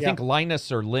 I think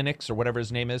Linus or Linux or whatever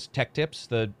his name is, Tech Tips,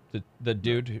 the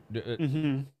dude,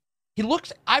 he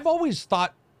looks, I've always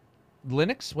thought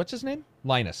Linux, what's his name?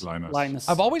 Linus.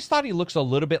 I've always thought he looks a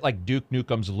little bit like Duke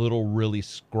Nukem's little, really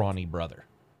scrawny brother.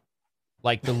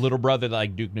 Like the little brother that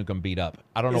like Duke Nukem beat up.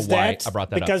 I don't know why I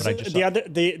brought that because up. Because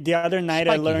the other night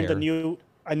I learned hair.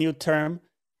 a new term,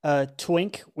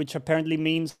 twink, which apparently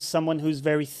means someone who's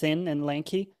very thin and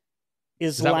lanky.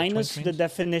 Is Linus the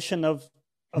definition of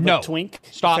no. a twink?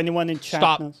 Stop. If anyone in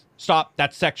chat knows. Stop.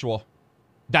 That's sexual.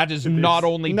 That is not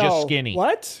only just skinny.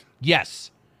 What?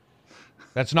 Yes.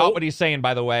 That's not what he's saying,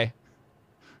 by the way.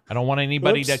 I don't want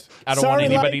anybody to. I don't want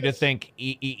anybody to think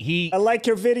he. I like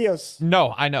your videos.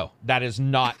 No, I know that is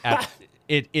not.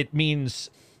 It means.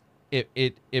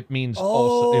 It means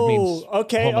also. It means.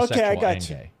 Okay. I got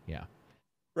you. Gay. Yeah.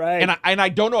 Right. And I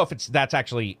don't know if that's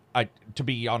actually. To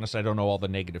be honest, I don't know all the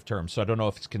negative terms, so I don't know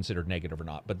if it's considered negative or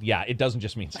not. But yeah, it doesn't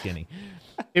just mean skinny.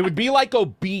 It would be like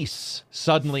obese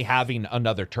suddenly having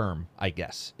another term, I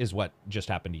guess, is what just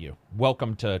happened to you.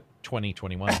 Welcome to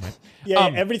 2021. Right?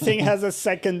 Yeah, everything has a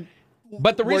second.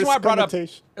 But the reason why I brought up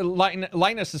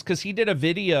Linus is because he did a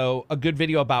good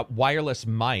video about wireless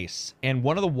mice, and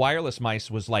one of the wireless mice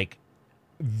was like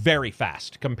very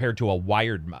fast compared to a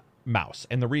wired mouse.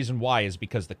 And the reason why is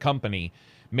because the company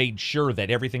made sure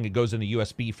that everything that goes in the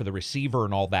USB for the receiver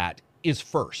and all that is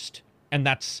first. And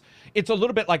it's a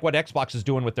little bit like what Xbox is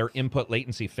doing with their input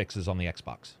latency fixes on the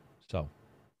Xbox. So,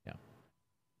 yeah.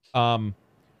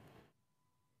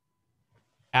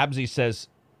 Absy says,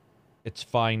 it's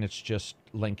fine. It's just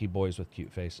lanky boys with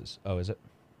cute faces. Oh, is it?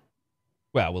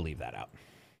 Well, we'll leave that out.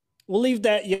 We'll leave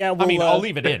that. Yeah, I'll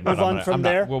leave it in. We'll move on from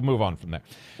there. We'll move on from there.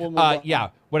 We'll move on. Yeah.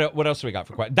 What else do we got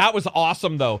for questions? That was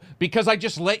awesome, though, because I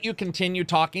just let you continue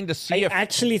talking to see if... I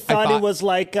actually thought it was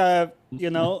like,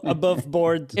 above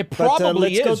board. It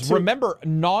probably is. Remember,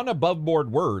 non-above board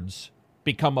words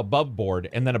become above board,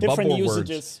 and then above board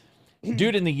words...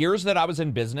 Dude, in the years that I was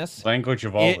in business... Language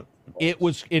evolves. It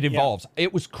evolves. Yeah.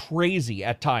 It was crazy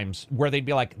at times where they'd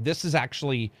be like, this is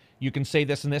actually... You can say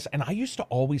this and this. And I used to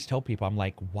always tell people, I'm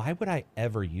like, why would I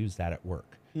ever use that at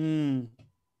work?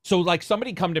 So like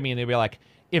somebody come to me and they'd be like,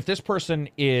 if this person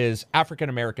is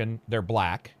African-American, they're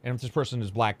black. And if this person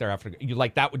is black, they're African. You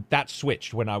like that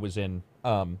switched when I was in,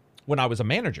 when I was a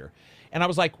manager. And I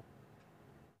was like,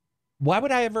 why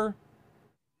would I ever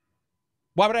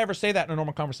say that in a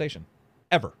normal conversation?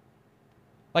 Ever.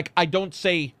 Like I don't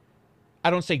say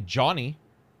Johnny,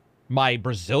 my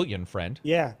Brazilian friend.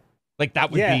 Yeah. Like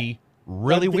that would be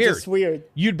really weird. Just weird.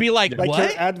 You'd be like what?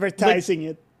 You're advertising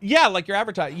it. Yeah, like you're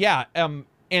advertising. Yeah.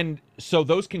 And so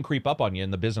those can creep up on you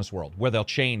in the business world where they'll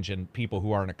change and people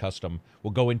who aren't accustomed will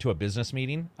go into a business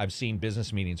meeting. I've seen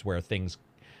business meetings where things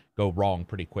go wrong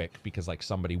pretty quick because like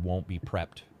somebody won't be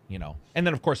prepped, And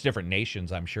then of course different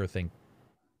nations I'm sure think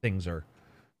things are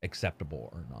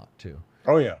acceptable or not too.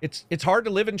 Oh yeah. It's hard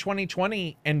to live in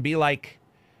 2020 and be like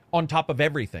on top of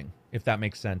everything, if that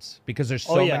makes sense, because there's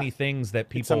so many things that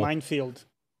people... It's a minefield.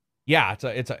 Yeah,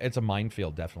 it's a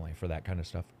minefield definitely for that kind of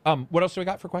stuff. What else do we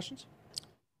got for questions?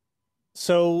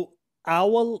 So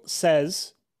Owl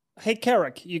says, "Hey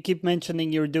Carrick, you keep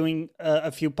mentioning you're doing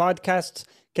a few podcasts.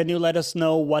 Can you let us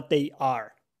know what they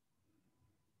are?"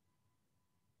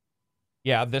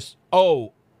 Yeah, this.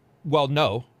 Oh, well,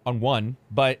 no, on one,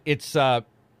 but it's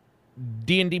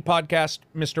D&D podcast.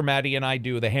 Mr. Maddie and I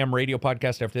do the Ham Radio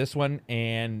podcast after this one,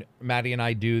 and Maddie and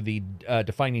I do the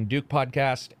Defining Duke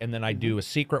podcast, and then I do a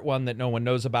secret one that no one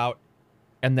knows about,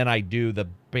 and then I do the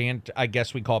I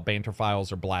guess we call it Banter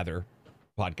Files or Blather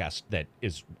podcast that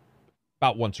is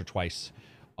about once or twice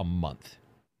a month.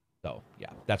 So yeah,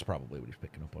 that's probably what he's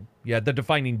picking up on. Yeah, the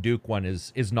Defining Duke one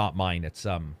is not mine.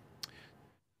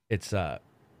 It's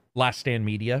Last Stand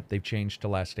Media. They've changed to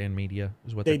Last Stand Media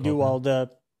is what They they're do called now. all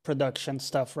the production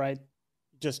stuff, right?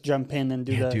 Just jump in and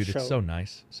do the dude, show. it's so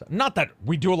nice. Not that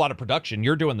we do a lot of production.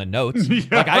 You're doing the notes. Yeah.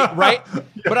 Like right? Yeah,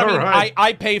 But I mean, right.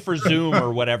 I pay for Zoom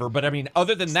or whatever. But I mean,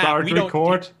 other than that, Start we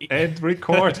record, end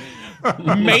record.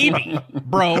 maybe,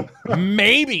 bro.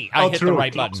 Maybe I hit the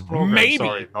right Close button. program, Maybe.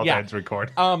 Sorry, not Yeah. end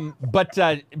record.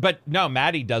 But no,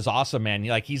 Maddie does awesome, man.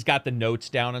 Like he's got the notes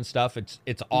down and stuff. It's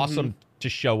awesome to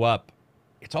show up.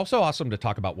 It's also awesome to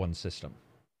talk about one system.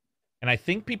 And I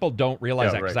think people don't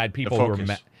realize that because I had people who were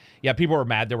mad. Yeah, people were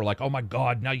mad. They were like, "Oh my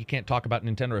God, now you can't talk about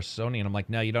Nintendo or Sony." And I'm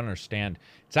like, "No, you don't understand.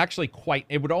 It's actually quite.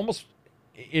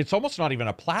 It's almost not even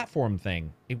a platform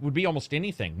thing. It would be almost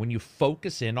anything. When you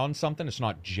focus in on something, it's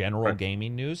not general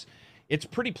gaming news. It's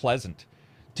pretty pleasant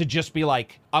to just be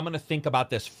like, I'm going to think about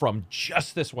this from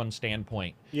just this one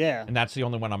standpoint. Yeah. And that's the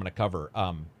only one I'm going to cover.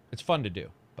 It's fun to do,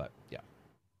 but yeah.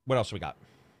 What else we got?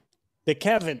 The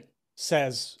Kevin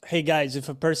says, "Hey guys, if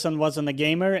a person wasn't a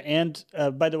gamer," and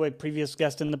by the way, previous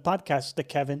guest in the podcast, the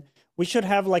Kevin, we should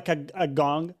have like a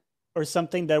gong or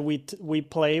something that we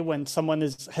play when someone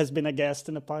has been a guest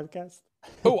in the podcast.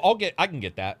 Oh, I can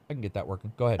get that. I can get that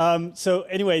working. Go ahead. So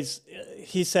anyways,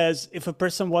 he says, if a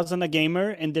person wasn't a gamer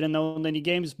and didn't own any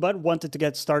games but wanted to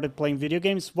get started playing video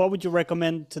games, what would you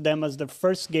recommend to them as the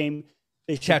first game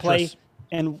they should play, Tetris.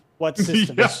 and what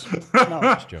systems? No.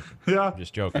 Just joking. Yeah. I'm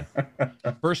just joking.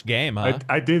 First game, huh?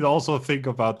 I did also think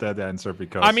about that answer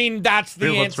because I mean, that's the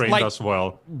Silver answer. trained Like, us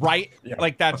well. right?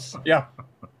 Like that's. Yeah.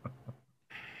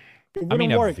 It I mean,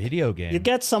 wouldn't a work. video game. You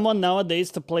get someone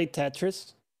nowadays to play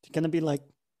Tetris, you're gonna be like,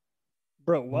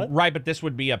 bro, what? Right, but this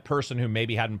would be a person who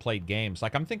maybe hadn't played games.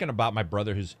 Like I'm thinking about my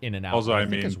brother who's in and out. Also, but I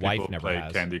think mean, his wife people never play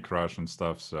has. Candy Crush and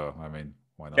stuff, so I mean,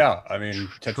 why not? Yeah, I mean,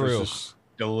 Tetris True. is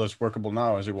still as workable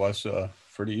now as it was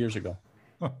 30 years ago.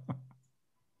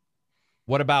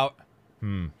 What about?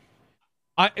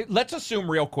 Let's assume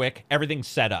real quick everything's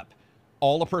set up.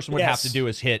 All a person would have to Yes. do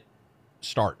is hit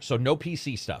start. So no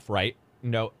PC stuff, right?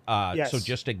 No. Yes. So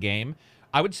just a game.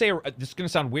 I would say this is gonna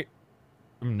sound weird.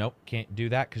 Nope, can't do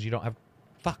that because you don't have.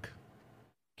 Fuck.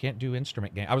 Can't do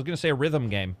instrument game. I was gonna say a rhythm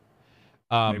game.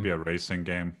 Maybe a racing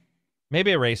game.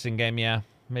 Maybe a racing game. Yeah.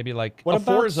 Maybe like What a about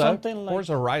Forza. something like-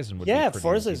 Forza Horizon would Yeah, be pretty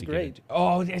Forza easy is to get great. into.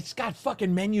 Oh, it's got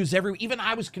fucking menus every. Even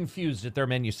I was confused at their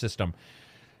menu system.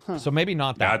 So maybe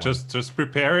not that. Yeah, one. just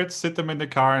prepare it, sit them in the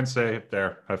car, and say,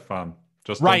 "There, have fun."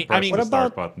 Just Right, Don't I press mean- the What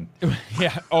start about- button.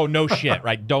 Yeah. Oh, no shit.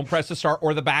 Right. Don't press the start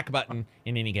or the back button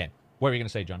in any game. What were you going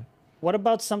to say, Johnny? What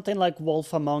about something like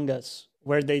Wolf Among Us,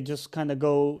 where they just kind of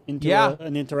go into Yeah.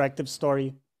 an interactive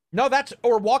story? No,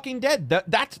 or Walking Dead.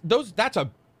 That's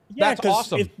Yeah, that's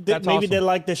awesome. That's maybe awesome. they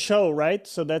like the show, right?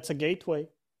 So that's a gateway.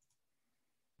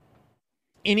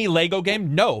 Any Lego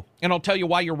game? No. And I'll tell you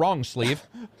why you're wrong, Sleeve.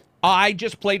 I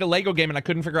just played a Lego game and I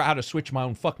couldn't figure out how to switch my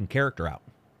own fucking character out.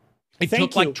 It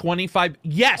Thank took like you. 25.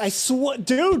 Yes. I swear,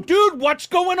 dude. Dude, what's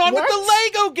going on with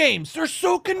What? the Lego games? They're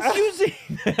so confusing.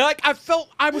 Like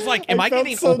I was like, am I felt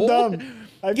getting so old? dumb.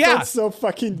 I Yeah. felt so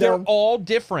fucking They're dumb. all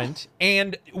different,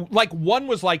 and like one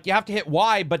was like you have to hit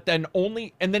Y, but then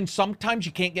sometimes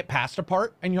you can't get past a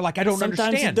part, and you're like, I don't Sometimes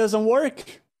understand, it doesn't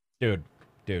work. dude.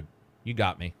 You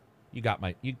got me. You got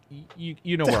my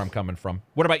you know where I'm coming from.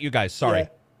 What about you guys? Sorry,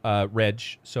 Reg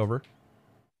Silver.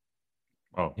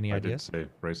 Oh, Any I ideas? did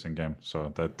say racing game,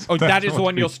 so that. Oh, that is the would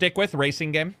one be- you'll stick with,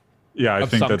 racing game. Yeah, I of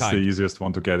think some that's kind. the easiest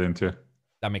one to get into.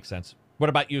 That makes sense. What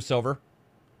about you, Silver?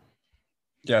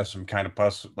 Yeah, some kind of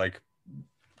puzzle like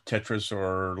Tetris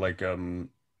or like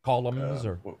Columns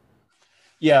or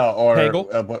yeah, or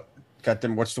Peggle? what?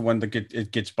 Goddamn, what's the one that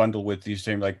gets bundled with these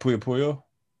things like Puyo Puyo?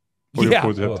 Yeah.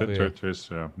 Put Oh, it yeah. Tetris,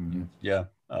 yeah. Mhm. Yeah,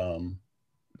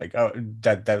 like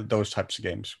that those types of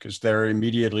games because they're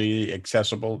immediately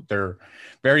accessible. They're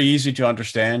very easy to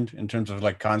understand in terms of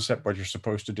like concept what you're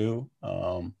supposed to do.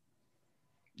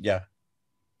 Yeah,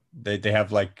 they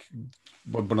have like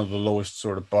one of the lowest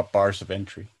sort of bars of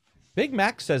entry. Big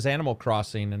Mac says Animal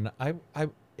Crossing, and at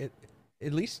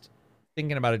least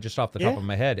thinking about it just off the top of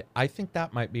my head, I think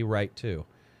that might be right too.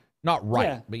 Not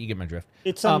right, but you get my drift.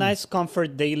 It's a nice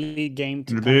comfort daily game.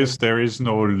 There is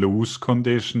no lose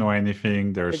condition or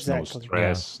anything. There's no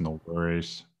stress, no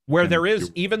worries. Where there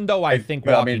is, even though I think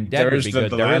Walking Dead would be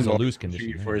good, there is a lose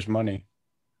condition for his money.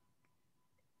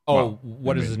 Oh,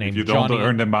 what is his name? If you don't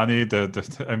earn the money,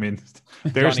 I mean,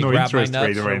 there's no interest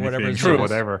rate or anything, or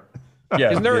whatever.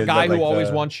 Yeah, isn't there a guy who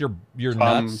always wants your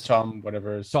nuts? Tom,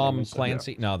 whatever. Tom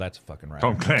Clancy? No, that's fucking right.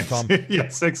 Tom Clancy.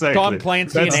 Yes, exactly. Tom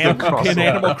Clancy in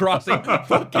Animal Crossing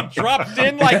fucking drops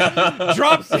in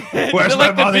Where's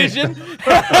my money? Division.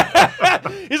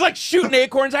 He's like shooting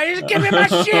acorns. Just give me my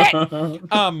shit.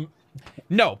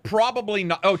 No, probably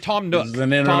not. Oh, Tom Nook. This is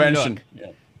an intervention.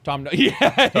 Tom Nook.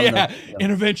 Yeah.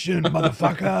 Intervention,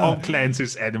 motherfucker. Tom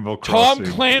Clancy's Animal Crossing.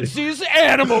 Tom Clancy's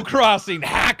Animal Crossing.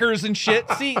 Hackers and shit.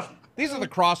 See, these are the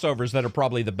crossovers that are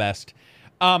probably the best.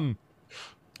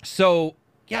 So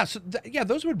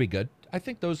those would be good. I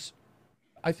think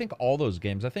all those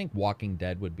games. I think Walking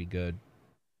Dead would be good.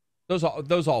 Those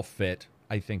all fit.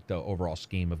 I think the overall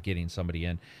scheme of getting somebody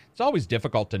in. It's always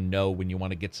difficult to know when you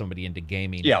want to get somebody into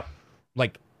gaming. Yeah.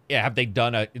 Have they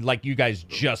done like you guys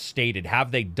just stated,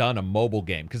 have they done a mobile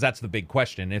game? Because that's the big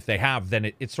question. If they have,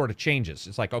 then it sort of changes.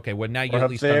 It's like, okay, well, now you at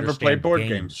least understand ever played board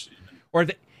games? Or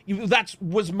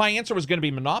my answer was going to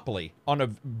be Monopoly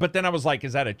but then I was like,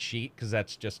 is that a cheat? Because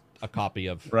that's just a copy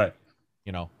of a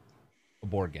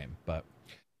board game. But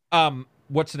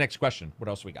what's the next question? What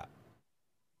else we got?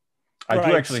 I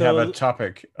do actually have a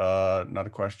topic, not a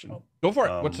question. Go for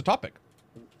it. What's the topic?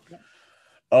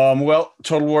 Well,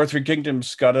 Total War 3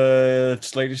 Kingdoms got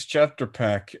its latest chapter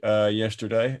pack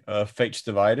yesterday, Fates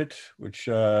Divided, which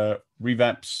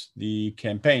revamps the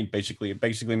campaign. It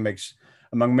basically makes,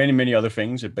 among many, many other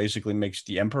things, it basically makes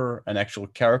the Emperor an actual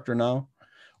character now,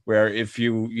 where he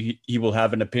will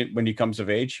have an opinion when he comes of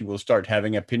age, he will start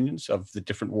having opinions of the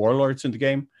different warlords in the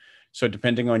game. So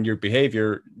depending on your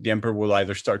behavior, the Emperor will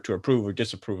either start to approve or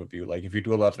disapprove of you. Like if you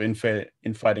do a lot of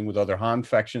infighting with other Han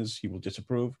factions, he will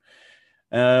disapprove.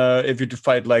 If you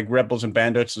fight like rebels and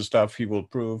bandits and stuff, he will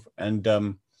approve, and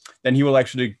then he will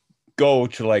actually go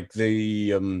to like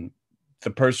the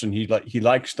person he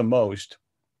likes the most,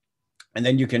 and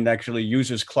then you can actually use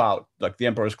his clout, like the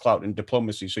Emperor's clout in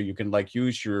diplomacy. So you can like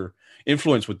use your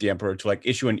influence with the Emperor to like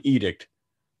issue an edict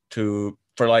to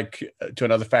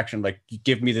another faction, like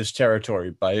give me this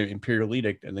territory by imperial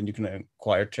edict, and then you can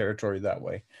acquire territory that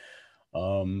way.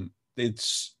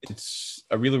 It's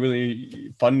a really,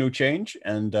 really fun new change,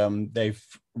 and they've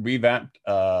revamped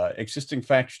existing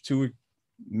factions,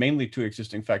 mainly two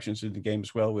existing factions in the game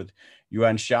as well, with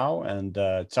Yuan Shao and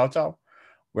Cao Cao,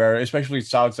 where especially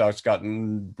Cao Cao's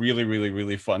gotten really, really,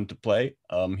 really fun to play.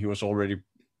 He was already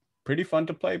pretty fun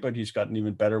to play, but he's gotten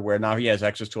even better, where now he has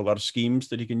access to a lot of schemes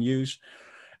that he can use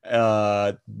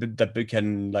that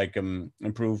can like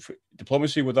improve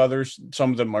diplomacy with others.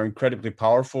 Some of them are incredibly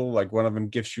powerful, like one of them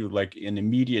gives you like an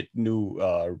immediate new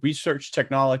research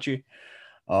technology,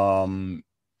 and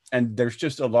there's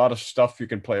just a lot of stuff you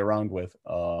can play around with,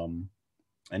 and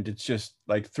it's just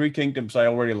like Three Kingdoms. I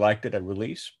already liked it at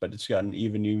release, but it's gotten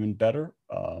even better.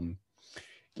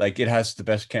 Like it has the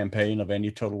best campaign of any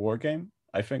Total War game,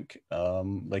 I think.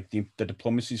 Like the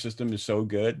diplomacy system is so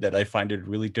good that I find it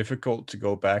really difficult to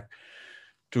go back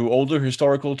to older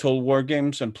historical Total War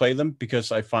games and play them,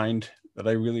 because I find that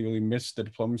I really, really miss the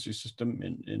diplomacy system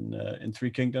in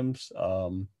Three Kingdoms.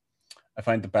 I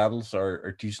find the battles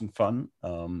are decent fun,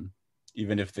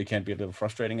 even if they can be a little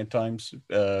frustrating at times.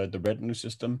 The retinue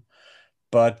system,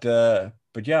 but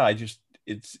yeah,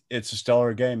 it's a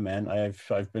stellar game, man.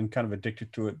 I've been kind of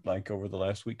addicted to it like over the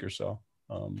last week or so.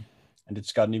 And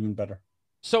it's gotten even better.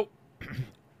 So,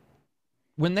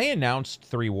 when they announced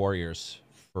Three Warriors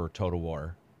for Total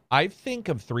War, I think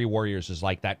of Three Warriors as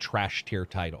like that trash tier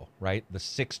title, right? The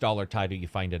 $6 title you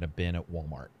find in a bin at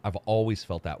Walmart. I've always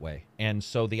felt that way. And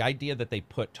so the idea that they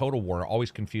put Total War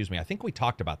always confused me. I think we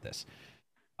talked about this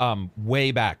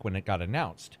way back when it got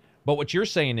announced. But what you're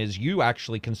saying is you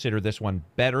actually consider this one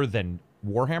better than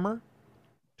Warhammer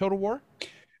Total War?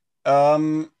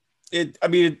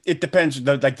 It depends.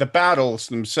 Like the battles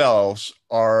themselves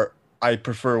I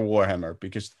prefer Warhammer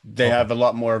because they have a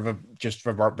lot more of a just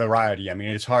variety. I mean,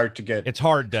 it's hard to get. It's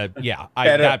hard to, yeah.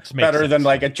 Better than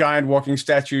like a giant walking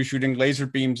statue shooting laser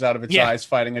beams out of its eyes,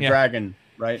 fighting a dragon,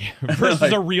 right? Versus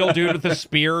like, a real dude with a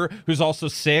spear who's also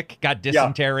sick, got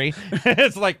dysentery.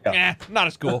 It's like, not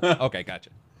as cool. Okay,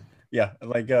 gotcha. Yeah,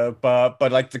 like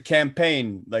but like the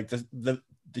campaign, like the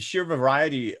sheer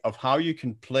variety of how you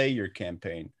can play your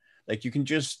campaign. Like you can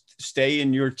just stay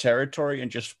in your territory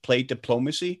and just play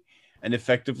diplomacy and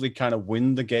effectively kind of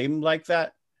win the game like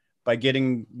that by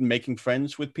making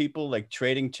friends with people, like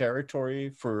trading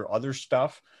territory for other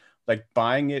stuff, like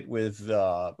buying it with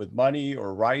money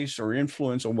or rice or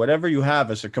influence or whatever you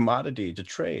have as a commodity to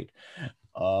trade.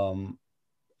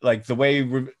 Like the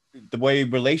way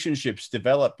relationships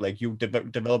develop, like you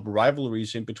develop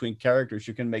rivalries in between characters.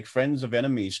 You can make friends of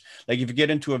enemies. Like if you get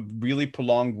into a really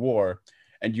prolonged war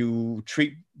and you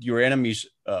treat your enemies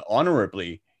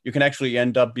honorably, you can actually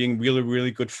end up being really, really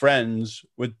good friends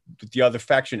with the other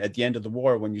faction at the end of the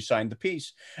war when you sign the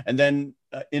peace. And then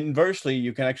inversely,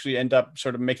 you can actually end up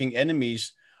sort of making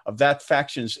enemies of that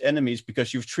faction's enemies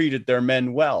because you've treated their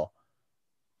men well.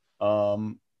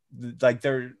 Like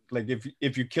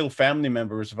if you kill family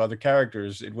members of other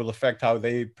characters, it will affect how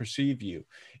they perceive you.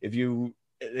 If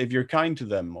you're kind to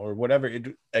them or whatever,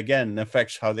 it again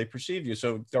affects how they perceive you.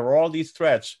 So there are all these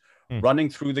threats running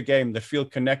through the game that feel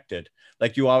connected.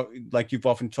 Like you've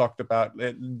often talked about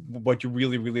what you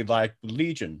really, really like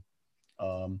Legion,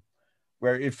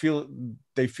 where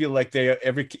they feel like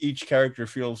each character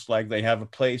feels like they have a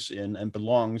place in and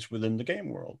belongs within the game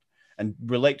world and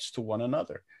relates to one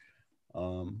another.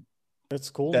 That's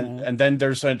cool. And then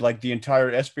there's like the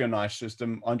entire espionage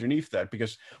system underneath that,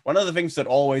 because one of the things that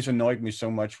always annoyed me so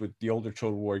much with the older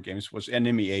Total War games was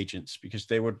enemy agents, because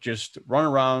they would just run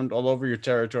around all over your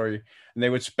territory and they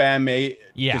would spam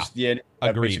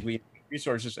basically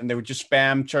resources, and they would just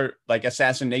spam like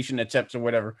assassination attempts or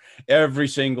whatever every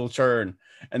single turn,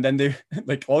 and then they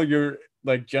like all your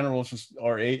like generals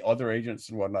or other agents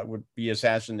and whatnot would be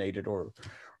assassinated or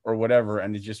whatever,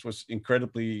 and it just was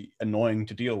incredibly annoying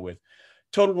to deal with.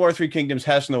 Total War 3 Kingdoms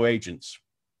has no agents.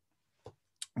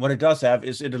 What it does have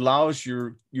is it allows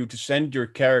you to send your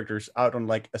characters out on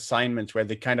like assignments where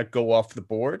they kind of go off the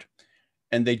board,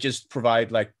 and they just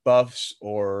provide like buffs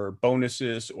or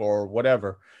bonuses or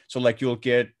whatever. So like you'll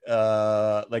get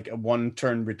like a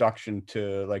 1-turn reduction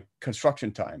to like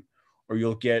construction time, or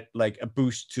you'll get like a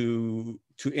boost to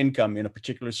income in a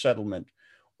particular settlement,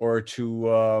 or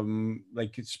to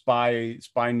like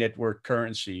spy network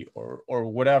currency or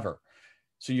whatever.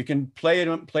 So you can play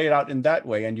it out in that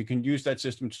way, and you can use that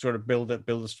system to sort of build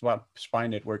a spy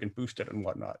network and boost it and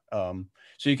whatnot.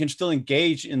 So you can still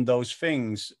engage in those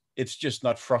things. It's just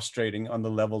not frustrating on the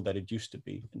level that it used to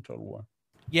be in Total War.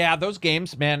 Yeah, those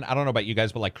games, man, I don't know about you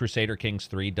guys, but like Crusader Kings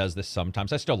 3 does this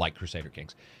sometimes. I still like Crusader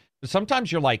Kings. But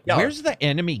sometimes you're like, where's the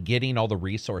enemy getting all the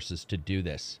resources to do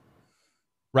this?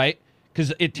 Right?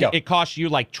 Because it costs you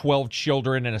like 12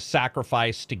 children and a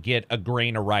sacrifice to get a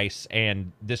grain of rice,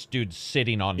 and this dude's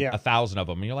sitting on 1,000 of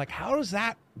them. And you're like, how does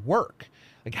that work?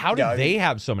 Like, how do they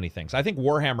have so many things? I think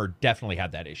Warhammer definitely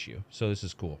had that issue. So this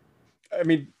is cool. I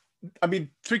mean,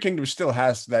 Three Kingdoms still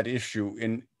has that issue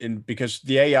in because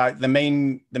the AI, the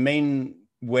main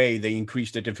way they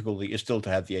increase the difficulty is still to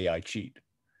have the AI cheat.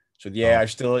 So the AI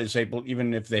still is able,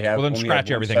 even if they have. Well, then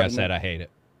scratch everything I said. I hate it.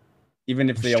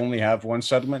 Even if they only have one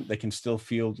settlement, they can still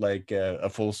field like a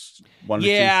full 1 or 2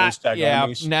 full stack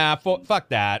armies. Nah, fuck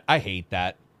that. I hate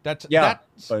that. That sucks.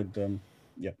 So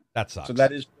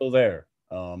that is still there.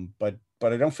 But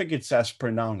I don't think it's as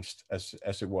pronounced as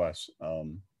it was.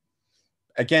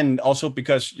 Again, also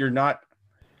because you're not.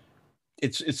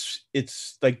 It's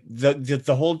like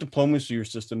the whole diplomacy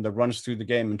system that runs through the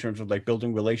game in terms of like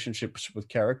building relationships with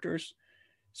characters,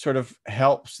 sort of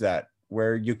helps that,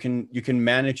 where you can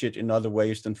manage it in other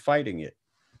ways than fighting it.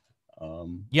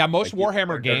 Most like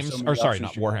Warhammer games, or sorry,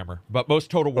 not Warhammer, but most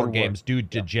Total War games do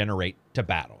degenerate to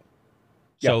battle.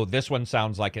 So this one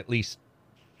sounds like, at least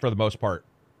for the most part,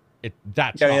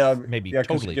 maybe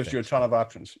totally gives you a ton of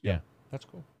options. Yeah, that's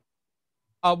cool.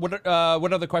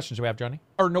 What other questions do we have, Johnny?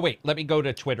 Or no, wait, let me go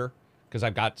to Twitter, because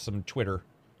I've got some Twitter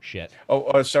shit.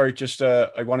 Sorry, just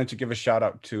I wanted to give a shout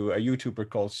out to a YouTuber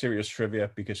called Serious Trivia,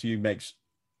 because he makes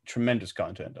tremendous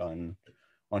content on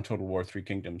Total War 3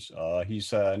 Kingdoms.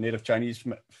 He's a native Chinese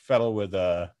fellow with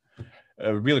a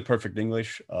really perfect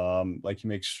English. Like he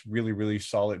makes really, really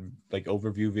solid like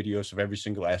overview videos of every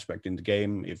single aspect in the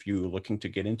game if you're looking to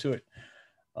get into it.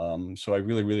 So I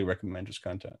really, really recommend his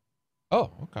content. Oh,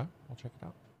 okay. I'll check it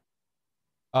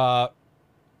out.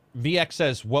 VX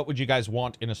says, what would you guys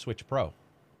want in a Switch Pro?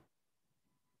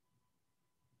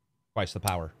 Twice the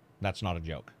power. That's not a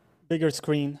joke. Bigger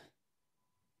screen.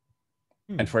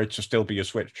 And for it to still be a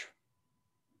Switch.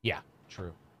 Yeah,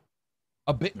 true.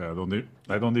 A bit. Yeah,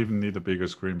 I don't even need a bigger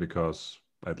screen, because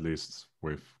at least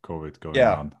with COVID going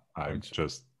on, I'm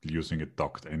just using it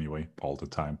docked anyway all the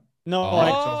time. No,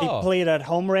 I play it at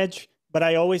home, Reg, but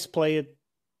I always play it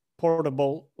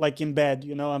portable, like in bed.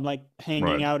 You know, I'm like hanging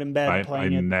Right. out in bed I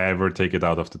playing it. never take it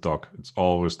out of the dock. It's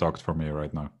always docked for me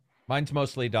right now. Mine's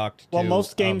mostly docked. Well, to,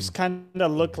 most games kind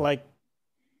of look like.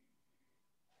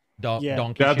 Yeah.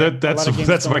 donkey Yeah, shit. that's A lot of games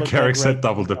that's don't why look Carrick that said great.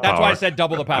 double the power. That's why I said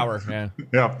double the power. Yeah,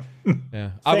 Yeah.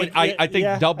 yeah. I think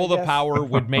Yeah, double I the guess. power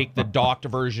would make the docked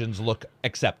versions look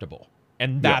acceptable,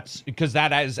 and that's because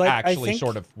that is But I actually think-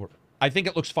 sort of. I think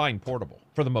it looks fine portable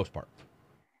for the most part.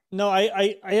 No,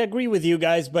 I agree with you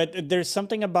guys, but there's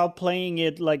something about playing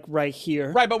it like right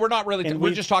here. Right, but we're not really. And We're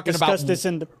we just talking about discussed this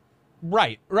in the.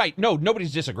 Right. No,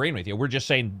 nobody's disagreeing with you. We're just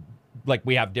saying like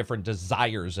we have different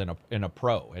desires in a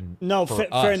pro. And No, for fair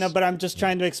us- enough, but I'm just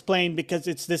trying to explain because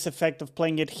it's this effect of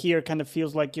playing it here kind of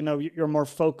feels like, you know, you're more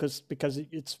focused because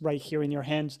it's right here in your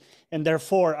hands. And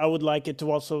therefore, I would like it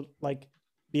to also like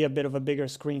be a bit of a bigger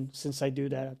screen since I do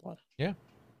that a lot. Yeah.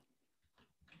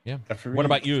 Yeah. For What me-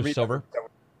 about you, for me, Silver?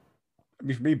 I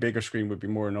mean, for me, bigger screen would be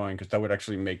more annoying because that would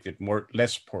actually make it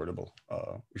less portable,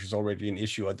 which is already an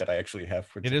issue that I actually have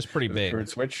with It is pretty the big. current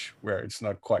Switch, where it's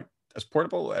not quite as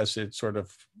portable as it sort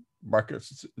of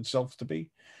markets itself to be.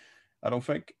 I don't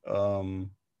think.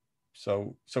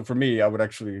 So for me, I would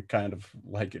actually kind of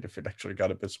like it if it actually got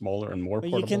a bit smaller and more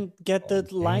But portable. you can get the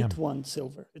light damn. one,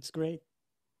 Silver. It's great.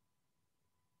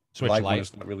 Switch Light one light.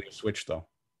 is not really a Switch though.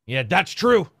 Yeah, that's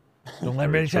true. Don't let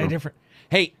Very me tell you true. different.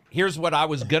 Hey, here's what I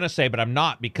was gonna say, but I'm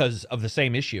not because of the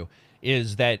same issue.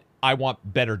 Is that I want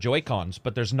better Joy-Cons,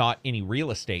 but there's not any real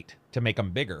estate to make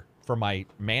them bigger for my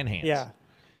man hands. Yeah.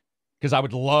 Because I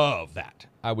would love that.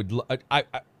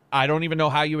 I don't even know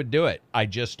how you would do it.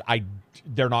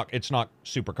 They're not. It's not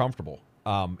super comfortable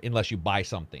unless you buy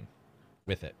something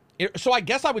with it. So I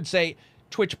guess I would say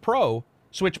Switch Pro,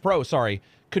 sorry,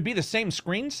 could be the same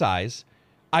screen size.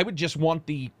 I would just want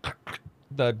the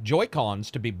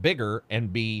Joy-Cons to be bigger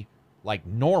and be like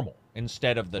normal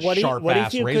instead of the sharp what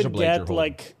ass if you razor could blades you're get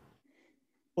holding.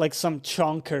 like some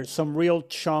chunker, some real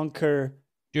chunker?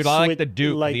 Dude, I like the Switch-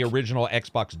 Duke, like- the original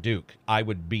Xbox Duke. I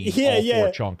would be Yeah, all yeah.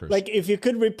 for chunkers. Like if you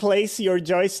could replace your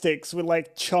joysticks with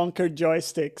like chunker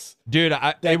joysticks Dude,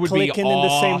 that it would be click in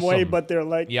the same way, awesome. but they're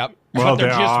like Yep. Well, But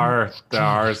they're there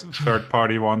are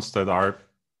third-party ones that are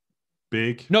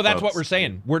big. No, that's but what we're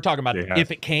saying. We're talking about They have-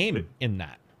 if it came in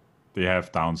that. They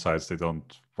have downsides. They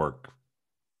don't work.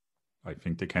 I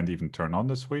think they can't even turn on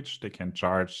the Switch. They can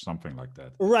charge, something like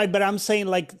that. right. But I'm saying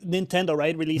like Nintendo,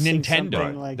 right? Releasing Nintendo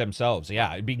something like themselves.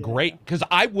 Yeah, it'd be great because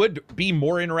I would be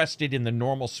more interested in the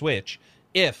normal Switch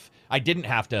if I didn't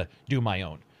have to do my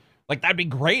own. Like that'd be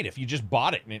great if you just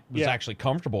bought it and it was Yeah. actually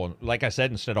comfortable. And like I said,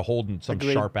 instead of holding some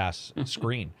Agreed. sharp ass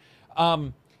screen.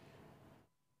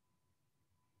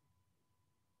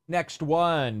 Next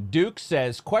one, Duke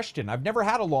says, question, I've never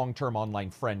had a long-term online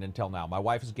friend until now. My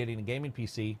wife is getting a gaming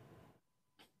PC.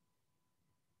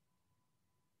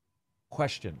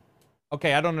 Question.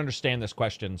 Okay, I don't understand this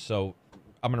question, so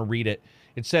I'm going to read it.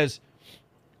 It says,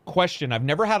 question, I've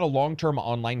never had a long-term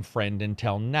online friend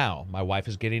until now. My wife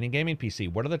is getting a gaming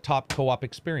PC. What are the top co-op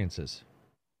experiences?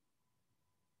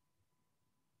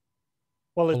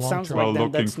 Well, A it sounds long-term- like Well, then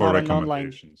looking that's for not an online.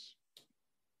 recommendations.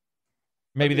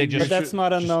 Maybe they mean, just... But that's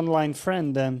not an just- online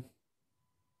friend. Then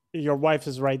your wife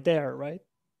is right there, right?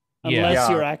 Yeah. Unless Yeah.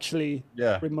 you're actually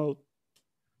Yeah. remote.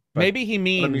 Maybe he Let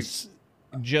me- means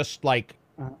just like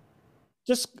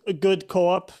Just a good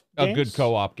co-op. a good games.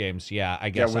 co-op games. Yeah, I Yeah,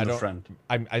 guess. with I a don't. friend.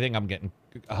 I think I'm getting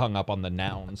hung up on the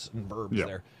nouns and verbs Yeah.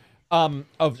 there.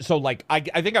 So like I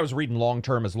think I was reading long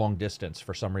term as long distance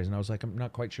for some reason. I was like, I'm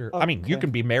not quite sure. I mean, you Okay.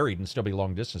 can be married and still be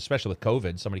long distance, especially with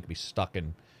COVID. Somebody could be stuck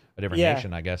in a different Yeah.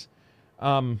 nation, I guess.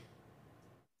 I mean,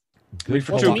 Good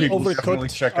for Well, two to co-op. me, people, Overcooked definitely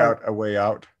check are- out A Way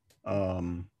Out.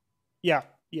 Yeah.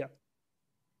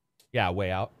 Yeah,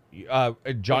 way out.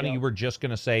 Johnny, Out. you were just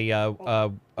gonna say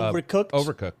Overcooked.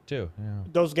 Overcooked too. Yeah.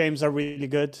 Those games are really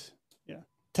good. Yeah.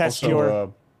 Test Also,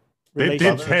 your They did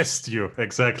relationship. test you,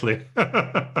 exactly. They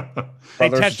Brothers test your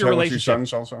Tale of Two relationship.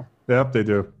 Sons also. Yep, they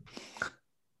do.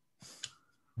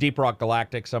 Deep Rock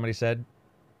Galactic. Somebody said.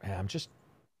 Yeah, I'm just.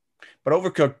 But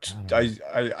Overcooked,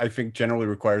 I I think generally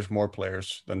requires more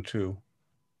players than two.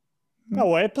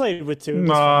 No, I played with two. It was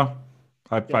Nah,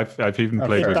 I've even Oh,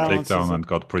 played fair with enough. Balances Takedown it. and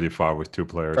got pretty far with two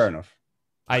players. Fair enough.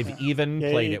 I've even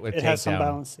Yeah, played it with it has some Takedown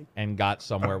balancing. and got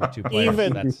somewhere with two players.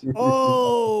 Even. That's,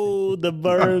 Oh, the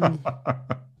burn.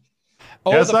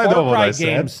 oh, Yes, the I Far know what Cry I said.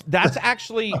 games. That's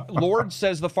actually Lord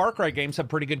says the Far Cry games have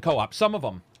pretty good co-op. Some of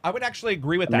them. I would actually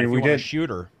agree with I that mean, if we you want a did-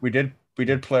 shooter. We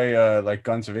did play like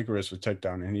Guns of Icarus with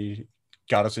Takedown, and he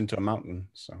got us into a mountain.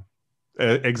 So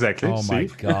Exactly. Oh my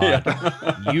see?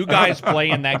 god. You guys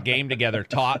playing that game together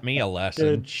taught me a lesson.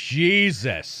 Dude.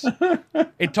 Jesus.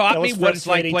 It taught That me was what it's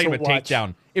like frustrating playing to with watch.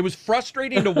 Takedown. It was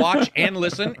frustrating to watch and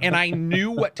listen, and I knew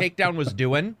what Takedown was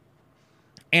doing.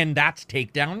 And that's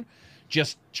Takedown.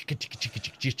 Just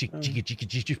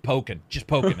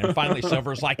poking. And finally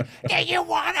Silver's like, do you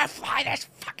want to fly this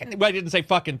fucking... Well, I didn't say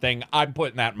fucking thing. I'm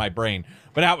putting that in my brain.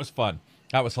 But that was fun.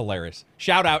 That was hilarious.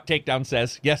 Shout out, Takedown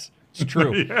says. Yes, it's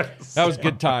true. Yes. That was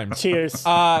good times. Cheers.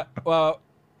 Well,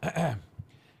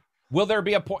 will there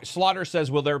be a point? Slaughter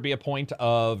says, will there be a point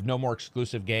of no more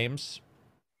exclusive games?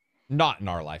 Not in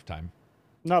our lifetime.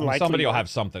 Not likely. Somebody will have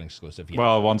something exclusive. Yeah.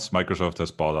 Well, once Microsoft has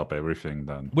bought up everything,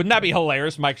 then. Wouldn't that be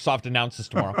hilarious? Microsoft announces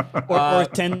tomorrow. or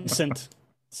Tencent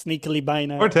sneakily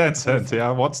buying Or out. Tencent,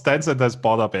 yeah. Once Tencent has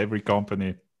bought up every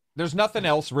company. There's nothing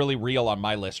else really real on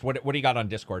my list. What do you got on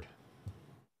Discord?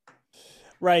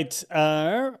 Right.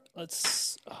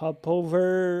 Let's hop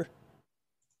over.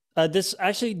 This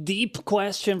actually deep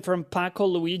question from Paco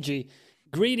Luigi.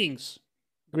 Greetings,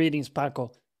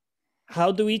 Paco.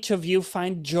 How do each of you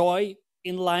find joy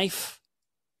in life?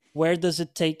 Where does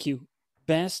it take you?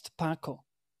 Best, Paco.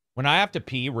 When I have to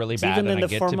pee really It's bad even and in I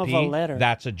the get form to of a pee, letter.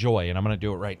 that's a joy, and I'm going to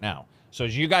do it right now. So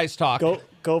as you guys talk,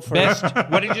 Go for best. it.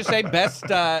 What did you say? Best.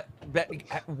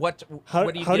 What? How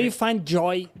what do you do get? you find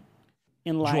joy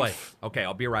in Joy. life? Okay,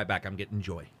 I'll be right back. I'm getting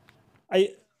joy.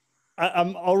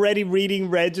 I'm already reading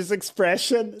Reg's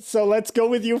expression, so let's go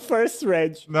with you first,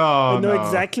 Reg. No, I know no.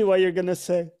 exactly what you're gonna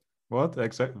say. What?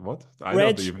 What? I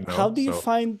Reg, don't even know. how do you so-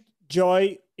 find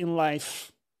joy in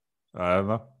life? I don't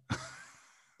know.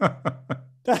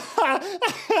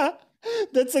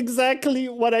 That's exactly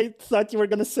what I thought you were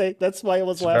gonna say. That's why I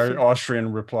was It's a very laughing.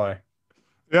 Austrian reply.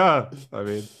 Yeah, I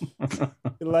mean,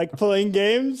 You like playing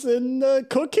games and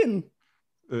cooking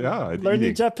yeah, and Learning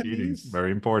eating, Japanese.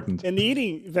 very important. and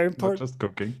eating. Very Not important. just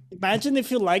cooking. Imagine if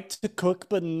you liked to cook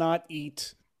but not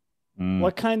eat. Mm.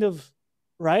 What kind of,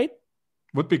 right?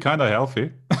 Would be kind of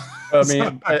healthy. I So,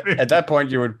 mean, at that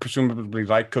point, you would presumably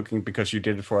like cooking because you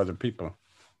did it for other people.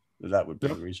 That would be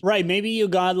the reason. Right. Maybe you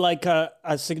got like a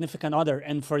significant other,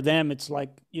 and for them, it's like,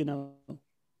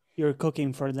 you're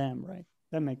cooking for them, right?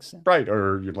 That makes sense. Right,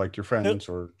 or you like your friends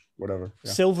or whatever.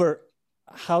 Yeah. Silver,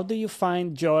 how do you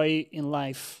find joy in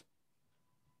life?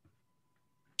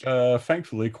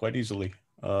 Thankfully, quite easily.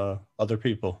 Other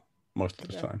people most of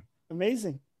the Okay. time,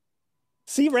 Amazing.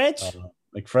 See, Reg?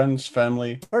 like friends,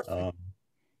 family, Perfect.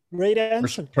 Great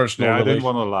answer. personal yeah, I didn't relations.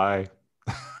 want to lie.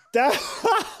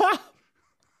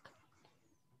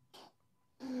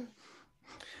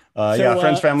 Yeah,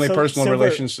 friends, family, so personal Silver,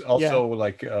 relations. Also,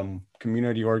 like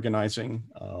community organizing,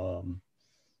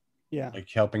 yeah. like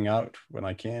helping out when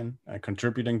I can,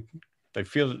 contributing. I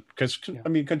feel because I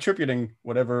mean, contributing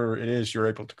whatever it is you're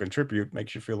able to contribute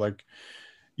makes you feel like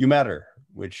you matter,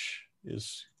 which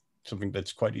is something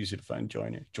that's quite easy to find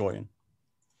joy in.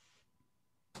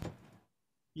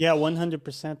 Yeah,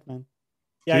 100%, man.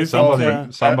 Yeah, See, I somebody,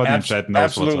 think, somebody in chat knows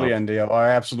absolutely, what's up. Andy. I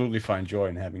absolutely find joy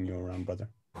in having you around, brother.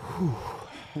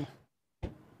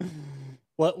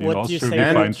 what In do you Austria, say? we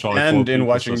And, find joy for in people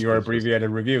watching your suspicious. abbreviated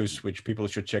reviews, which people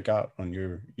should check out on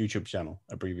your YouTube channel,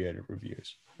 abbreviated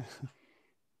reviews.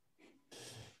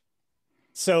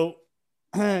 So,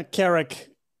 Carrick,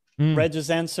 Mm. Reg's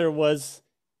answer was,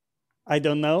 I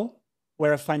don't know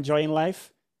where I find joy in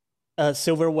life.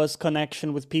 Silver was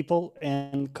connection with people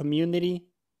and community.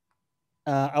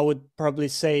 I would probably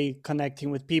say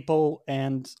connecting with people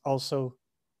and also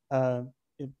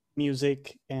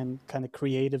music and kind of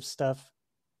creative stuff.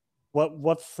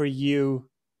 What for you?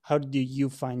 How do you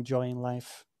find joy in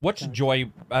life? What's Okay.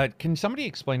 joy? Can somebody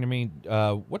explain to me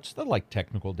what's the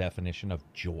technical definition of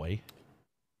joy?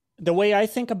 The way I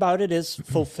think about it is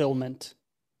fulfillment.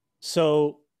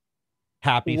 So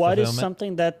Happy what is fulfillment?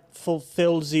 something that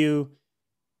fulfills you?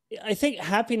 I think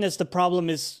happiness, the problem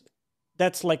is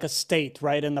that's like a state,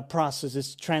 right? And the process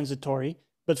is transitory.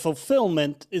 But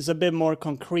fulfillment is a bit more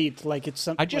concrete. Like it's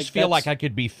something. I just feel like I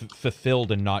could be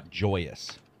fulfilled and not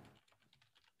joyous.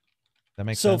 That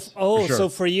makes So sense. sure. so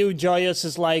for you, joyous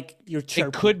is like you're chirping.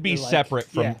 It could be You're like- separate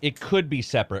from. yeah. It could be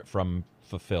separate from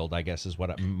fulfilled. I guess is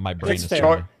what my brain That's is. fair.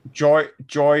 telling me.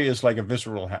 Joy is like a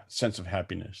visceral sense of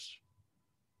happiness.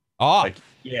 Ah, Like,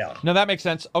 yeah. no, that makes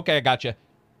sense. Okay, I gotcha.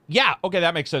 Yeah, okay,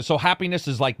 that makes sense. So happiness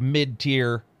is like mid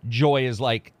tier. Joy is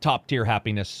like top tier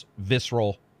happiness.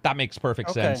 Visceral. That makes perfect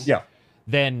Okay. sense. Yeah.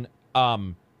 Then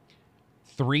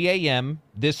 3 a.m.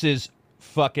 This is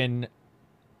fucking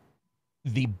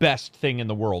the best thing in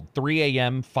the world. 3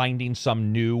 a.m. finding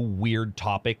some new weird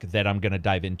topic that I'm going to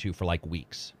dive into for like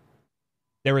weeks.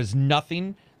 There is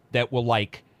nothing that will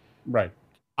Right.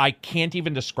 I can't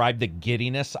even describe the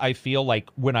giddiness I feel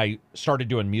like when I started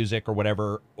doing music or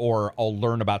whatever, or I'll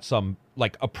learn about some,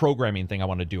 like a programming thing I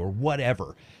want to do or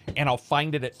whatever, and I'll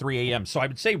find it at 3 a.m. So I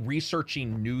would say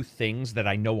researching new things that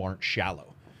I know aren't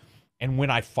shallow. And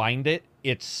when I find it,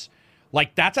 it's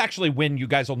like, that's actually when you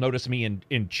guys will notice me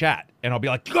in chat, and I'll be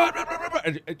like,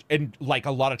 and like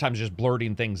a lot of times just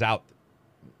blurting things out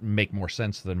make more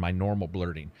sense than my normal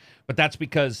blurting. But that's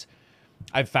because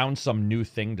I've found some new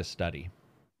thing to study.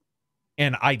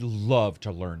 And I love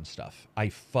to learn stuff. I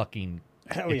fucking,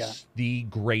 it's the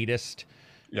greatest.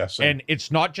 Yes. And it's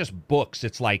not just books.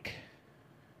 It's like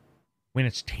when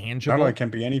it's tangible. No, it can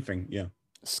be anything. Yeah.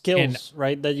 Skills,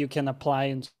 right? That you can apply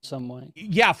in some way.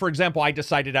 Yeah. For example, I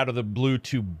decided out of the blue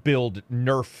to build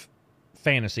Nerf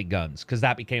fantasy guns because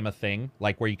that became a thing,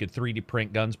 like where you could 3D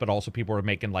print guns, but also people were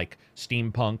making like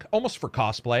steampunk almost for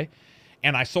cosplay.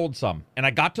 And I sold some, and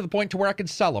I got to the point to where I could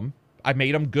sell them. I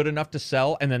made them good enough to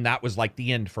sell, and then that was like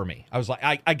the end for me. I was like,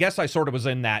 I guess I sort of was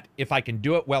in that, if I can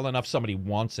do it well enough, somebody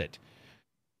wants it.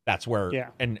 That's where, yeah.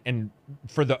 And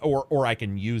for the, or I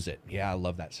can use it. Yeah, I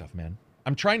love that stuff, man.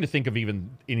 I'm trying to think of even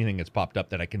anything that's popped up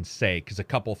that I can say, because a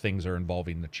couple things are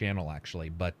involving the channel, actually.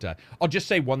 But I'll just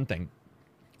say one thing.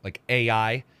 Like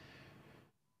AI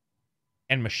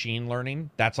and machine learning,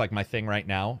 that's like my thing right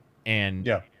now. And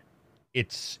yeah.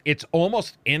 It's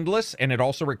almost endless, and it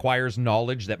also requires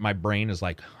knowledge that my brain is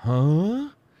like, huh?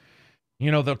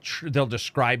 You know, they'll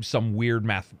describe some weird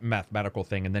mathematical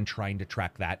thing, and then trying to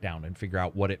track that down and figure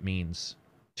out what it means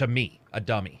to me, a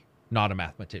dummy, not a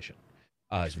mathematician.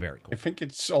 Is very cool. I think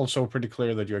it's also pretty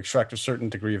clear that you extract a certain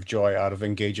degree of joy out of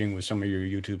engaging with some of your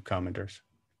YouTube commenters.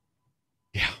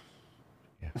 Yeah.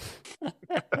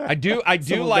 I do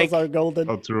Some like. those are golden.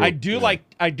 Oh, true. I do like.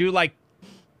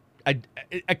 I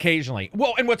occasionally.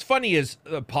 Well, and what's funny is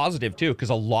positive too,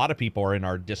 because a lot of people are in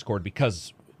our Discord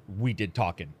because we did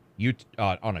talking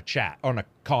on a chat, on a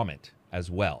comment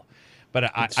as well.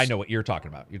 But I know what you're talking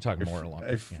about. You're talking more along.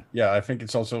 Yeah, I think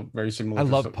it's also very similar. I to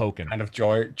love poking. Kind of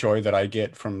joy that I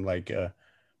get from like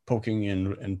poking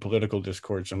in political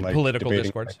discords and like political debating,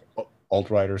 discords, like,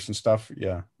 alt-writers and stuff.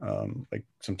 Yeah, like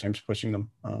sometimes pushing them.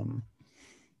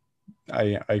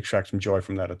 I extract some joy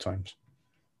from that at times.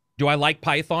 Do I like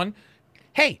Python?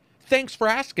 Hey, thanks for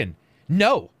asking.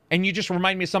 No. And you just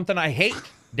remind me of something I hate,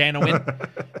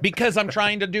 Danowin, because I'm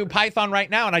trying to do Python right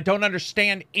now and I don't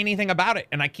understand anything about it.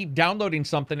 And I keep downloading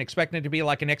something expecting it to be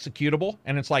like an executable.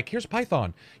 And it's like, here's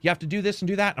Python. You have to do this and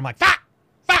do that. And I'm like,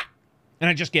 fa! And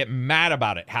I just get mad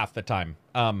about it half the time.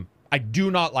 I do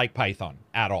not like Python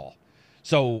at all.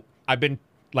 So I've been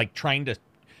like trying to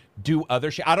do other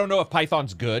shit. I don't know if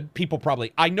Python's good. People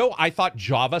probably, I thought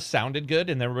Java sounded good,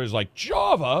 and everybody's like,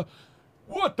 Java?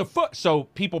 What the fuck? So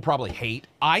people probably hate.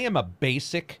 I am a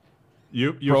basic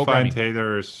You find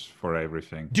haters for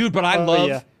everything. dude, but I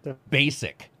love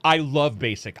basic. I love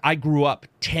basic. I grew up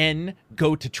 10,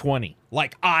 go to 20.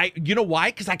 Like you know why?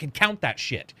 Because I can count that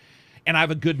shit. And I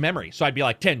have a good memory. So I'd be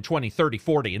like 10, 20, 30,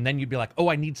 40. And then you'd be like, oh,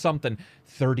 I need something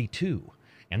 32.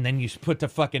 And then you put the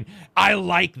fucking, I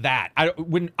like that.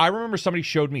 I remember somebody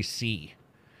showed me C,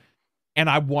 and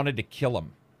I wanted to kill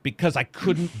him because I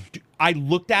couldn't. I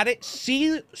looked at it.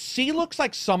 C looks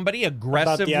like somebody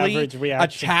aggressively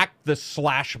attacked the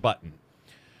slash button.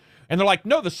 And they're like,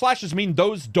 no, the slashes mean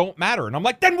those don't matter. And I'm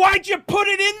like, then why'd you put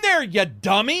it in there, you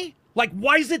dummy? Like,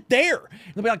 why is it there?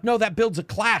 And they'll be like, no, that builds a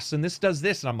class, and this does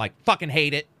this. And I'm like, fucking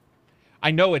hate it.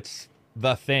 I know it's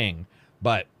the thing,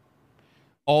 but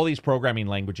all these programming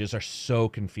languages are so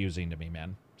confusing to me,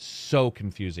 man. So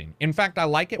confusing. In fact, I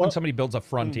like it when somebody builds a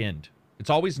front end. It's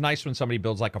always nice when somebody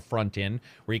builds like a front end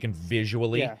where you can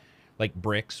visually, like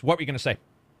bricks. What were you going to say?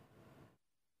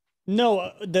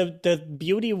 No, the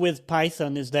beauty with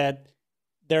Python is that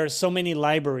there are so many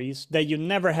libraries that you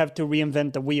never have to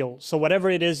reinvent the wheel. So whatever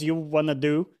it is you want to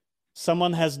do,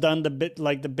 someone has done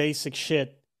the basic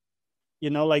shit,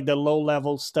 you know, like the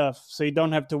low-level stuff. So you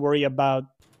don't have to worry about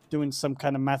doing some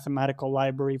kind of mathematical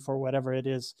library for whatever it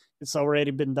is. It's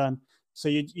already been done. So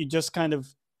you just kind of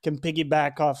can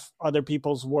piggyback off other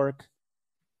people's work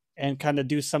and kind of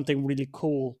do something really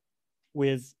cool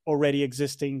with already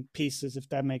existing pieces, if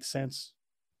that makes sense.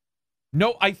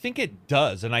 No, I think it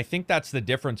does. And I think that's the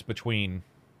difference between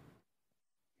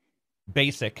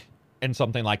basic and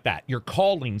something like that. You're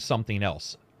calling something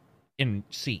else in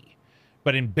C,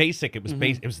 but in basic, it was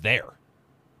it was there.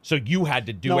 So you had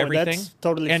to do everything. That's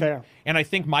totally fair. And I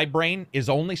think my brain is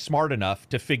only smart enough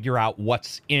to figure out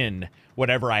what's in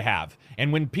whatever I have.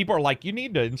 And when people are like, you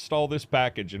need to install this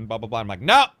package and blah, blah, blah, I'm like,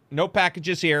 no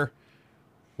packages here.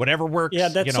 Whatever works. Yeah,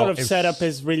 that sort of setup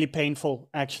is really painful,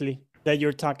 actually. that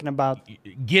you're talking about.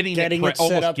 Getting it Set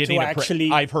almost up getting to it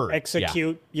actually I've heard.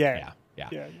 execute. Yeah.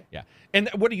 And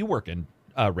what do you work in,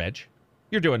 Reg?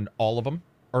 You're doing all of them,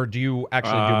 or do you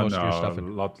actually do most of your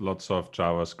stuff? Lots of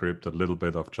JavaScript, a little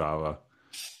bit of Java,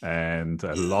 and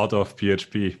a lot of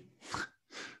PHP,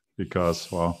 because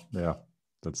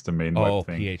that's the main web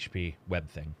thing. PHP web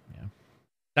thing. Yeah,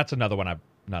 that's another one I'm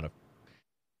not a.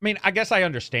 I mean, I guess I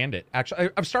understand it. Actually,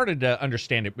 I've started to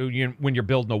understand it. When you're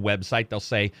building a website, they'll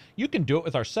say, you can do it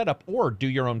with our setup or do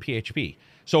your own PHP.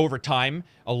 So over time,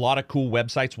 a lot of cool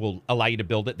websites will allow you to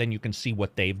build it. Then you can see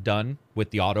what they've done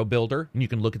with the auto builder. And you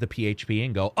can look at the PHP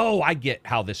and go, oh, I get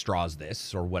how this draws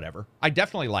this or whatever. I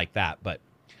definitely like that. But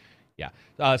yeah,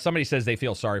 somebody says they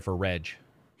feel sorry for Reg.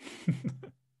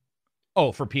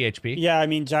 Oh, for PHP? Yeah, I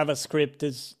mean, JavaScript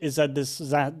is a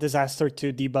disaster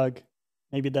to debug.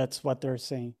 Maybe that's what they're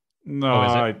saying. No,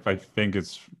 I think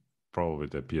it's probably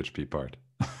the PHP part.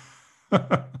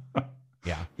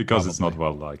 Yeah, because probably. It's not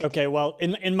well liked. Okay, well,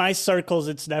 in my circles,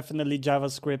 it's definitely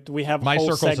JavaScript. We have my whole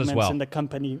circles segments as well. in the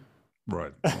company.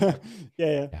 Right.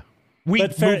 Yeah. We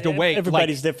moved away.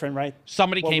 Everybody's different, right?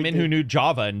 Somebody came in who knew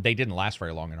Java, and they didn't last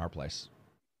very long in our place.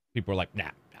 People were like, nah.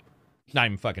 Not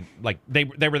even fucking, like, they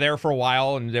were there for a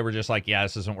while, and they were just like, yeah,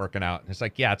 this isn't working out. And it's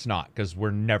like, yeah, it's not, because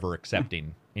we're never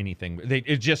accepting anything.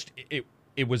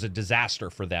 It was a disaster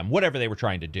for them, whatever they were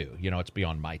trying to do. You know, it's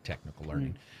beyond my technical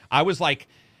learning. I was like,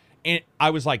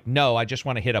 no, I just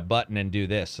want to hit a button and do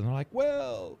this. And they're like,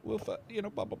 well, blah,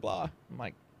 blah, blah. I'm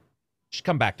like, just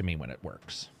come back to me when it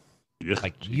works.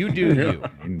 Like, you do you.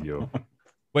 Indio.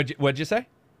 What'd you say?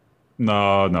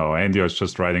 No, Indio is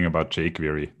just writing about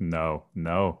jQuery. No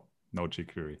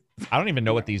jQuery. I don't even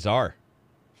know what these are.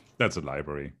 That's a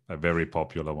library, a very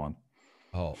popular one.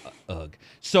 Oh, ugh.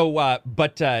 So,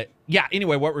 yeah,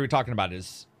 anyway, what we were talking about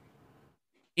is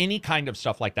any kind of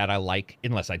stuff like that I like,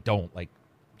 unless I don't like,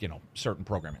 certain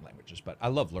programming languages, but I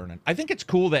love learning. I think it's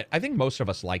cool I think most of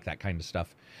us like that kind of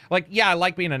stuff. Like, yeah, I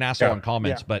like being an asshole in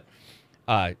comments, but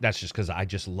that's just because I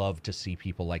just love to see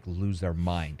people like lose their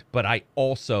mind. But I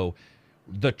also,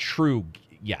 the true,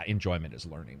 enjoyment is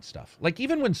learning stuff. Like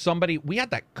even when we had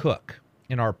that cook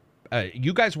in our,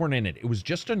 you guys weren't in it. It was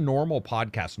just a normal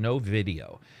podcast, no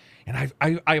video. And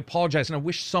I apologize, and I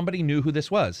wish somebody knew who this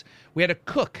was. We had a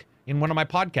cook in one of my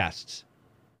podcasts,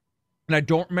 and I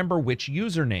don't remember which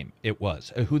username it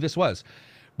was, who this was,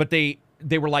 but they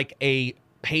were like a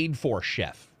paid for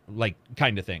chef, like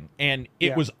kind of thing. And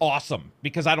it was awesome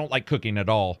because I don't like cooking at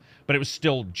all, but it was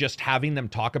still just having them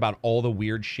talk about all the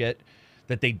weird shit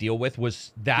that they deal with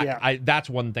was that that's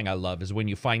one thing I love is when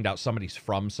you find out somebody's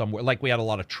from somewhere. Like we had a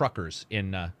lot of truckers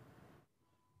in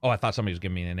I thought somebody was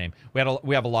giving me a name.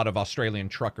 We have a lot of Australian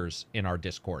truckers in our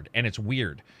Discord, and it's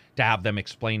weird to have them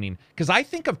explaining, because I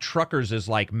think of truckers as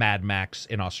like Mad Max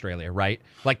in Australia, right?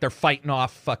 Like they're fighting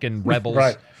off fucking rebels.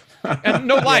 Right. And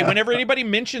no lie, whenever anybody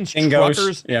mentions dingoes,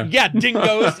 truckers,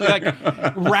 dingoes, like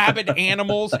rabid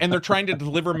animals, and they're trying to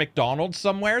deliver McDonald's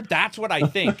somewhere, that's what I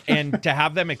think. And to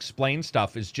have them explain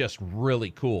stuff is just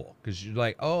really cool, because you're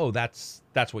like, oh, that's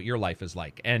what your life is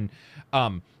like. And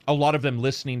a lot of them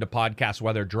listening to podcasts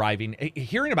while they're driving.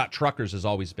 Hearing about truckers has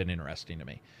always been interesting to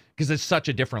me, because it's such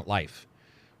a different life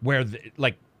where,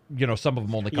 some of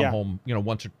them only come home,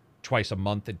 once or twice a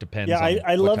month. It depends. Yeah, on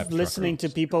I love listening to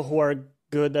people who are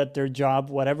good at their job,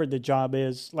 whatever the job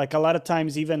is. Like a lot of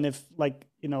times, even if like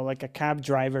a cab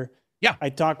driver, I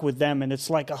talk with them and it's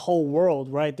like a whole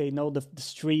world, right? They know the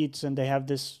streets and they have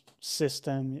this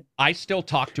system. I still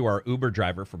talk to our Uber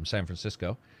driver from San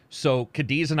Francisco. So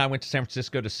Cadiz and I went to San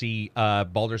Francisco to see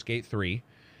Baldur's Gate 3,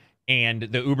 and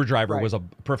the Uber driver was a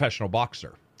professional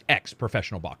boxer,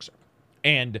 ex-professional boxer.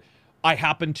 And I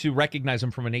happened to recognize him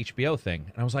from an HBO thing.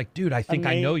 And I was like, dude, I think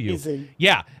I know you.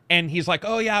 Yeah. And he's like,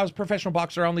 oh, yeah, I was a professional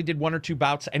boxer. I only did 1 or 2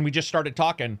 bouts. And we just started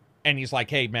talking. And he's like,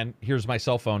 hey, man, here's my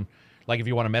cell phone. Like, if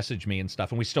you want to message me and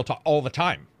stuff. And we still talk all the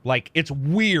time. Like, it's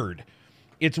weird.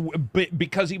 It's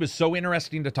because he was so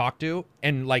interesting to talk to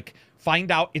and, like, find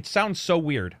out. It sounds so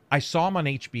weird. I saw him on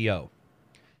HBO.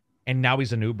 And now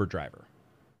he's an Uber driver.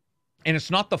 And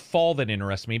it's not the fall that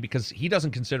interests me, because he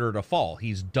doesn't consider it a fall.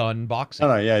 He's done boxing.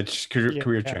 Oh, yeah, it's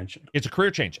career change. It's a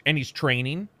career change. And he's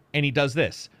training, and he does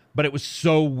this. But it was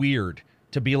so weird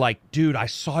to be like, dude, I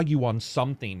saw you on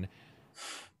something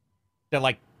that,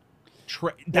 like,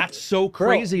 that's so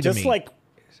crazy to me. Just like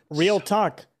real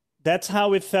talk. That's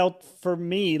how it felt for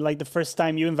me, like the first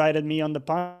time you invited me on the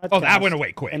podcast. Oh, that went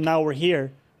away quick. And now we're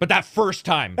here. But that first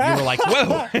time, you were like,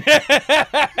 whoa.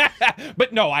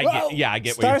 But no, I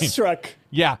get what you mean. Starstruck.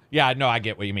 Yeah, no, I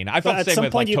get what you mean. I felt the at same some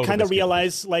with point like you Total kind of Biscuit.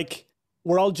 realize, like,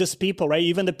 we're all just people, right?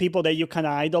 Even the people that you kind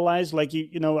of idolize, like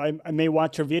you know, I may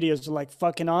watch your videos, like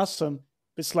fucking awesome.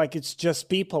 It's like it's just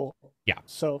people. Yeah.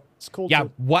 So it's cool. Yeah,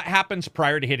 too. what happens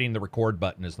prior to hitting the record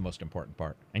button is the most important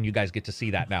part. And you guys get to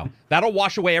see that now. That'll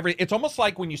wash away it's almost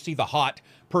like when you see the hot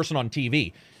person on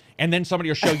TV and then somebody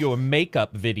will show you a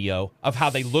makeup video of how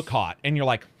they look hot. And you're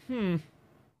like,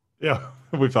 Yeah,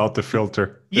 without the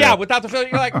filter. yeah, without the filter,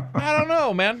 you're like, I don't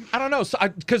know, man. I don't know. So,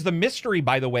 because the mystery,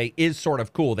 by the way, is sort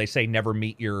of cool. They say never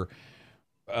meet your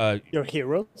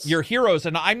heroes. Your heroes,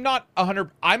 and I'm not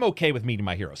 100. I'm okay with meeting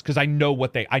my heroes because I know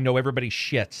I know everybody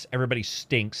shits, everybody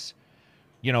stinks.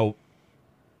 You know,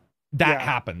 that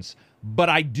happens. But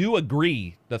I do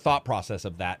agree the thought process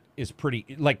of that is pretty,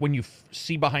 like when you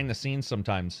see behind the scenes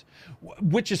sometimes,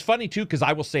 which is funny too, because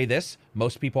I will say this,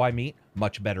 most people I meet,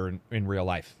 much better in real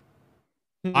life.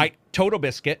 Toto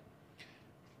Biscuit,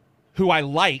 who I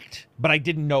liked, but I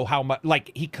didn't know how much,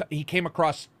 like he came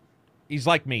across, he's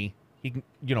like me, he,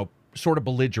 you know, sort of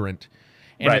belligerent.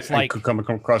 And right, it's like, could come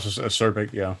across as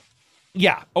acerbic, yeah.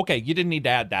 Yeah, okay, you didn't need to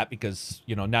add that because,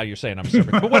 you know, now you're saying I'm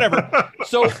acerbic, but whatever.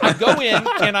 So I go in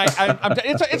and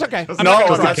it's okay. I'm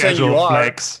not saying you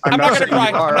are. I'm not going to cry.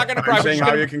 I'm not going to cry. I'm saying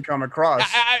how you can come across.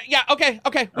 Yeah, okay,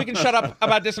 we can shut up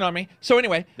about dissing on me. So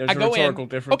anyway, I go in.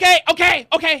 Difference. Okay.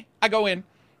 I go in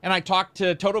and I talk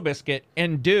to Toto Biscuit,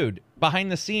 and dude, behind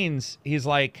the scenes, he's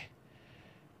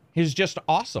just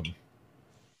awesome.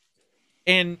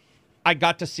 And I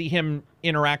got to see him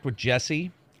interact with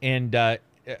Jesse and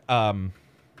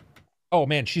oh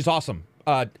man, she's awesome.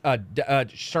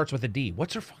 Starts with a D.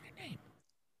 What's her fucking name?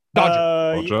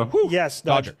 Dodger. Yes,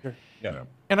 Dodger. Yeah.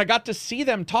 And I got to see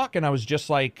them talk, and I was just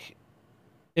like,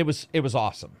 it was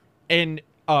awesome. And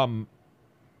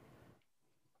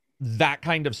that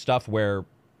kind of stuff where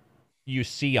you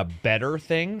see a better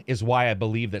thing is why I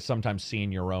believe that sometimes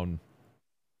seeing your own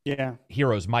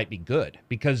heroes might be good,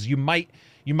 because you might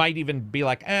even be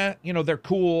like, you know, they're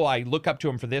cool. I look up to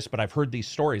them for this, but I've heard these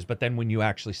stories. But then when you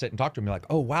actually sit and talk to them, you're like,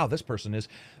 oh, wow, this person is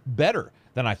better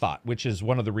than I thought, which is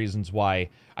one of the reasons why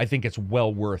I think it's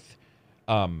well worth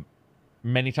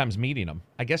many times meeting them.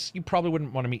 I guess you probably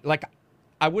wouldn't want to meet, like,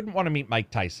 I wouldn't want to meet Mike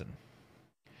Tyson.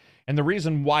 And the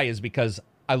reason why is because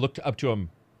I looked up to him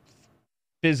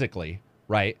physically,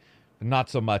 right?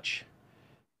 Not so much.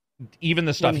 Even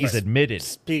the stuff he's admitted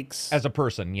speaks as a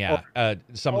person,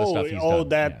 some of the stuff he's done. Oh,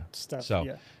 that stuff.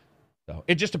 So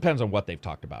it just depends on what they've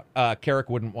talked about. Carrick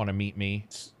wouldn't want to meet me.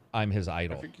 I'm his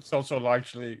idol. I think it's also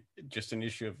largely just an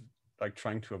issue of like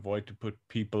trying to avoid to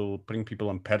putting people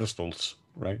on pedestals,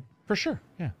 right? For sure,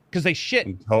 yeah, because they shit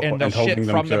and they'll and shit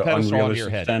from the pedestal onto your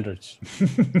head. Standards.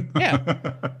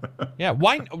 Yeah.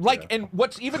 Why? Like, and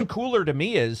what's even cooler to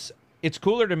me is it's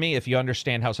cooler to me if you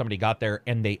understand how somebody got there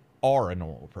and they are a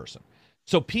normal person.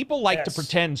 So people like to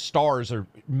pretend stars are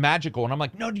magical, and I'm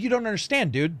like, no, you don't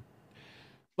understand, dude.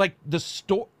 Like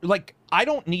I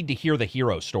don't need to hear the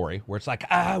hero story where it's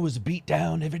like, I was beat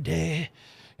down every day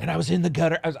and I was in the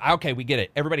gutter. Okay, we get it.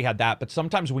 Everybody had that. But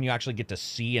sometimes when you actually get to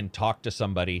see and talk to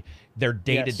somebody, their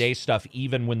day-to-day stuff,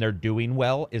 even when they're doing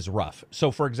well, is rough.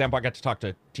 So, for example, I got to talk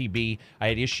to TB. I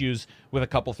had issues with a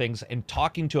couple things, and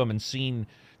talking to him and seeing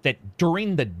that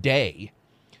during the day,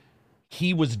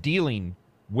 he was dealing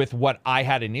with what I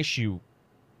had an issue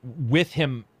with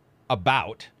him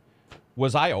about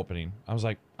was eye-opening. I was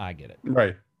like, I get it.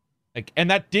 Right. Like,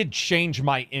 and that did change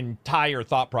my entire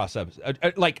thought process.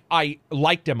 Like, I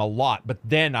liked him a lot, but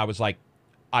then I was like,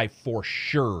 I for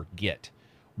sure get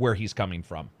where he's coming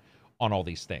from on all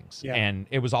these things. Yeah. And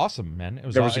it was awesome, man.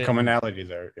 There was a commonality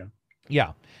there,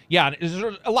 yeah. And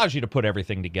it allows you to put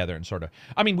everything together and sort of,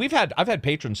 I mean, I've had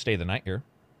patrons stay the night here,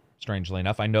 strangely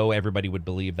enough. I know everybody would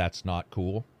believe that's not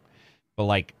cool, but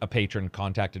like a patron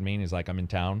contacted me and he's like, I'm in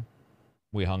town.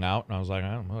 We hung out, and I was like,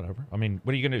 oh, whatever. I mean,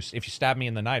 what are you going to do? If you stab me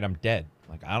in the night, I'm dead.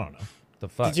 Like, I don't know. The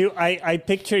fuck? I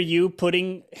picture you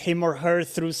putting him or her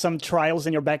through some trials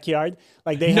in your backyard.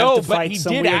 Like they have to fight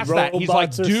some weird robots. No, but he did ask that. He's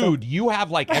like, dude, you have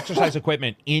like exercise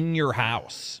equipment in your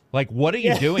house. Like, what are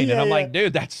you doing? And I'm like,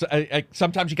 dude, that's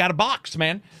sometimes you got to box,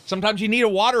 man. Sometimes you need a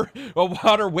water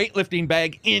weightlifting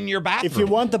bag in your bathroom. If you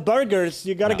want the burgers,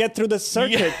 you got to get through the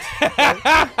circuit.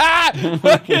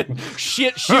 Fucking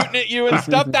shit shooting at you and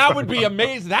stuff. That would be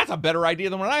amazing. That's a better idea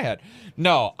than what I had.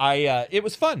 No, it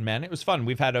was fun, man. It was fun.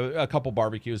 We've had a couple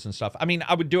barbecues and stuff. I mean,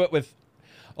 I would do it with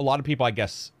a lot of people, I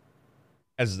guess.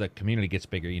 As the community gets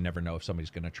bigger, you never know if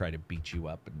somebody's going to try to beat you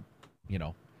up and, you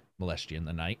know, molest you in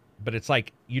the night. But it's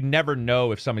like, you never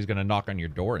know if somebody's going to knock on your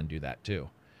door and do that too.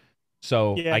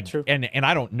 So, true. And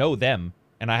I don't know them,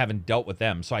 and I haven't dealt with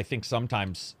them. So I think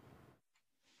sometimes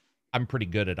I'm pretty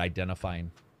good at identifying,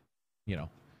 you know,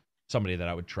 somebody that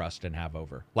I would trust and have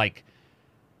over. Like,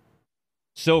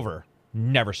 Silver,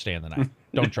 never stay in the night.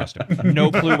 Don't trust him. No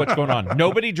clue what's going on.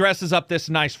 Nobody dresses up this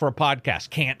nice for a podcast.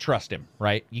 Can't trust him,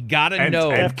 right? You got to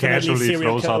know. And casually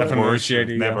serial throws out killer. words you've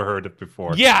Yeah. never heard it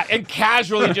before. Yeah, and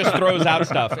casually just throws out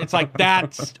stuff. It's like,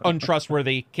 that's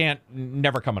untrustworthy.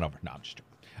 Never coming over. No, I'm just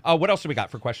joking. What else do we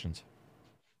got for questions?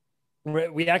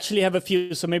 We actually have a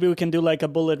few, so maybe we can do like a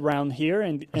bullet round here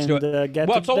and do it. get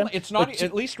Well, to them. it's not, But-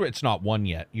 at least it's not one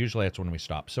yet. Usually that's when we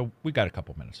stop. So we got a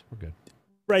couple minutes. We're good.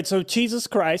 Right. So Jesus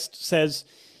Christ says,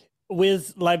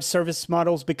 with live service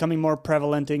models becoming more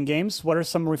prevalent in games, what are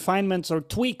some refinements or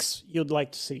tweaks you'd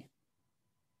like to see?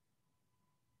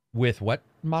 With what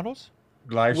models?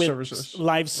 Live With services.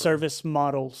 live service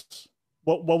models.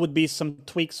 What would be some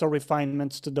tweaks or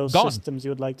refinements to those Gone. systems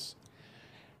you would like to see?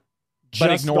 But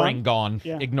Just ignoring gone.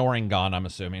 Yeah. Ignoring gone, I'm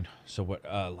assuming. So what,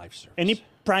 life service? Any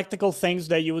practical things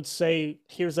that you would say,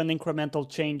 here's an incremental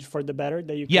change for the better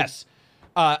that you could- Yes.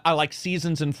 I like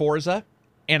seasons in Forza,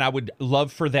 and I would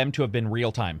love for them to have been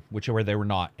real time, which where they were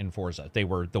not in Forza. They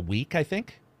were the week, I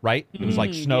think, right? It was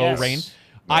like snow, yes. rain.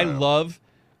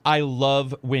 I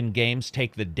love when games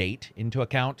take the date into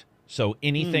account. So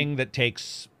anything that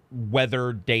takes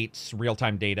weather, dates,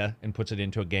 real-time data and puts it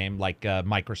into a game like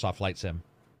Microsoft Flight Sim.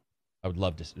 I would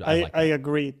love to. I like that.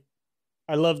 agree.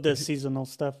 I love the seasonal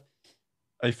stuff.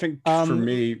 I think for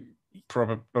me,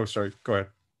 probably. Oh, sorry. Go ahead.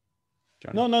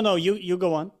 Johnny. No. You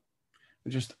go on.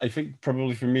 I think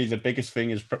probably for me the biggest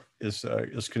thing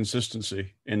is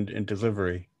consistency in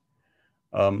delivery.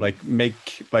 Like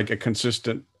make like a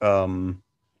consistent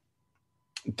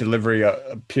delivery,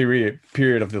 a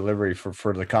period of delivery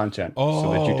for the content,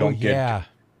 so that you don't get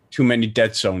too many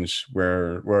dead zones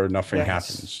where nothing Yes.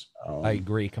 happens. I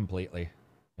agree completely.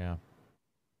 Yeah.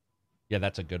 Yeah,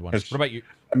 that's a good one. What Yes. about you?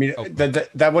 I mean, Oh.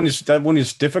 that one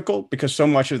is difficult because so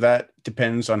much of that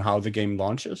depends on how the game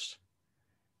launches.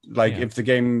 Like Yeah. if the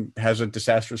game has a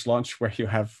disastrous launch where you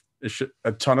have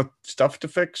a ton of stuff to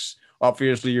fix,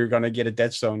 obviously you're going to get a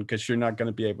dead zone because you're not going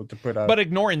to be able to put out. But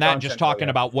ignoring that, just content talking early on.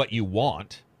 about what you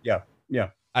want. Yeah.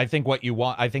 I think what you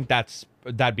want. I think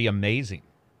that'd be amazing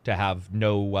to have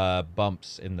no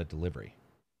bumps in the delivery,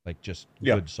 like just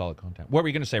Yeah. good solid content. What were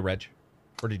you going to say, Reg?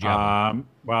 Or did you have one?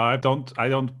 Well, I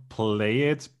don't play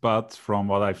it, but from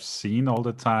what I've seen all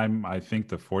the time, I think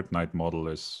the Fortnite model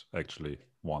is actually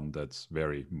one that's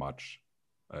very much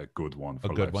a good one for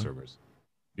good live one? servers,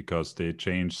 because they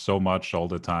change so much all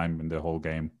the time in the whole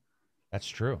game. That's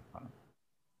true.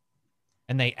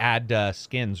 And they add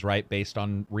skins, right, based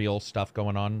on real stuff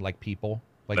going on, like people.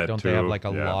 Like, That don't they have too, like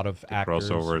a yeah, lot of the actors?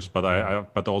 crossovers?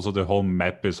 But but also the whole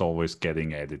map is always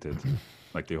getting edited.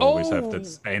 Like they always have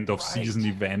that end of season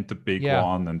event, the big Yeah.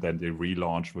 one, and then they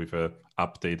relaunch with a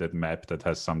updated map that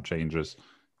has some changes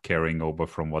carrying over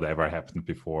from whatever happened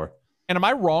before. And am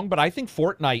I wrong? But I think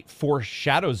Fortnite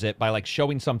foreshadows it by like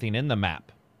showing something in the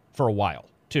map for a while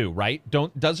too, right?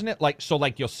 Doesn't it like so?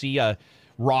 Like you'll see a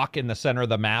rock in the center of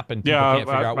the map, and people can't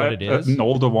figure out what it is. An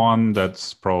older one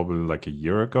that's probably like a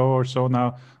year ago or so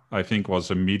now, I think, was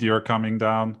a meteor coming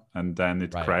down, and then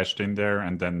it Right. crashed in there,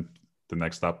 and then the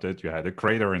next update you had a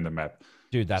crater in the map.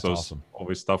 Dude, that's So it's awesome.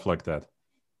 Always stuff like that.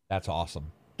 That's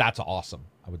awesome. That's awesome.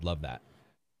 I would love that.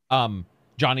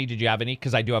 Johnny, did you have any?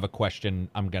 Because I do have a question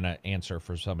I'm gonna answer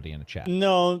for somebody in the chat.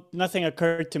 No, nothing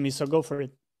occurred to me, so go for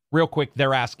it. Real quick,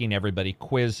 they're asking everybody.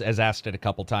 Quiz has asked it a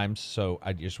couple times, so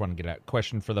I just want to get a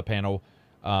question for the panel.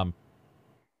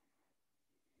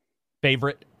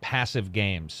 Favorite passive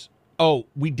games? Oh,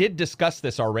 we did discuss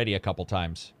this already a couple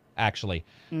times, actually.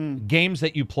 Games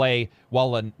that you play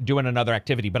while doing another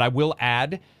activity. But I will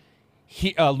add,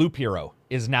 Loop Hero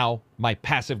is now my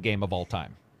passive game of all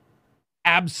time.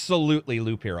 Absolutely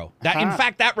Loop Hero. That, in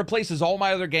fact, that replaces all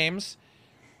my other games.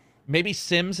 Maybe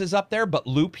Sims is up there, but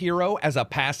Loop Hero as a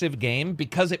passive game,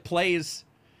 because it plays,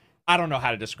 I don't know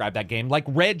how to describe that game. Like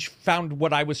Reg found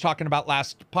what I was talking about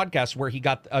last podcast where he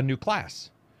got a new class.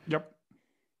 Yep.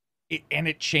 And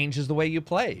it changes the way you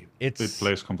play. It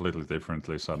plays completely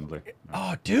differently suddenly.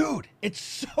 Oh, dude, it's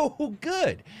so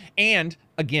good. And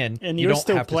again, And you you're don't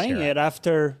still have to playing stare at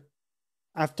it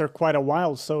after quite a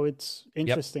while, so it's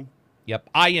interesting. Yep,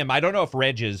 I am. I don't know if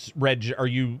Reg is. Reg, are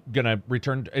you gonna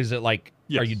return? Is it like?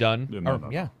 Yes. Are you done? Yeah, no, Or- no,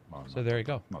 yeah. no, So there you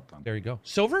go. Not done. There you go.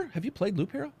 Silver, have you played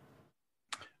Loop Hero?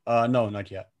 No, not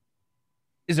yet.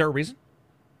 Is there a reason?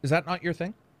 Is that not your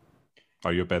thing?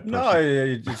 Are you a bad person? No,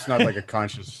 it's not like a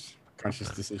conscious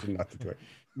decision not to do it.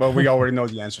 But we already know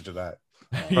the answer to that.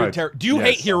 You're Right. Do you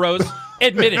hate Yes. heroes?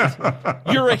 Admit it.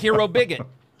 You're a hero bigot.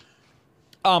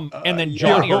 And then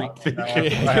Johnny, hero are, bigot. I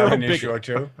have hero an issue bigot. or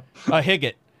two. A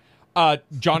Higgett.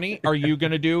 Johnny, are you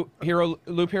gonna do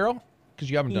Loop Hero? Because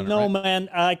you haven't done No, it, right? man,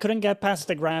 I couldn't get past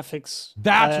the graphics.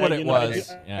 That's what it you know,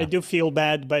 was. I do feel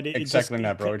bad, but Exactly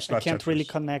that, bro. It's I not can't really Tetris.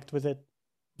 connect with it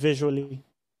visually.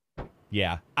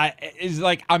 Yeah, it's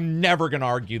like I'm never gonna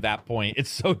argue that point.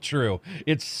 It's so true.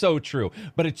 It's so true.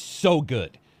 But it's so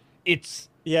good.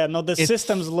 Yeah, no, the It's-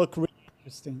 systems look really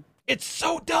interesting. It's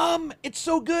so dumb. It's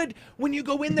so good when you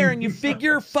go in there and you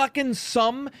figure fucking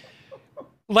some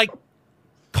like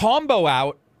combo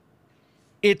out.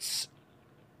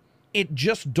 It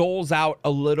just doles out a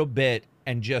little bit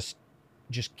and just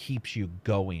keeps you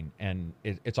going, and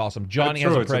it's awesome. Johnny That's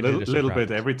has true. a It's a prejudice. little of bit.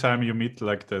 graphics. Every time you meet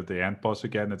like the end boss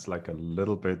again, it's like a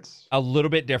little bit. A little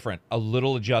bit different, a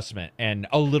little adjustment, and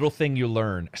a little thing you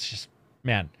learn. It's just,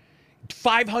 man,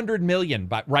 500 million,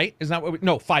 but right? Isn't that what?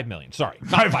 No, 5 million. Sorry,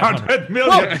 not 500 Whoa,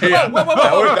 million. Yeah,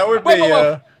 that would be.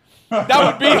 That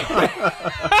would be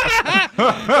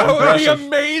that would be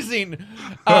amazing.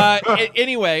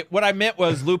 Anyway, what I meant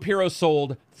was Loop Hero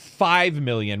sold 5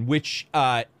 million, which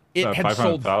it had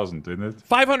sold 500,000, didn't it?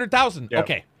 500,000. Yeah.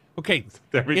 Okay.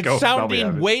 There we It's go. Now we have sounding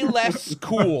it. way less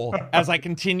cool as I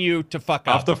continue to fuck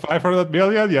up. After 500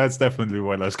 million, yeah, it's definitely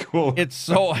way less cool. It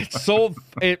sold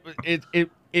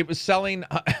it was selling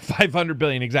 500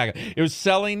 billion exactly. It was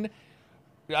selling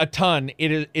a ton.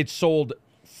 It sold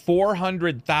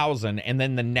 400,000, and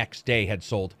then the next day had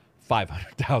sold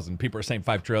 500,000. People are saying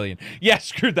 5 trillion. Yeah,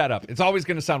 screwed that up. It's always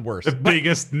going to sound worse. the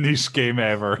biggest niche game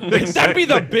ever. That'd be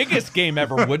the biggest game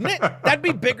ever, wouldn't it? That'd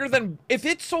be bigger than if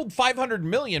it sold 500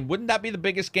 million. Wouldn't that be the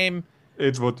biggest game?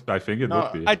 It would. I think it No,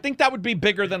 would be. I think that would be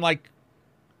bigger than like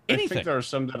I anything. think there are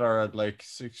some that are at like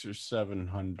 600 or 700.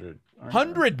 aren't there?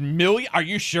 100 million? Are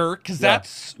you sure? Because Yeah.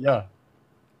 that's Yeah.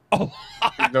 oh,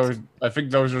 I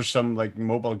think those are some like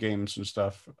mobile games and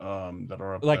stuff that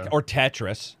are up like there. or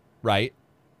Tetris, right?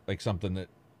 Like something that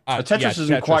Tetris yeah, isn't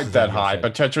Tetris quite is that on your high, side.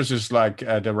 but Tetris is like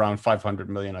at around 500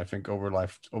 million, I think, over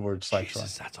its lifetime.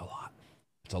 Jesus, that's a lot.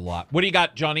 It's a lot. What do you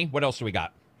got, Johnny? What else do we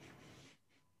got?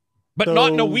 But not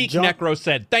in a So, week, Necro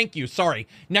said. Thank you. Sorry.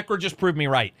 Necro just proved me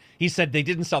right. He said they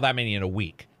didn't sell that many in a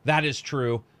week. That is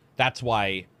true. That's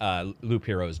why Loop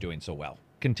Hero is doing so well.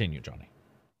 Continue, Johnny.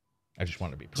 I just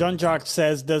wanted to be John proven. Jock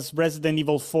says, "Does Resident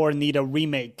Evil 4 need a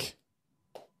remake?"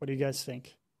 What do you guys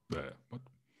think? What?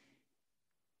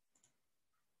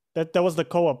 That was the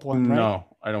co-op one, right? No,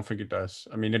 I don't think it does.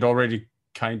 I mean, it already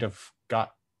kind of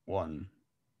got one.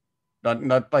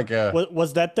 Not like a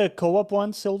Was that the co-op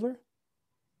one, Silver?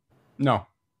 no.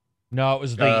 No, it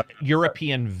was the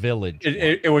European Village.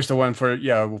 It was the one for the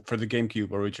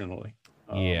GameCube originally.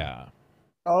 Yeah.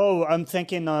 Oh, I'm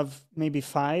thinking of maybe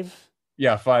 5.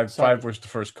 Yeah, five Sorry. was the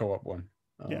first co-op one.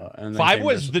 Yeah. And then 5 came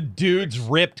was this- the dudes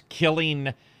ripped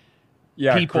killing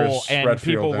people, Chris and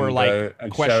Redfield people were and, like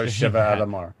and questioning Sheva that.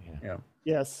 Alomar. Yeah. Yeah.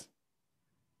 Yes.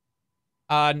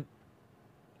 I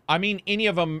mean, any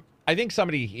of them. I think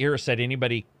somebody here said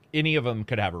any of them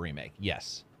could have a remake.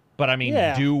 Yes, but I mean,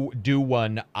 Yeah. do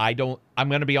one. I'm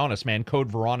gonna be honest, man. Code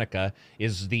Veronica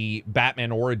is the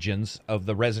Batman Origins of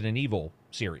the Resident Evil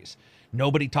series.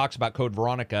 Nobody talks about Code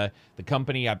Veronica. The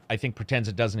company I think pretends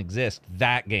it doesn't exist.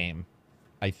 That game,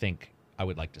 I think I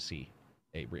would like to see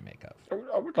a remake of.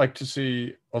 I would like to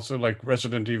see also like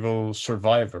Resident Evil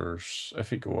Survivors, I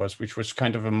think it was, which was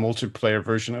kind of a multiplayer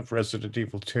version of Resident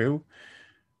Evil 2,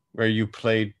 where you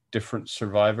played different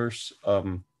survivors. I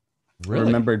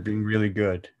remember it being really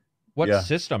good. What yeah.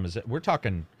 system is it? We're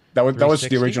talking. That was the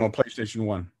 360? original PlayStation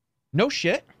 1. No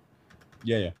shit.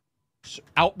 Yeah.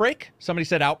 Outbreak. Somebody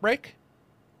said Outbreak.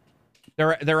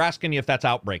 They're asking you if that's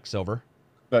Outbreak, Silver.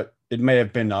 But it may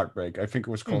have been Outbreak. I think it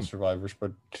was Hmm. called Survivors,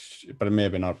 but it may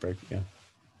have been Outbreak. Yeah.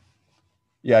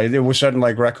 Yeah, it was set in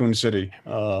like Raccoon City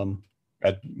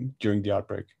during the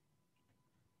outbreak.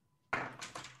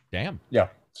 Damn. Yeah,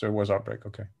 so it was Outbreak.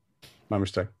 Okay, my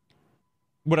mistake.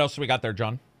 What else do we got there,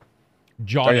 John?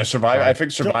 John. Oh yeah, Survivor. I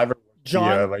think Survivor.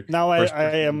 John, like now first I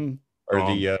person, am or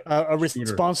the a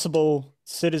responsible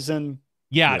citizen.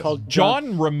 Yeah, called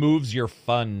John removes your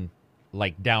fun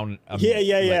like down.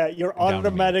 Yeah. You're down to me.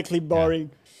 automatically boring.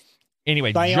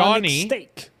 Anyway, Bionic Johnny,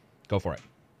 Steak. go for it.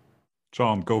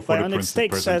 John, go for the Bionic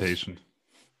Steak says- presentation.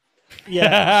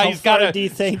 Yeah. How He's far got a- do you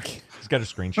think? He's got a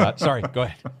screenshot. Sorry, go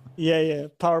ahead. Yeah.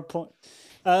 PowerPoint.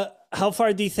 How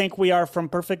far do you think we are from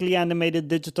perfectly animated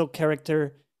digital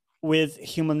character with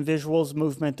human visuals,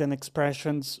 movement, and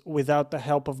expressions without the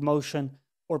help of motion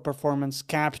or performance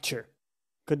capture?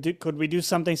 Could we do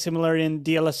something similar in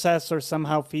DLSS or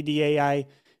somehow feed the AI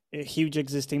a huge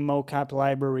existing mocap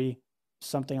library,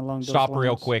 something along those lines? Stop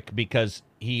real quick because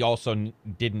he also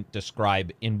didn't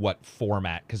describe in what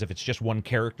format. Because if it's just one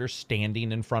character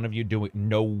standing in front of you, doing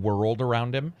no world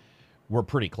around him, we're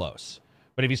pretty close.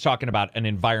 But if he's talking about an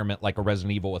environment like a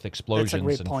Resident Evil with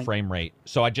explosions and point. frame rate.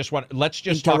 So let's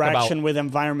just talk about interaction with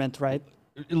environment, right?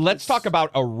 let's talk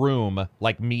about a room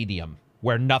like Medium,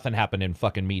 where nothing happened in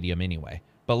fucking Medium anyway.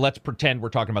 But let's pretend we're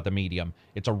talking about the Medium.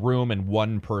 It's a room and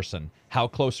one person. How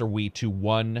close are we to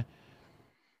one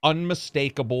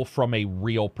unmistakable from a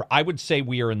real... I would say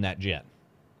we are in that gen.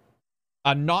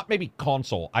 Not maybe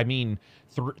console. I mean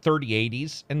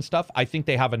 3080s and stuff. I think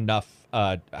they have enough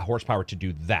horsepower to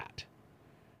do that.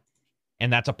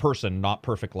 And that's a person, not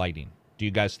perfect lighting. Do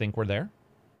you guys think we're there?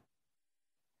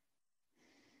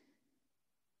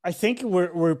 I think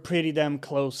we're pretty damn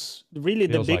close. Really,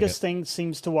 Feels the like biggest it. thing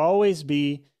seems to always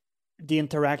be the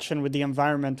interaction with the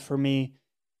environment for me,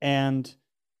 and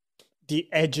the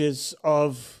edges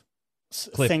of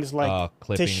things like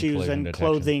clipping, tissues collision and detection.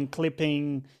 clothing,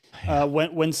 clipping.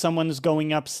 When someone is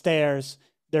going upstairs,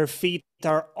 their feet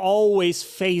are always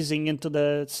phasing into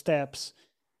the steps.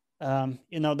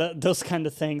 Those kind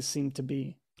of things seem to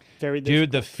be very difficult.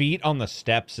 Dude, the feet on the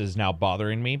steps is now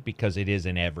bothering me because it is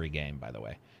in every game, by the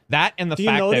way. That and the Do you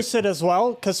fact notice that... it as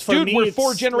well? Because for Dude, me, we're it's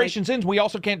 4 generations in. We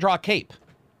also can't draw a cape.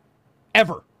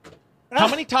 Ever. How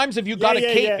many times have you got a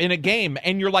cape in a game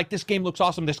and you're like, this game looks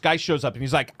awesome. This guy shows up and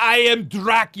he's like, I am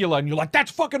Dracula. And you're like, that's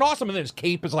fucking awesome. And then his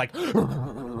cape is like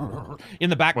in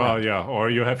the background. Well, yeah, or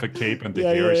you have a cape and the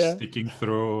Yeah, hair yeah, is sticking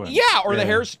through. And... Yeah, or the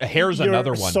hair's Your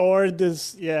another one. sword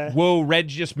is Whoa, Red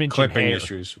just mentioned Clipping hair.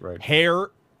 issues, right?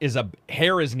 Hair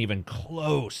isn't even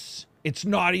close. It's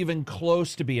not even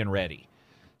close to being ready.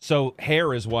 So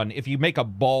hair is one. If you make a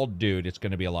bald dude, it's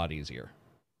going to be a lot easier.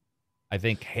 I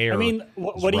think hair. I mean,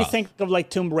 what do you rough. think of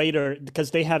like Tomb Raider? Because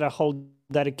they had a whole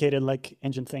dedicated like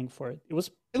engine thing for it. It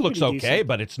looks pretty okay, decent.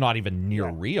 but it's not even near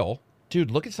real. Dude,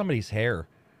 look at somebody's hair.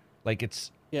 Like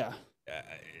it's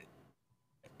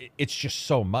just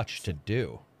so much to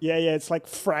do. Yeah. It's like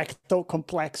fractal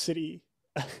complexity.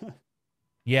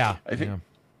 Yeah. I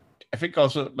think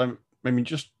also, I mean,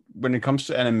 just when it comes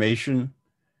to animation,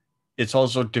 it's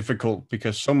also difficult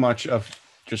because so much of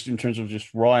just in terms of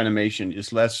just raw animation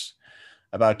is less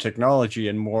about technology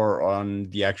and more on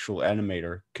the actual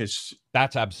animator. Because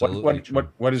that's absolutely true.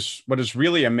 What is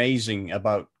really amazing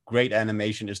about great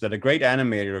animation is that a great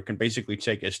animator can basically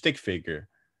take a stick figure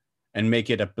and make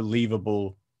it a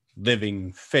believable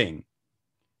living thing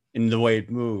in the way it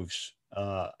moves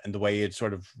and the way it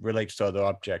sort of relates to other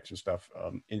objects and stuff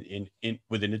in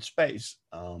within its space.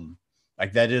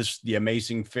 Like that is the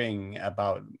amazing thing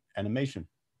about animation.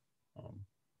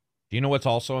 Do you know what's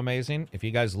also amazing? If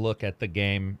you guys look at the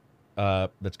game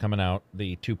that's coming out,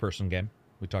 the 2-person game,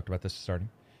 we talked about this starting.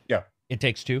 Yeah. It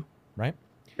Takes Two, right?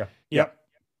 Yeah. Yep.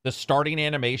 The starting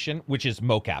animation, which is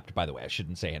mocapped, by the way, I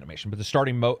shouldn't say animation, but the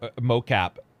starting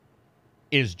mocap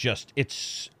is just,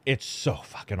 it's so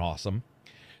fucking awesome.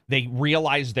 They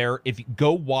realize if you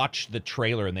go watch the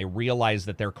trailer and they realize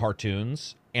that they're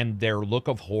cartoons and their look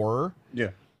of horror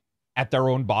at their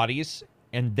own bodies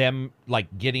and them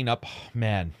like getting up,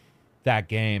 man, that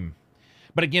game.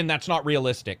 But again, that's not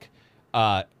realistic.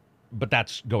 But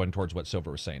that's going towards what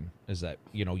Silver was saying, is that,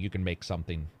 you can make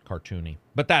something cartoony.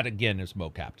 But that, again, is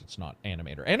mocapped. It's not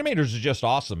animator. Animators are just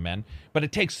awesome, man. But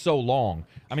it takes so long.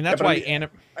 I mean, that's why...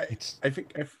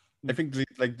 I think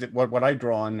what I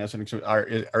draw on as an example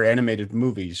are animated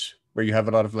movies where you have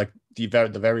a lot of like the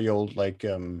very old like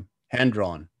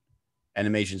hand-drawn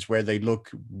animations where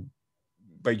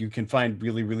you can find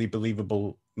really, really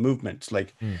believable movements.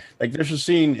 Like there's a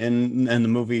scene in the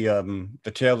movie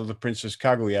The Tale of the Princess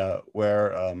Kaguya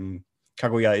where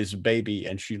Kaguya is a baby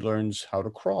and she learns how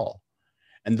to crawl,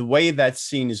 and the way that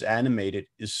scene is animated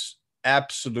is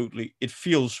absolutely, it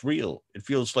feels real. It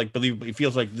feels like believable. It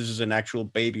feels like this is an actual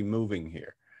baby moving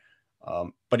here,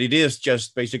 but it is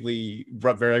just basically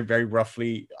very, very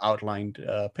roughly outlined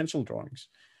pencil drawings.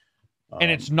 And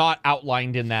it's not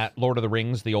outlined in that Lord of the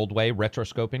Rings, the old way,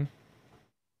 retroscoping?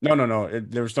 No.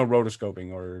 There's no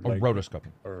rotoscoping or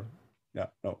rotoscoping.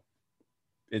 No.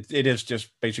 It is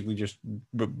just basically just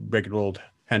regular old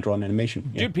hand-drawn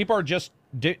animation. Dude, people are just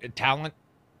talent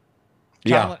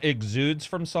exudes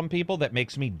from some people that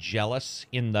makes me jealous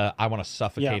in the I want to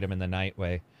suffocate them in the night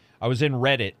way. I was in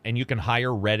Reddit, and you can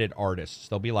hire Reddit artists.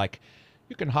 They'll be like,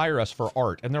 you can hire us for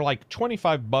art. And they're like,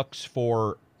 $25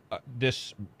 for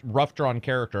this rough drawn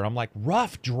character. I'm like,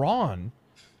 rough drawn?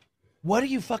 What are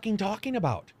you fucking talking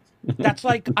about? That's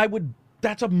like,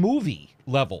 that's a movie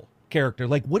level character.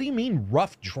 Like, what do you mean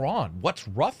rough drawn? What's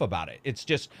rough about it? It's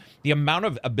just the amount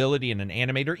of ability in an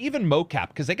animator, even mocap,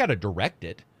 because they got to direct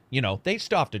it. They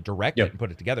still have to direct it and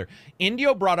put it together.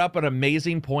 Indio brought up an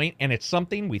amazing point, and it's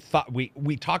something we thought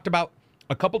we talked about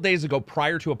a couple days ago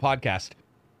prior to a podcast.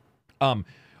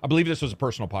 I believe this was a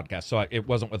personal podcast, so it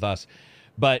wasn't with us.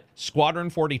 But Squadron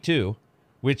 42,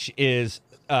 which is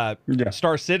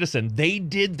Star Citizen, they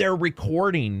did their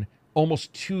recording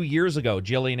almost 2 years ago.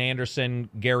 Gillian Anderson,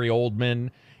 Gary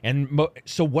Oldman, and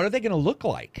so what are they going to look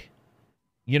like?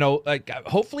 You know, like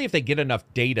hopefully if they get enough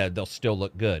data, they'll still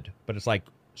look good. But it's like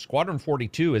Squadron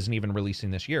 42 isn't even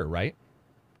releasing this year, right?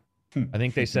 I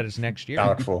think they said it's next year.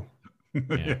 Doubtful.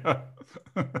 Yeah.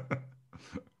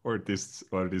 or this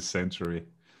century.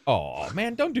 Oh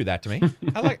man, don't do that to me.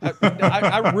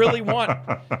 I really want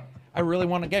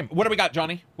a game. What do we got,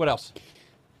 Johnny? What else?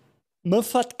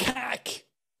 Mufat Kak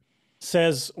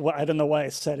says, well, I don't know why I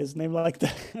said his name like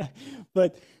that,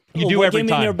 but you do what every game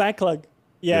time. in your backlog?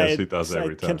 Yeah, yes, it does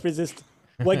every time. I can't resist.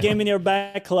 What game in your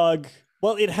backlog?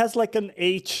 Well, it has like an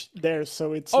H there,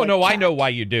 so it's. Oh like no, Kak. I know why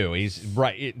you do. He's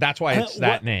right. That's why it's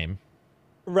that name.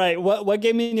 Right. What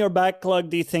game in your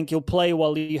backlog do you think you'll play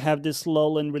while you have this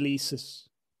lull in releases?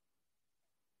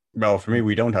 Well, for me,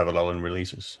 we don't have a lot in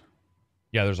releases.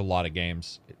 Yeah, there's a lot of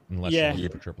games unless Yeah. you're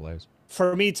looking for AAAs.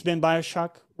 For me, it's been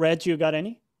BioShock. Red, you got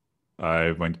any?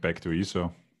 I went back to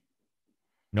ESO.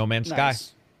 No Man's Sky.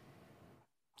 Nice.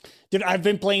 Dude, I've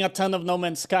been playing a ton of No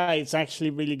Man's Sky. It's actually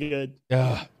really good.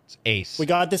 Ugh, it's ace. We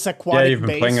got this Yeah, aquatic you've been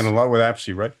base. playing it a lot with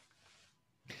Apsy, right?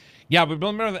 Yeah, but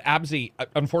remember the Absy,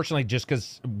 unfortunately, just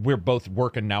because we're both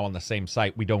working now on the same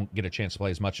site, we don't get a chance to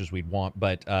play as much as we'd want.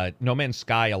 But No Man's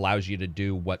Sky allows you to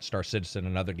do what Star Citizen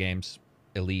and other games,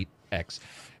 Elite X,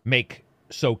 make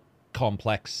so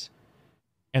complex,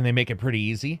 and they make it pretty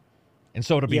easy. And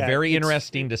so it'll be very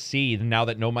interesting to see now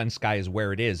that No Man's Sky is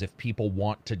where it is, if people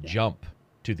want to jump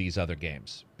to these other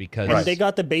games. Because And they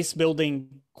got the base building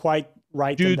quite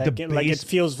right Dude, in that game. Like, it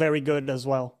feels very good as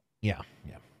well. Yeah.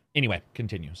 Anyway,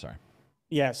 continue. Sorry.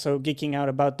 Yeah, so geeking out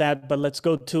about that. But let's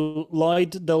go to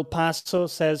Lloyd Del Paso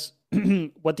says,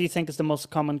 what do you think is the most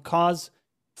common cause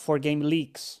for game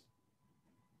leaks?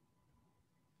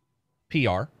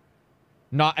 PR.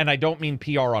 And I don't mean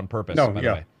PR on purpose, by the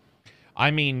way.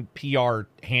 I mean PR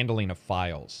handling of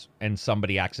files, and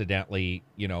somebody accidentally,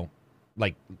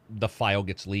 like the file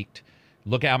gets leaked.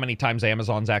 Look at how many times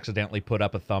Amazon's accidentally put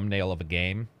up a thumbnail of a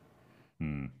game.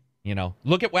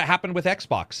 Look at what happened with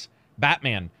Xbox.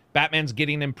 Batman's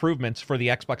getting improvements for the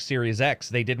Xbox Series X.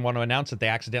 They didn't want to announce it. They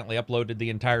accidentally uploaded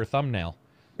the entire thumbnail.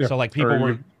 Yeah. So like people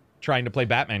were trying to play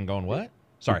Batman going, what?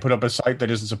 Sorry. You put up a site that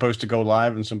isn't supposed to go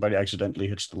live and somebody accidentally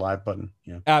hits the live button.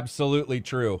 Yeah. Absolutely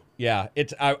true. Yeah.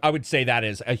 I would say that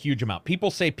is a huge amount.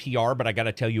 People say PR, but I got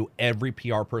to tell you, every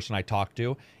PR person I talk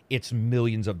to, it's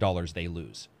millions of dollars they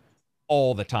lose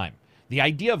all the time. The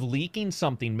idea of leaking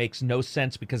something makes no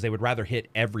sense because they would rather hit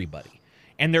everybody.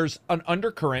 And there's an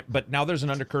undercurrent, but now there's an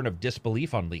undercurrent of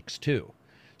disbelief on leaks too.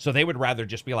 So they would rather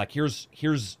just be like,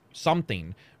 here's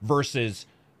something versus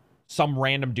some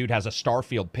random dude has a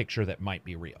Starfield picture that might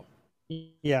be real.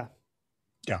 Yeah.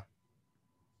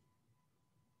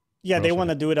 Yeah, they want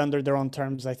to do it under their own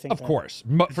terms, I think. Of course.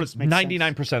 For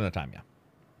 99% of the time,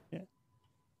 yeah.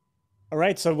 All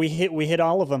right, so we hit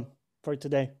all of them for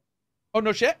today. Oh,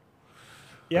 no shit?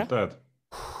 Yeah.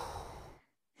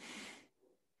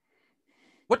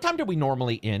 What time do we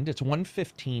normally end? It's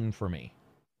 1:15 for me.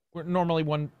 We're normally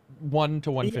 1 to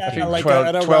 1:15. Yeah, like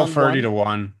 12:30 to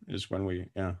 1 is when we,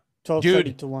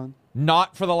 12:30 to 1.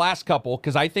 Not for the last couple,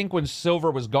 because I think when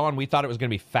Silver was gone, we thought it was going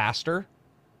to be faster.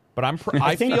 But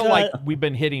I feel like we've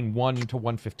been hitting 1 to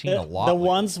 1:15 a lot. The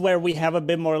ones where we have a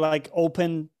bit more like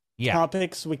open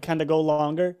topics, we kind of go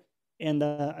longer. And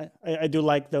I do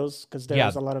like those because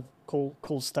there's a lot of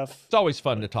cool stuff. It's always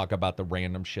fun to talk about the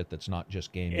random shit that's not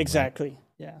just gaming. Exactly. Right?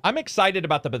 Yeah. I'm excited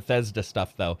about the Bethesda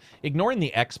stuff, though. Ignoring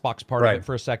the Xbox part of it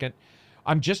for a second,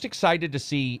 I'm just excited to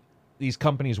see these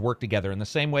companies work together in the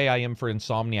same way I am for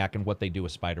Insomniac and what they do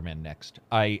with Spider-Man next.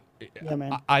 I'm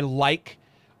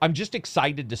just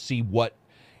excited to see what,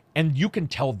 and you can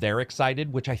tell they're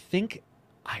excited, which I think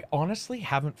I honestly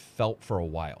haven't felt for a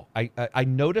while. I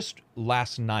noticed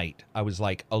last night I was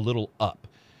like a little up,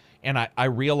 and I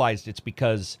realized it's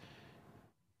because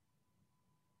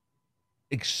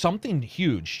something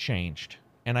huge changed.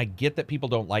 And I get that people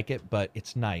don't like it, but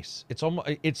it's nice. It's almost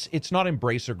it's not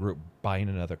Embracer Group buying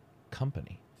another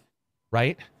company,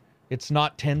 right? It's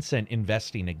not Tencent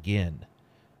investing again.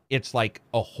 It's like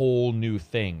a whole new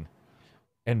thing,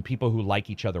 and people who like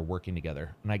each other working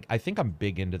together. And I think I'm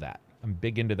big into that. I'm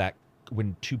big into that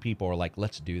when two people are like,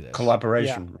 let's do this.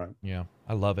 Collaboration, right? Yeah,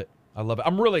 I love it.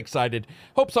 I'm really excited.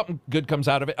 Hope something good comes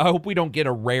out of it. I hope we don't get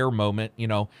a Rare moment,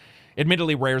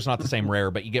 Admittedly, Rare's not the same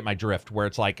Rare, but you get my drift, where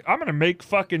it's like, I'm going to make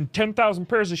fucking 10,000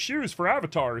 pairs of shoes for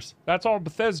avatars. That's all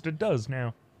Bethesda does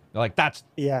now. Like, that's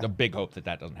a big hope that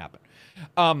doesn't happen.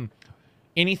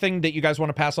 Anything that you guys want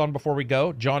to pass on before we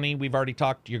go? Johnny, we've already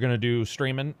talked. You're going to do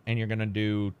streaming, and you're going to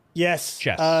do Yes.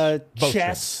 chess. Both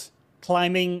Chess.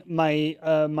 Climbing my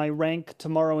my rank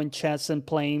tomorrow in chess and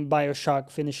playing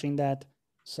BioShock, finishing that.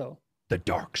 So the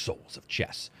Dark Souls of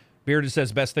chess. Bearded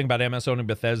says best thing about MS owning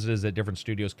Bethesda is that different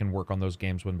studios can work on those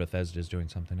games when Bethesda is doing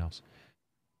something else.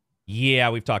 Yeah,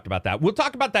 we've talked about that. We'll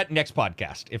talk about that next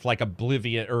podcast. If like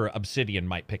Oblivion or Obsidian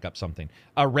might pick up something.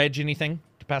 Reg, anything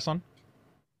to pass on?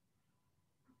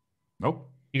 Nope.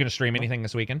 You gonna stream anything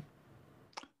this weekend?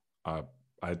 I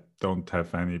don't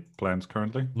have any plans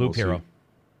currently. Loop We'll Hero. see.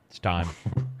 It's time.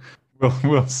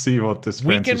 We'll see what this.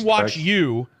 We fancy can watch specs-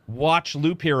 you watch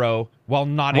Loop Hero while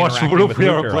not Watch interacting Loop with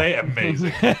Hero Loop Hero. play.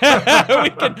 Amazing.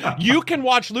 You can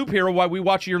watch Loop Hero while we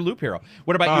watch your Loop Hero.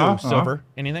 What about you, Silver?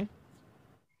 Anything?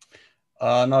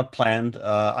 Not planned.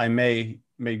 I may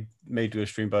do a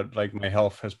stream, but like my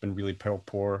health has been really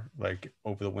poor like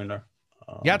over the winter.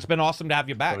 Yeah, it's been awesome to have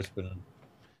you back. So it's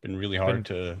been really hard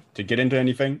to get into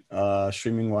anything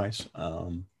streaming wise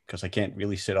because I can't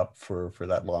really sit up for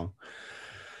that long.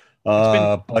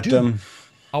 Dude,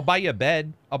 I'll buy you a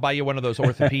bed. I'll buy you one of those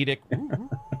orthopedic.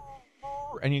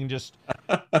 And you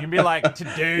can be like,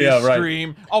 today's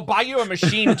stream. I'll buy you a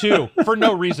machine too, for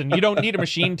no reason. You don't need a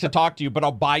machine to talk to you, but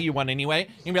I'll buy you one anyway.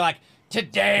 You can be like,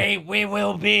 today we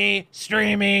will be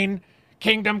streaming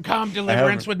Kingdom Come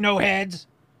Deliverance with no heads.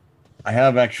 I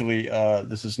have actually,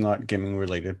 this is not gaming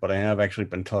related, but I have actually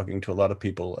been talking to a lot of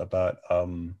people about,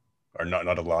 or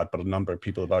not a lot, but a number of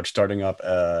people about starting up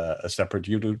a separate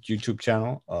YouTube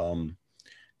channel.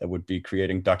 That would be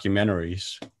creating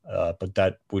documentaries, but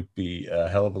that would be a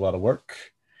hell of a lot of work.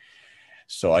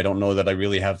 So I don't know that I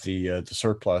really have the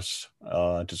surplus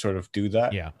to sort of do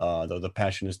that. Yeah. Though the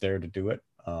passion is there to do it.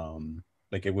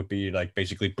 Like it would be like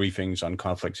basically briefings on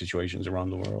conflict situations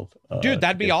around the world. Dude,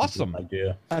 that'd be awesome.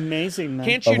 Idea. amazing, man.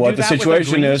 Can't you do What the that with a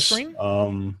situation green is? screen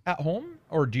at home?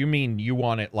 Or do you mean you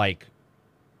want it like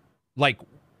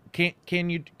can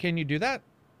you do that?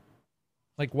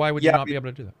 Like why would you not be able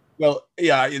to do that? Well,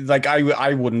 yeah, like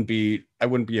I wouldn't be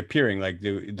appearing. Like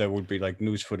there would be like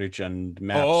news footage and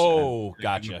maps. Oh, and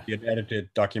gotcha. it would be an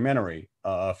edited documentary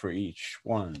for each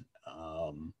one.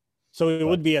 So it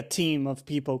would be a team of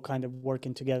people kind of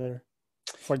working together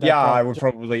for that. Yeah, I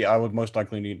project. would most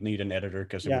likely need an editor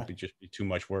because it would just be too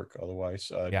much work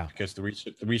otherwise. Because the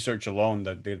research alone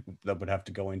that would have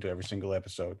to go into every single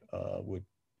episode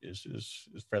is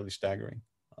fairly staggering.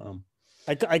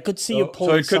 I could see you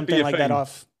pulling something like that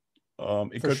off.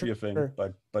 It could be a thing,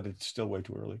 but it's still way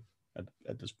too early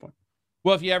at this point.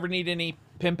 Well, if you ever need any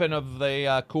pimping of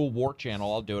the cool war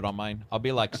channel, I'll do it on mine. I'll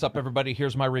be like, sup, everybody,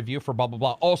 here's my review for blah, blah,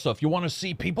 blah. Also, if you want to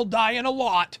see people dying a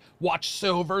lot, watch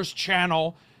Silver's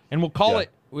channel. And we'll call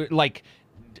it like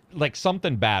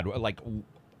something bad, like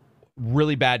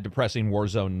really bad, depressing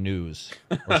Warzone news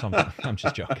or something. I'm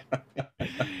just joking.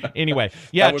 Anyway,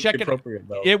 yeah, check it.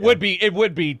 It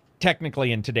would be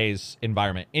technically in today's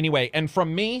environment. Anyway, and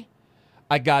from me,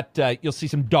 I got, you'll see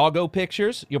some doggo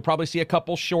pictures. You'll probably see a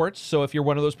couple shorts. So if you're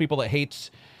one of those people that hates,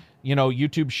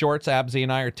 YouTube shorts, Abzy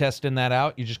and I are testing that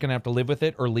out. You're just going to have to live with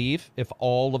it or leave. If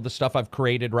all of the stuff I've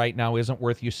created right now isn't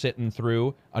worth you sitting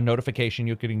through a notification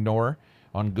you can ignore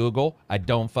on Google, I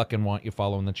don't fucking want you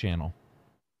following the channel.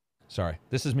 Sorry.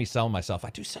 This is me selling myself. I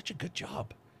do such a good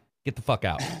job. Get the fuck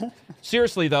out.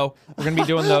 Seriously, though, we're going to be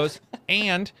doing those.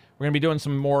 And we're going to be doing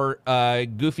some more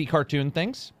goofy cartoon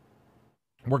things.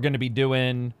 We're going to be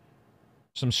doing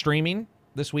some streaming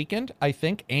this weekend, I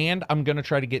think, and I'm going to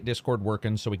try to get Discord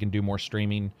working so we can do more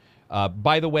streaming.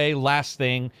 By the way, last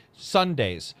thing,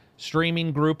 Sundays,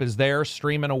 streaming group is there,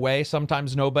 streaming away.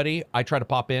 Sometimes nobody. I try to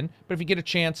pop in, but if you get a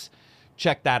chance,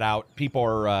 check that out. People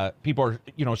are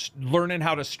learning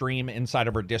how to stream inside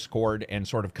of our Discord and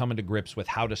sort of coming to grips with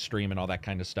how to stream and all that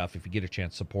kind of stuff. If you get a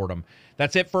chance, support them.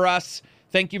 That's it for us.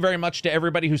 Thank you very much to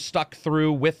everybody who stuck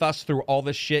through with us through all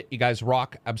this shit. You guys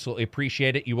rock. Absolutely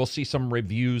appreciate it. You will see some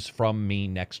reviews from me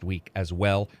next week as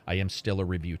well. I am still a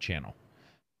review channel.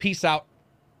 Peace out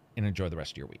and enjoy the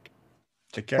rest of your week.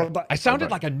 Take care. I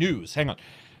sounded like a news. Hang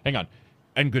on.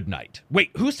 And good night.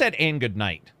 Wait, who said and good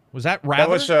night? Was that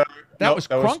Rather? That was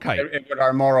Cronkite. Edward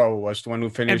R. Morrow was the one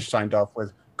who signed off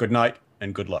with good night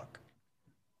and good luck.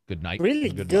 Good night. Really?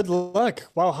 Good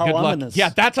luck. Wow, how good ominous.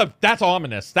 Luck. Yeah, that's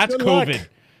ominous. That's good COVID.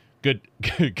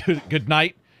 Luck. Good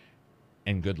night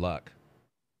and good luck.